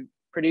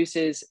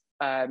produces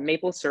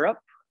maple syrup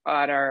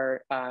at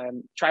our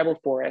tribal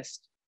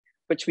forest,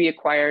 which we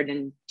acquired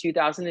in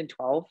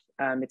 2012.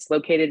 It's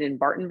located in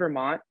Barton,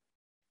 Vermont.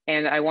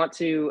 And I want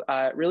to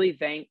really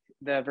thank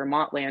the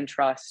Vermont Land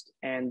Trust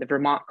and the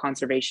Vermont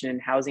Conservation and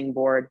Housing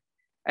Board,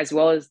 as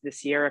well as the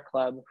Sierra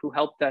Club, who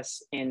helped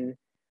us in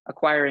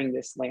acquiring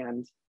this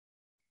land.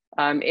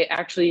 It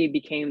actually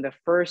became the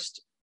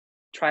first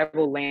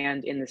tribal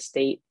land in the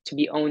state to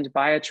be owned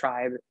by a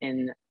tribe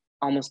in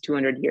almost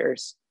 200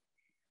 years.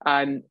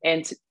 And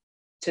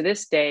to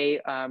this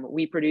day,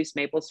 we produce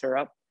maple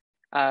syrup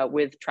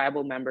with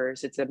tribal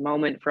members. It's a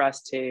moment for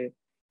us to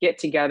get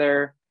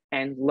together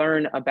and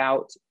learn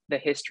about the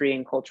history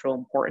and cultural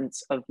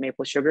importance of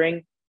maple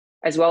sugaring,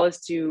 as well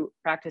as to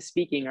practice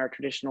speaking our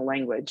traditional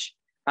language.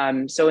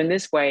 So in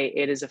this way,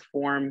 it is a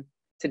form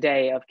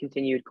today of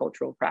continued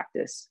cultural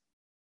practice.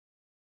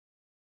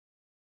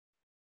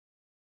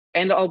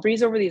 And I'll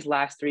breeze over these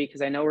last three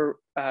because I know we're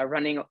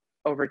running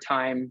over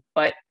time,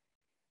 but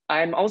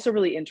I'm also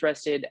really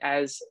interested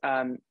as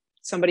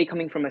somebody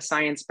coming from a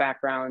science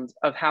background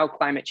of how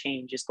climate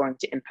change is going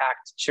to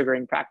impact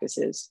sugaring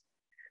practices.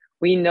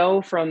 We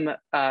know from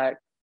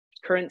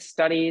current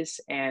studies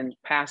and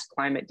past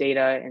climate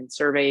data and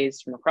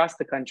surveys from across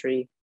the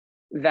country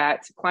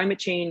that climate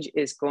change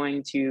is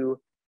going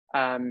to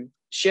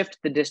shift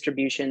the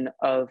distribution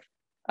of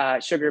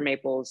sugar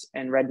maples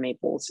and red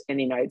maples in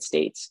the United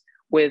States,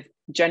 with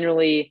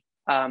generally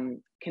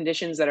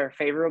conditions that are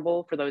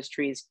favorable for those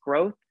trees'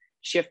 growth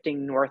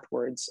shifting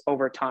northwards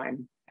over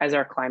time as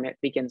our climate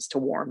begins to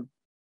warm.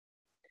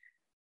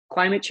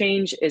 Climate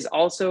change is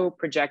also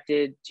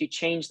projected to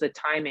change the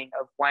timing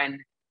of when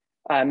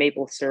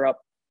maple syrup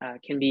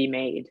can be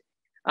made.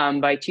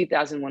 By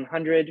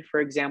 2100, for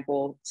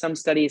example, some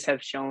studies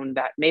have shown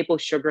that maple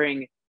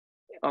sugaring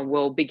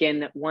will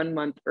begin 1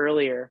 month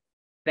earlier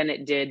than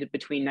it did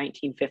between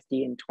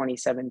 1950 and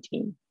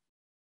 2017.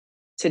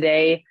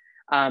 Today,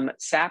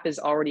 sap is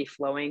already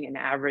flowing an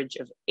average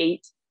of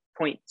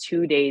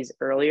 8.2 days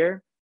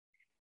earlier,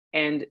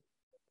 and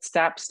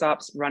sap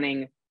stops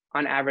running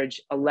on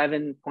average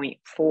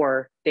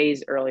 11.4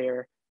 days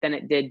earlier than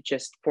it did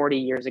just 40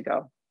 years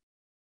ago.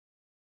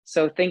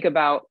 So think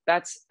about,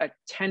 that's a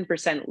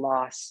 10%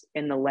 loss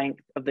in the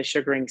length of the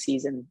sugaring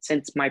season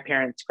since my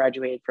parents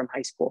graduated from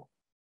high school.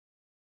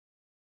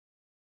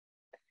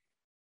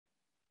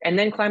 And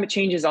then climate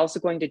change is also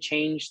going to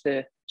change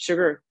the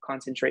sugar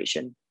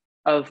concentration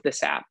of the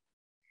sap.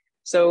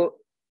 So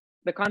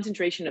the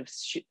concentration of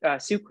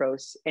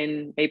sucrose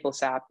in maple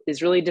sap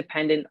is really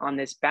dependent on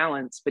this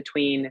balance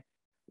between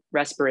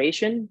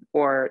respiration,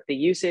 or the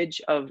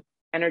usage of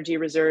energy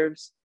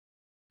reserves,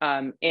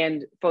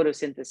 and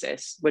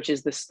photosynthesis, which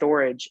is the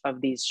storage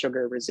of these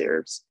sugar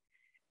reserves.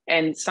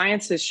 And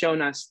science has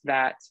shown us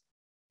that,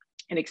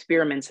 and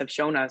experiments have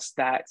shown us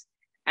that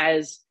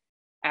as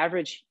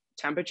average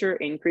temperature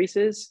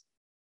increases,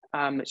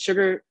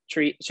 sugar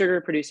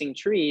producing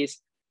trees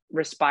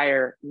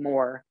respire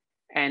more,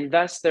 and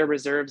thus their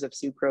reserves of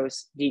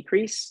sucrose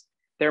decrease.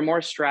 They're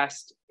more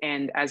stressed,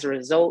 and as a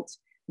result,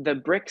 the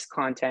Brix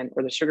content,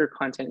 or the sugar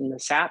content in the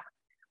sap,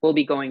 will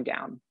be going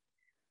down.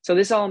 So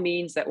this all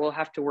means that we'll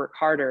have to work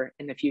harder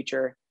in the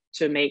future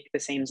to make the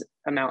same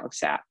amount of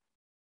sap.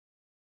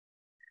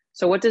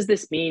 So what does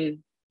this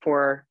mean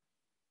for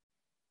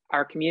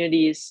our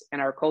communities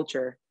and our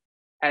culture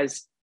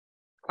as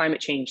climate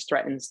change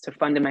threatens to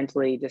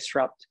fundamentally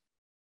disrupt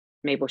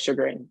maple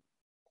sugaring?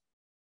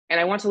 And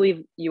I want to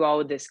leave you all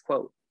with this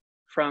quote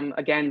from,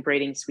 again,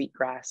 Braiding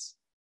Sweetgrass.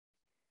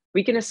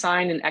 "We can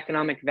assign an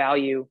economic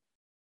value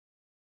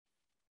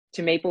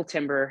to maple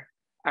timber,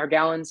 our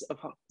gallons of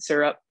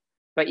syrup,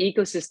 but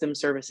ecosystem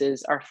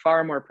services are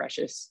far more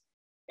precious.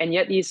 And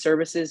yet these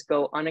services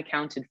go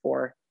unaccounted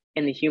for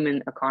in the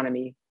human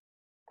economy.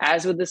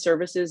 As with the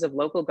services of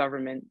local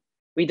government,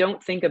 we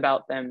don't think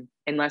about them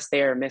unless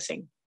they are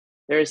missing.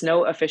 There is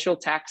no official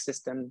tax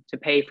system to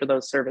pay for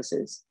those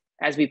services,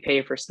 as we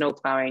pay for snow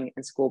plowing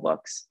and school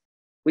books.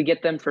 We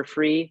get them for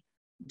free,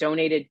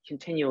 donated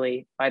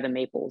continually by the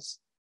maples.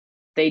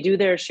 They do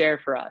their share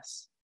for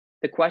us.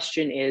 The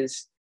question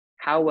is,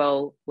 how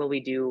well will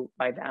we do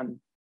by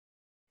them?"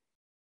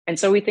 And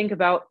so we think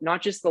about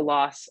not just the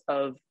loss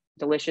of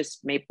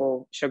delicious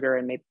maple sugar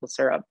and maple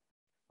syrup.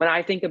 When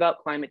I think about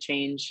climate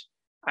change,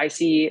 I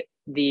see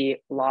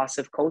the loss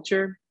of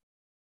culture,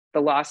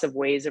 the loss of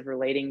ways of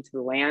relating to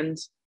the land,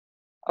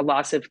 a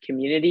loss of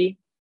community,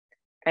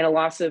 and a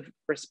loss of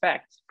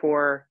respect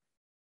for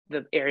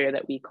the area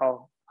that we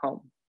call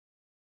home.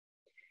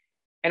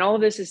 And all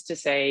of this is to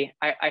say,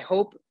 I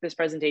hope this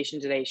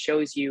presentation today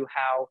shows you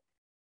how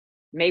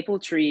maple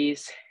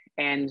trees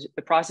and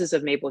the process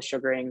of maple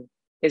sugaring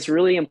is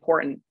really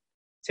important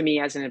to me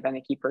as an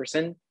Abenaki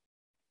person.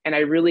 And I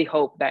really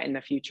hope that in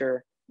the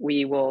future,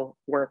 we will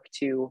work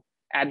to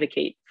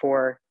advocate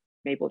for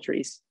maple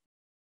trees.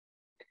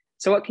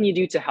 So what can you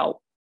do to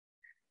help?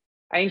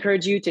 I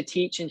encourage you to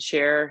teach and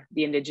share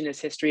the Indigenous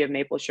history of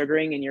maple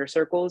sugaring in your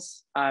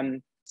circles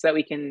so that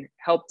we can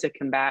help to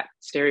combat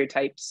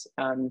stereotypes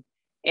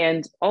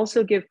and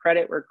also give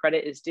credit where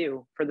credit is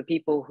due for the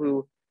people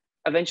who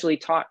eventually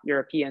taught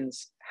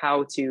Europeans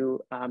how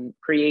to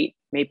create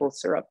maple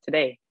syrup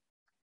today.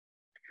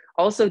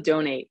 Also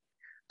donate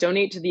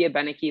to the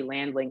Abenaki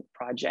Land Link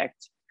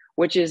Project,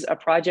 which is a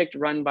project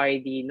run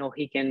by the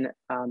Nohican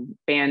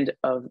band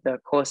of the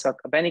Koosuk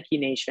Abenaki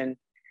Nation,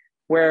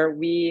 where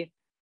we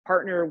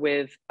partner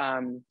with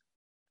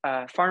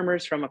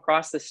farmers from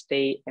across the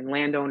state and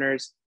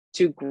landowners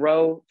to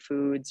grow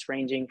foods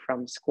ranging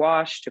from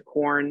squash to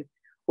corn,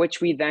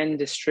 which we then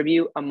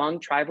distribute among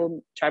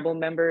tribal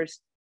members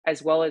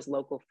as well as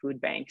local food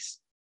banks.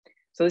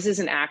 So this is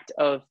an act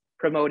of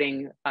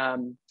promoting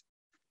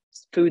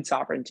food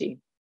sovereignty.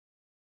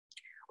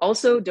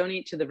 Also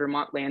donate to the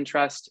Vermont Land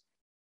Trust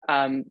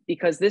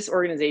because this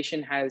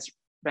organization has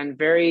been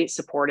very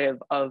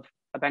supportive of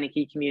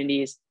Abenaki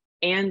communities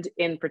and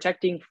in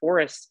protecting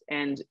forests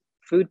and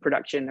food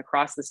production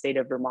across the state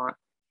of Vermont.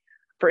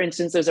 For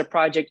instance, there's a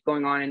project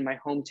going on in my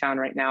hometown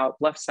right now at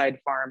Bluffside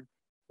Farm,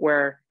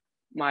 where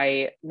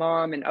my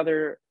mom and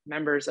other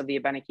members of the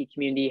Abenaki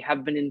community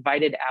have been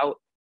invited out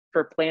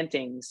for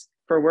plantings,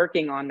 for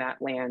working on that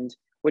land,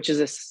 which is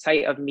a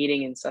site of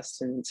meeting and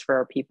sustenance for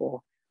our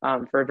people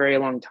for a very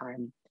long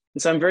time.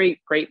 And so I'm very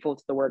grateful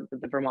to the work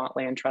that the Vermont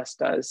Land Trust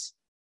does.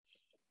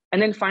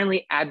 And then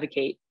finally,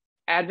 advocate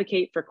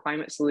for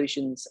climate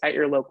solutions at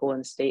your local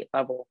and state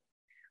level,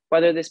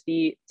 whether this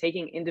be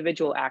taking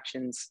individual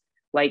actions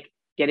like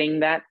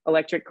getting that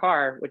electric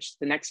car, which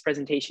the next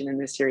presentation in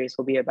this series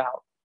will be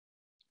about,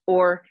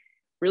 or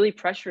really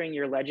pressuring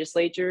your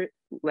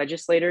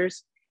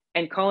legislators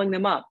and calling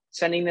them up,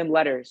 sending them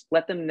letters,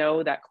 let them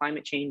know that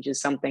climate change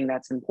is something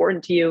that's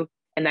important to you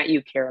and that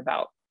you care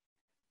about.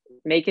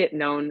 Make it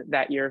known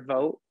that your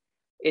vote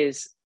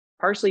is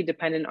partially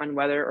dependent on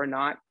whether or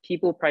not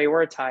people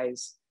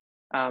prioritize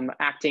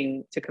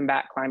acting to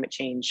combat climate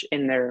change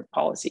in their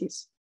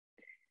policies.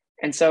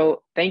 And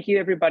so thank you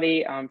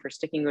everybody for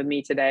sticking with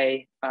me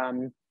today.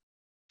 And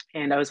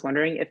I was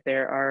wondering if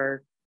there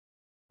are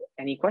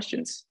any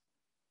questions.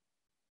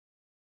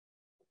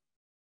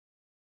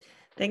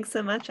 Thanks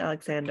so much,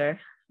 Alexander.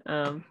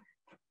 That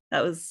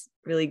was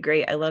really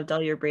great. I loved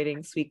all your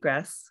braiding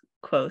sweetgrass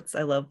quotes.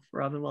 I love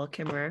Robin Wall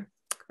Kimmerer.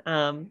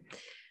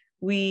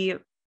 We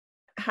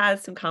had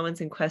some comments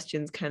and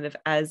questions kind of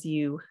as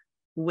you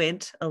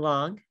went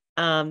along.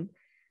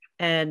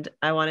 And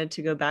I wanted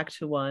to go back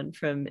to one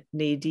from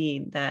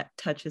Nadine that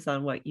touches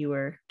on what you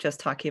were just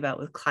talking about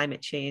with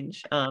climate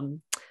change.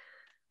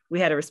 We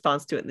had a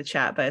response to it in the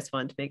chat, but I just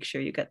wanted to make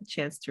sure you got the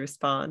chance to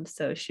respond.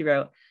 So she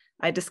wrote,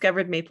 I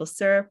discovered maple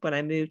syrup when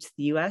I moved to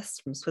the US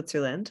from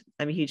Switzerland.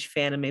 I'm a huge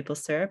fan of maple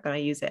syrup and I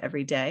use it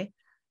every day.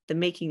 The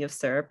making of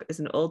syrup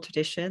is an old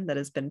tradition that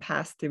has been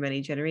passed through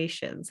many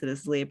generations. It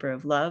is a labor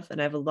of love,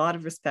 and I have a lot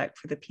of respect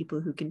for the people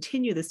who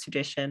continue this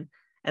tradition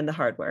and the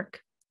hard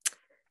work.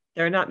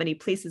 There are not many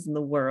places in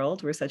the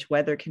world where such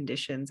weather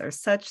conditions are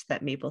such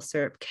that maple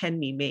syrup can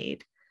be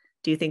made.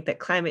 Do you think that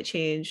climate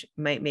change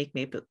might make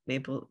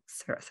maple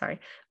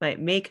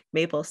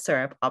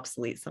syrup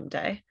obsolete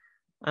someday?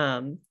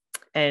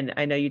 And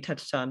I know you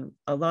touched on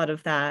a lot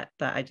of that,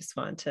 but I just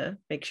wanted to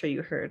make sure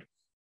you heard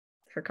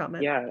her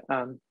comment.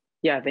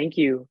 Yeah, thank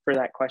you for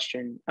that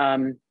question.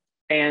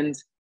 And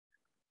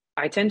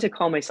I tend to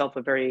call myself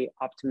a very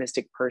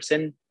optimistic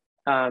person.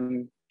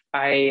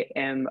 I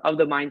am of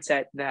the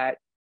mindset that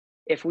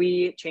if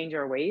we change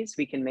our ways,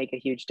 we can make a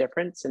huge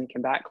difference and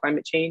combat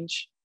climate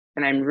change.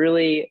 And I'm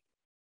really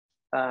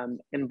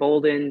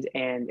emboldened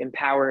and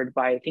empowered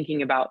by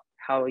thinking about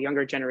how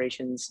younger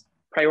generations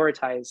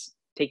prioritize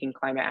taking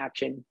climate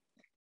action.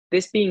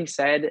 This being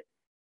said,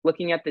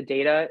 looking at the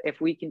data,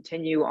 if we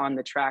continue on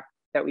the track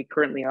that we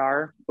currently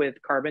are with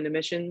carbon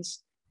emissions,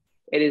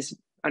 it is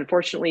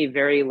unfortunately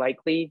very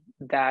likely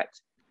that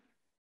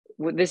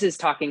this is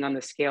talking on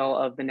the scale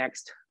of the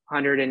next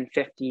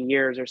 150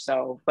 years or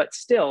so, but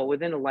still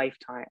within a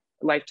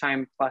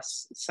lifetime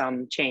plus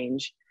some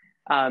change,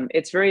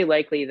 it's very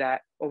likely that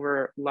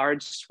over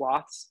large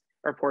swaths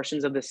or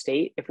portions of the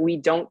state, if we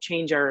don't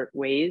change our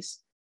ways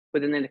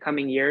within the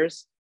coming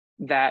years,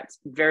 that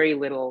very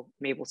little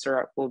maple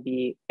syrup will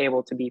be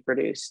able to be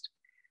produced.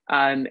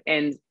 And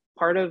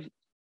part of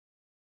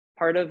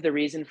the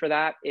reason for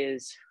that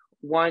is,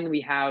 one,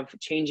 we have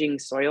changing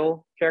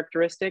soil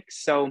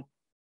characteristics. So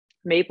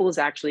maples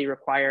actually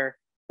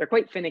they're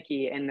quite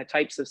finicky in the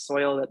types of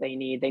soil that they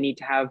need. They need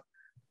to have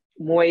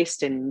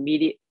moist and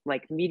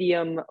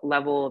medium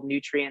level of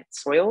nutrient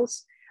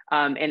soils.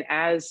 And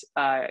as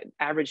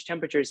average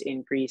temperatures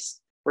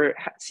increase, we're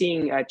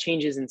seeing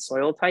changes in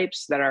soil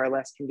types that are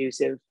less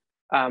conducive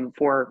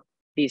for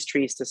these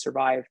trees to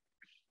survive.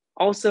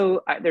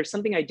 Also, there's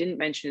something I didn't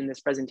mention in this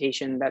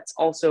presentation that's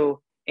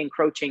also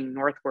encroaching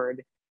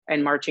northward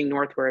and marching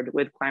northward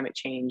with climate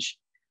change,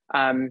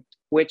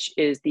 which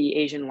is the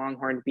Asian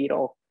longhorned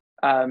beetle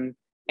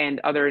and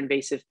other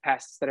invasive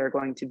pests that are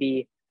going to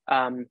be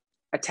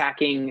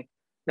attacking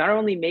not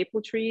only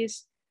maple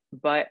trees,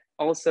 but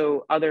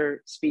also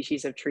other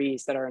species of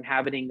trees that are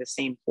inhabiting the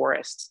same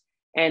forests.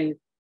 And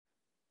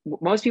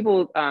most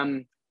people,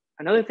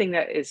 another thing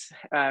that is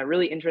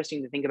really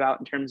interesting to think about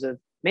in terms of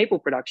maple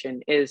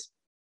production is,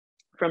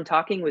 from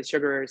talking with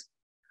sugarers,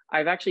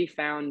 I've actually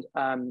found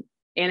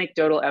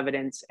anecdotal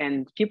evidence,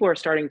 and people are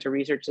starting to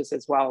research this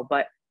as well,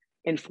 but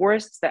in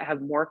forests that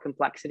have more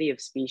complexity of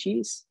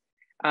species,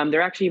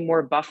 they're actually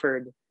more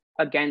buffered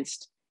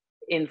against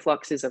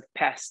influxes of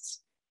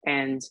pests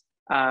and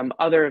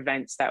other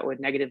events that would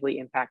negatively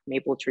impact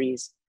maple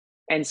trees.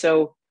 And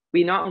so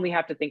we not only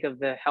have to think of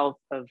the health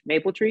of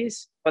maple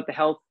trees, but the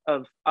health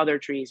of other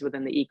trees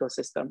within the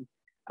ecosystem.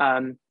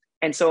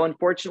 And so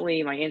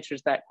unfortunately, my answer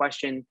to that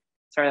question,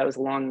 sorry, that was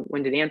a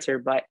long-winded answer,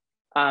 but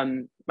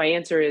my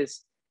answer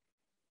is,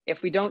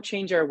 if we don't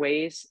change our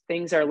ways,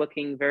 things are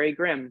looking very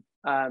grim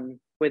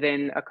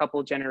within a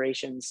couple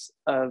generations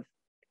of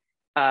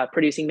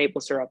producing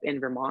maple syrup in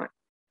Vermont.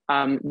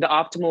 The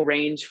optimal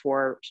range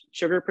for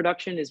sugar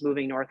production is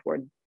moving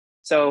northward.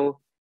 So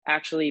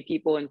actually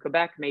people in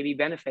Quebec may be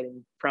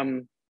benefiting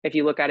from, if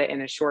you look at it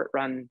in a short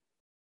run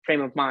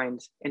frame of mind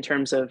in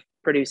terms of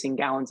producing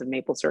gallons of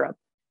maple syrup,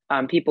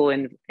 people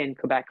in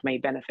Quebec may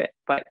benefit.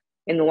 But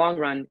in the long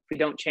run, if we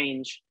don't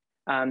change,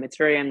 it's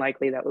very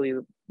unlikely that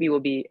we will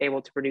be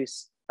able to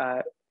produce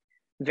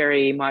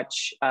very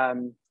much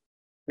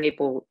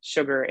maple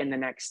sugar in the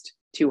next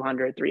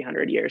 200,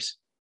 300 years.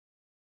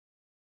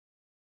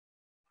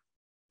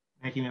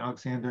 Thank you,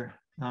 Alexander.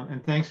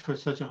 And thanks for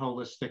such a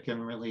holistic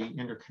and really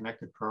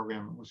interconnected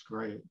program. It was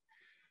great.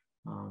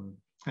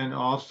 And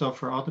also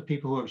for all the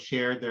people who have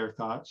shared their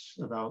thoughts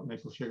about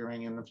maple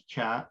sugaring in the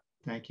chat,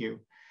 thank you.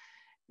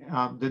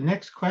 The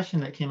next question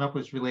that came up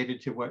was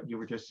related to what you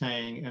were just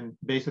saying. And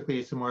basically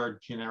it's a more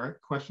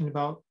generic question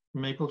about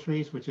maple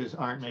trees, which is,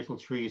 aren't maple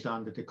trees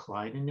on the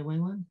decline in New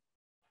England?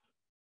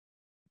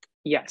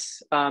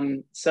 Yes.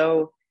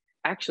 So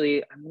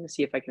actually, I'm going to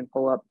see if I can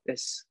pull up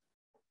this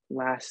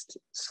last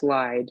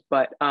slide,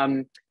 but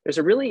there's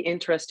a really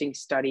interesting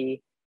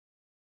study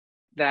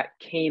that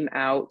came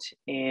out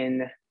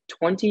in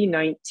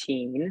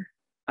 2019.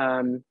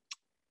 And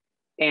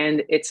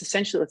it's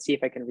essentially, let's see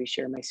if I can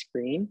reshare my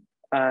screen.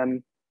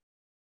 So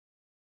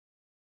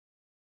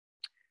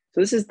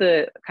this is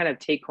the kind of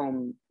take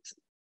home,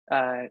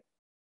 the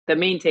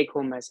main take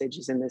home message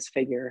is in this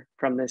figure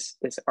from this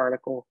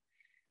article.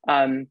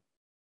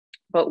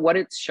 But what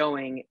it's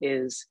showing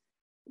is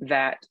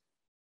that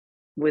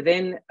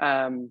within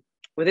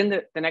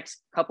the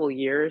next couple of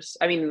years,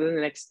 within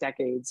the next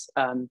decades,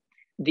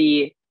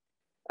 the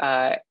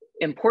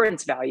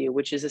importance value,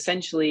 which is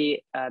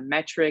essentially a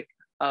metric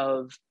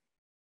of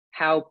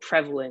how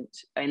prevalent,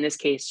 in this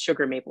case,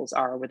 sugar maples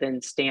are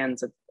within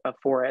stands of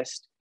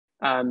forest,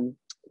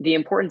 the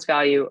importance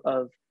value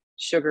of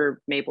sugar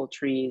maple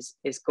trees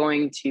is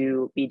going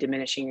to be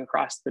diminishing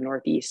across the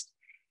Northeast.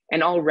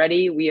 And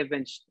already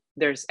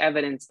there's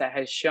evidence that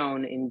has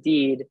shown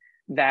indeed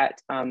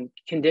that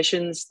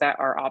conditions that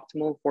are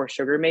optimal for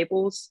sugar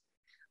maples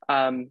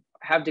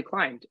have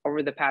declined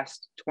over the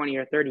past 20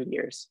 or 30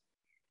 years.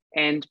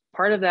 And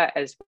part of that,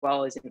 as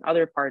well as in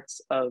other parts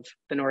of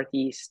the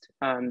Northeast,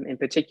 in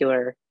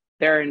particular,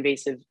 there are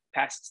invasive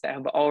pests that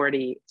have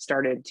already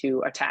started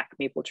to attack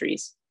maple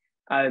trees.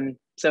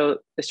 So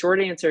the short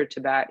answer to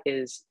that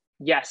is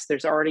yes,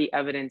 there's already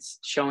evidence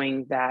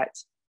showing that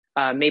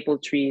maple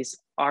trees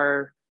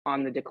are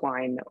on the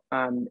decline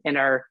and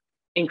are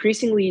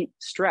increasingly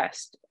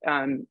stressed.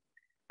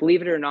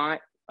 Believe it or not,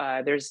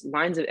 there's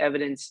lines of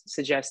evidence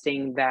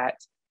suggesting that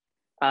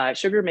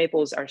sugar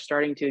maples are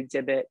starting to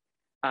exhibit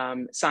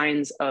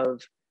signs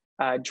of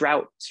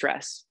drought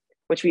stress,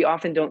 which we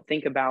often don't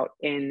think about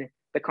in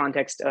the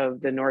context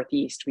of the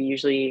Northeast. We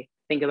usually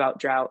think about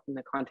drought in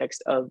the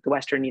context of the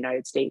Western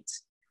United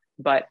States.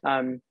 But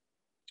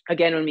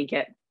again, when we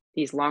get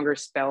these longer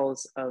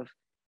spells of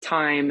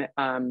time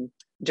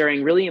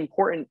during really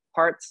important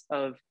parts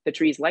of the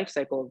tree's life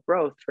cycle of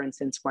growth, for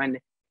instance, when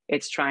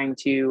it's trying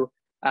to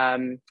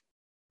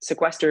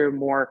sequester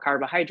more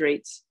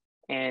carbohydrates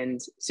and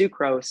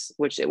sucrose,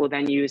 which it will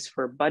then use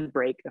for bud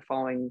break the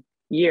following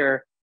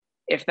year,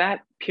 if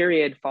that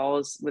period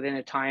falls within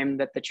a time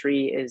that the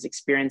tree is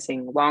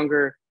experiencing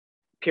longer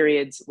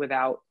periods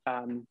without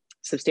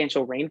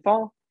substantial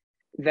rainfall,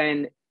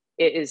 then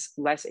it is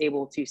less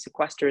able to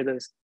sequester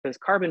those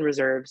carbon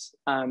reserves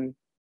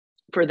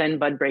for then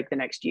bud break the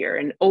next year.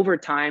 And over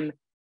time,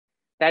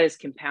 that is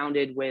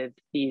compounded with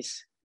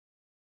these,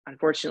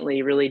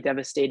 unfortunately, really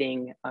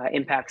devastating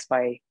impacts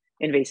by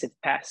invasive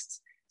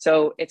pests.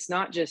 So it's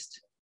not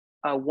just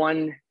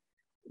one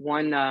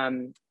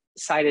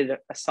one-sided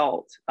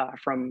assault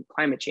from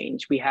climate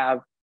change. We have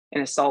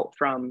an assault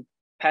from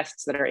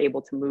pests that are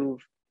able to move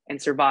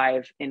and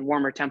survive in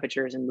warmer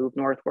temperatures and move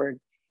northward.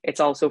 It's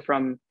also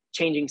from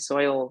changing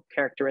soil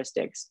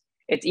characteristics.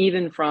 It's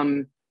even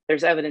from,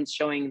 there's evidence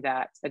showing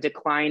that a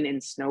decline in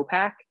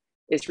snowpack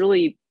is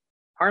really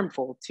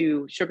harmful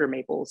to sugar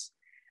maples.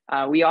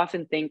 We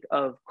often think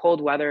of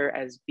cold weather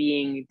as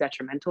being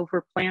detrimental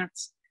for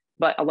plants,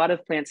 but a lot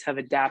of plants have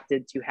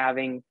adapted to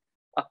having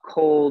a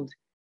cold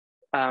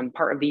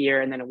part of the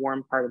year and then a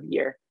warm part of the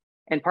year.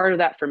 And part of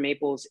that for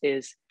maples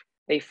is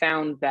they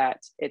found that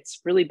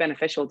it's really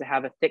beneficial to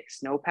have a thick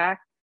snowpack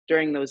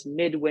during those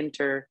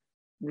midwinter,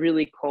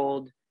 really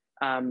cold,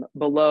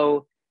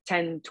 below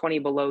 10, 20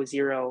 below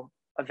zero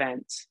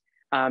events.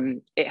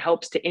 It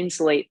helps to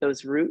insulate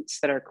those roots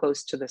that are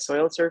close to the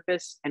soil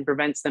surface and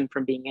prevents them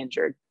from being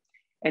injured.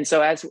 And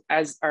so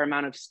as our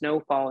amount of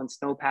snowfall and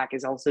snowpack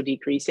is also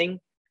decreasing,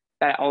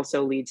 that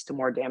also leads to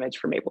more damage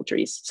for maple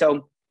trees.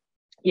 So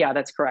yeah,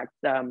 that's correct.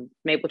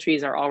 Maple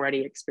trees are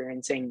already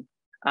experiencing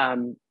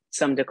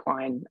some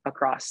decline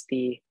across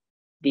the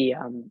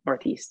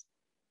Northeast.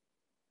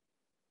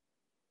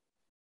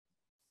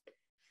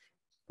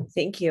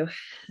 Thank you.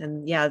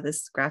 And yeah,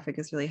 this graphic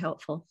is really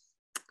helpful.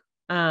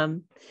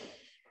 Can't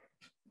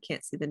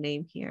see the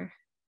name here.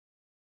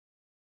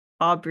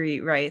 Aubrey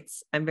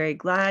writes, I'm very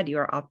glad you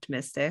are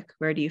optimistic.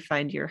 Where do you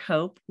find your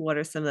hope? What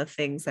are some of the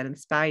things that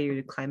inspire you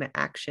to climate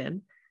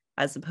action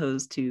as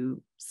opposed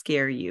to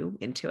scare you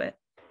into it?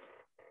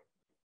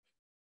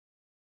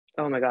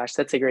 Oh my gosh,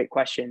 that's a great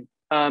question.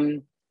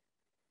 I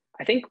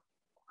think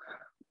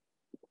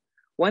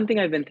one thing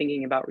I've been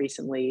thinking about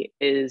recently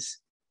is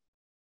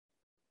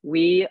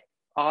we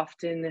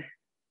often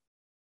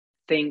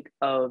think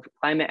of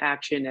climate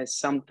action as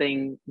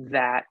something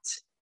that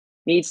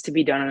needs to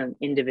be done on an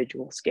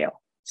individual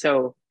scale.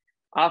 So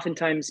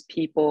oftentimes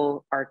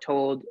people are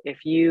told,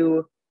 if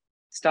you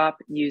stop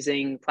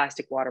using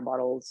plastic water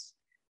bottles,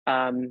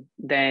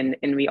 then,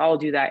 and we all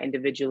do that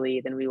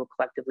individually, then we will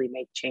collectively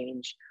make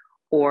change.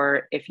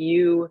 Or if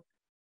you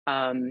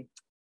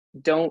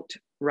don't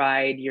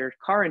ride your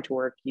car into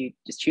work, you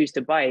just choose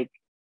to bike,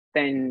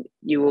 then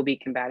you will be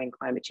combating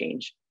climate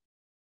change.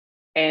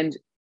 And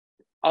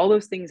all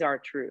those things are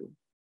true.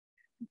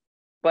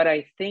 But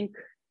I think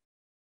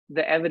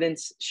the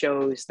evidence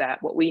shows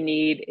that what we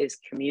need is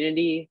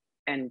community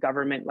and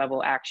government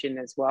level action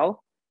as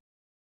well.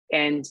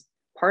 And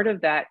part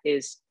of that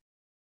is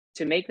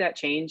to make that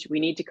change, we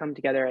need to come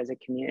together as a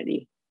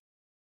community.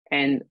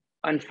 And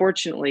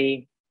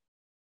unfortunately,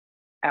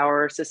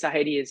 our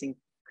society is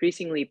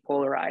increasingly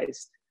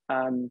polarized,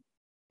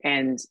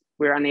 and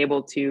we're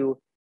unable to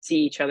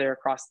see each other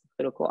across the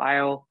political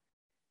aisle.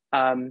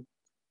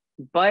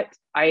 But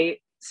I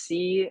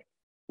see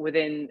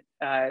within,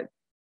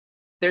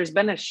 there's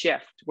been a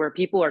shift where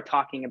people are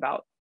talking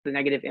about the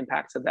negative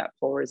impacts of that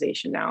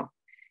polarization now.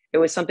 It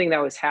was something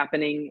that was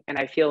happening, and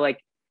I feel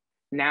like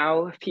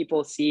now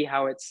people see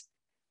how it's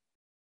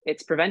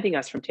preventing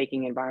us from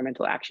taking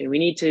environmental action. We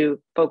need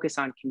to focus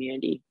on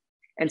community.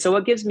 And so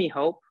what gives me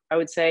hope, I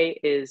would say,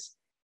 is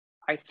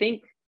I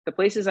think the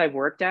places I've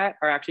worked at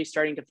are actually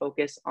starting to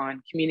focus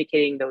on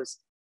communicating those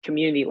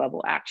community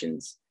level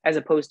actions as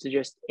opposed to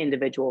just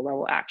individual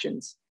level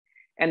actions.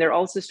 And they're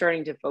also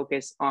starting to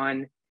focus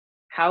on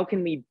how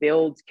can we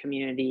build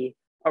community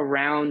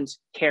around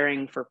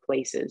caring for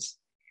places.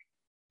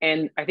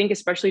 And I think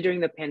especially during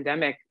the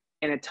pandemic,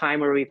 in a time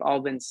where we've all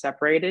been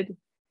separated,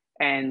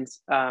 and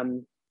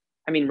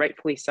I mean,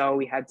 rightfully so,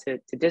 we had to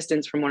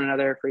distance from one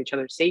another for each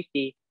other's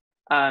safety.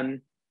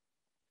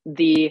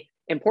 The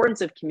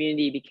importance of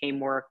community became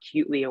more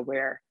acutely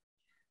aware.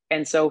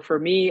 And so for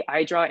me,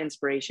 I draw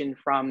inspiration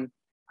from,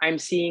 I'm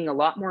seeing a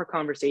lot more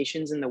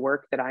conversations in the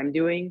work that I'm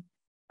doing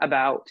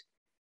about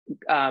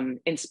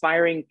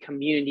inspiring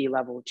community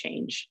level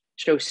change.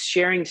 So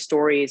sharing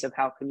stories of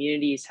how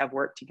communities have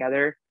worked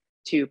together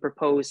to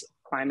propose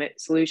climate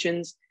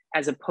solutions,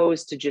 as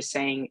opposed to just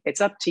saying,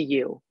 it's up to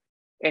you.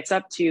 It's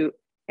up to,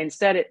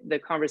 instead the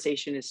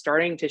conversation is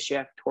starting to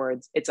shift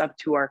towards, it's up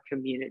to our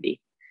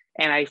community.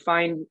 And I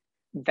find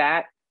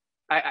that,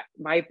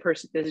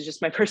 this is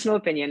just my personal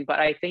opinion, but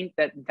I think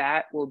that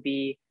that will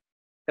be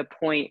the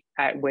point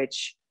at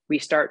which we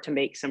start to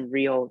make some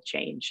real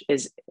change,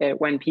 is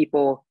when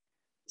people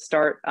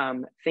start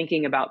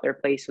thinking about their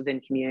place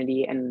within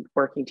community and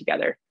working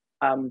together.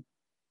 So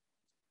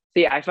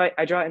yeah,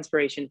 I draw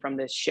inspiration from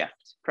this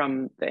shift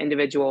from the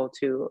individual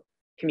to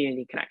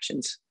community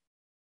connections.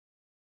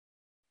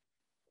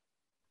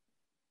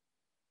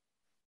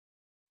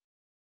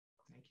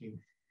 Thank you.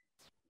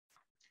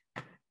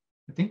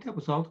 I think that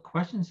was all the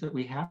questions that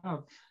we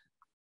have.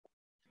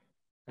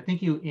 I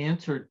think you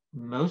answered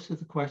most of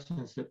the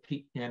questions that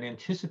and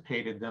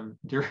anticipated them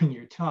during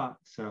your talk.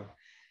 So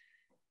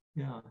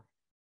yeah.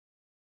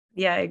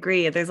 Yeah, I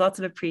agree. There's lots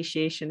of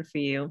appreciation for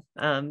you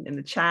in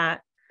the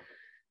chat.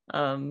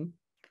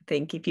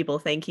 People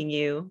thanking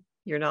you.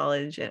 Your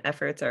knowledge and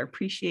efforts are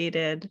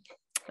appreciated.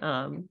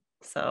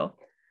 So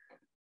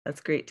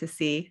that's great to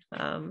see.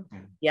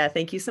 Yeah,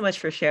 thank you so much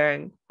for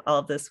sharing all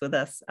of this with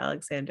us,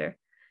 Alexander.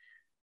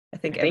 I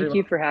think Thank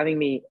you for having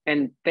me.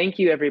 And thank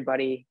you,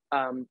 everybody.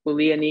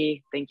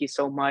 Uliani, thank you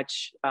so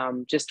much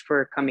just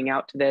for coming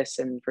out to this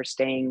and for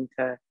staying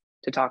to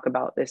talk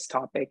about this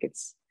topic.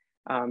 It's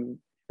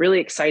really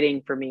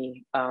exciting for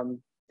me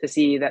to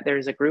see that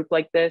there's a group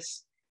like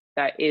this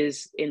that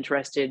is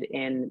interested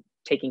in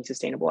taking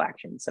sustainable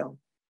action. So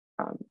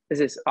this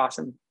is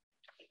awesome.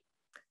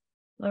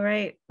 All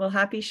right. Well,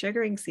 happy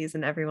sugaring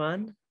season,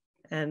 everyone,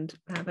 and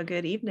have a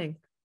good evening.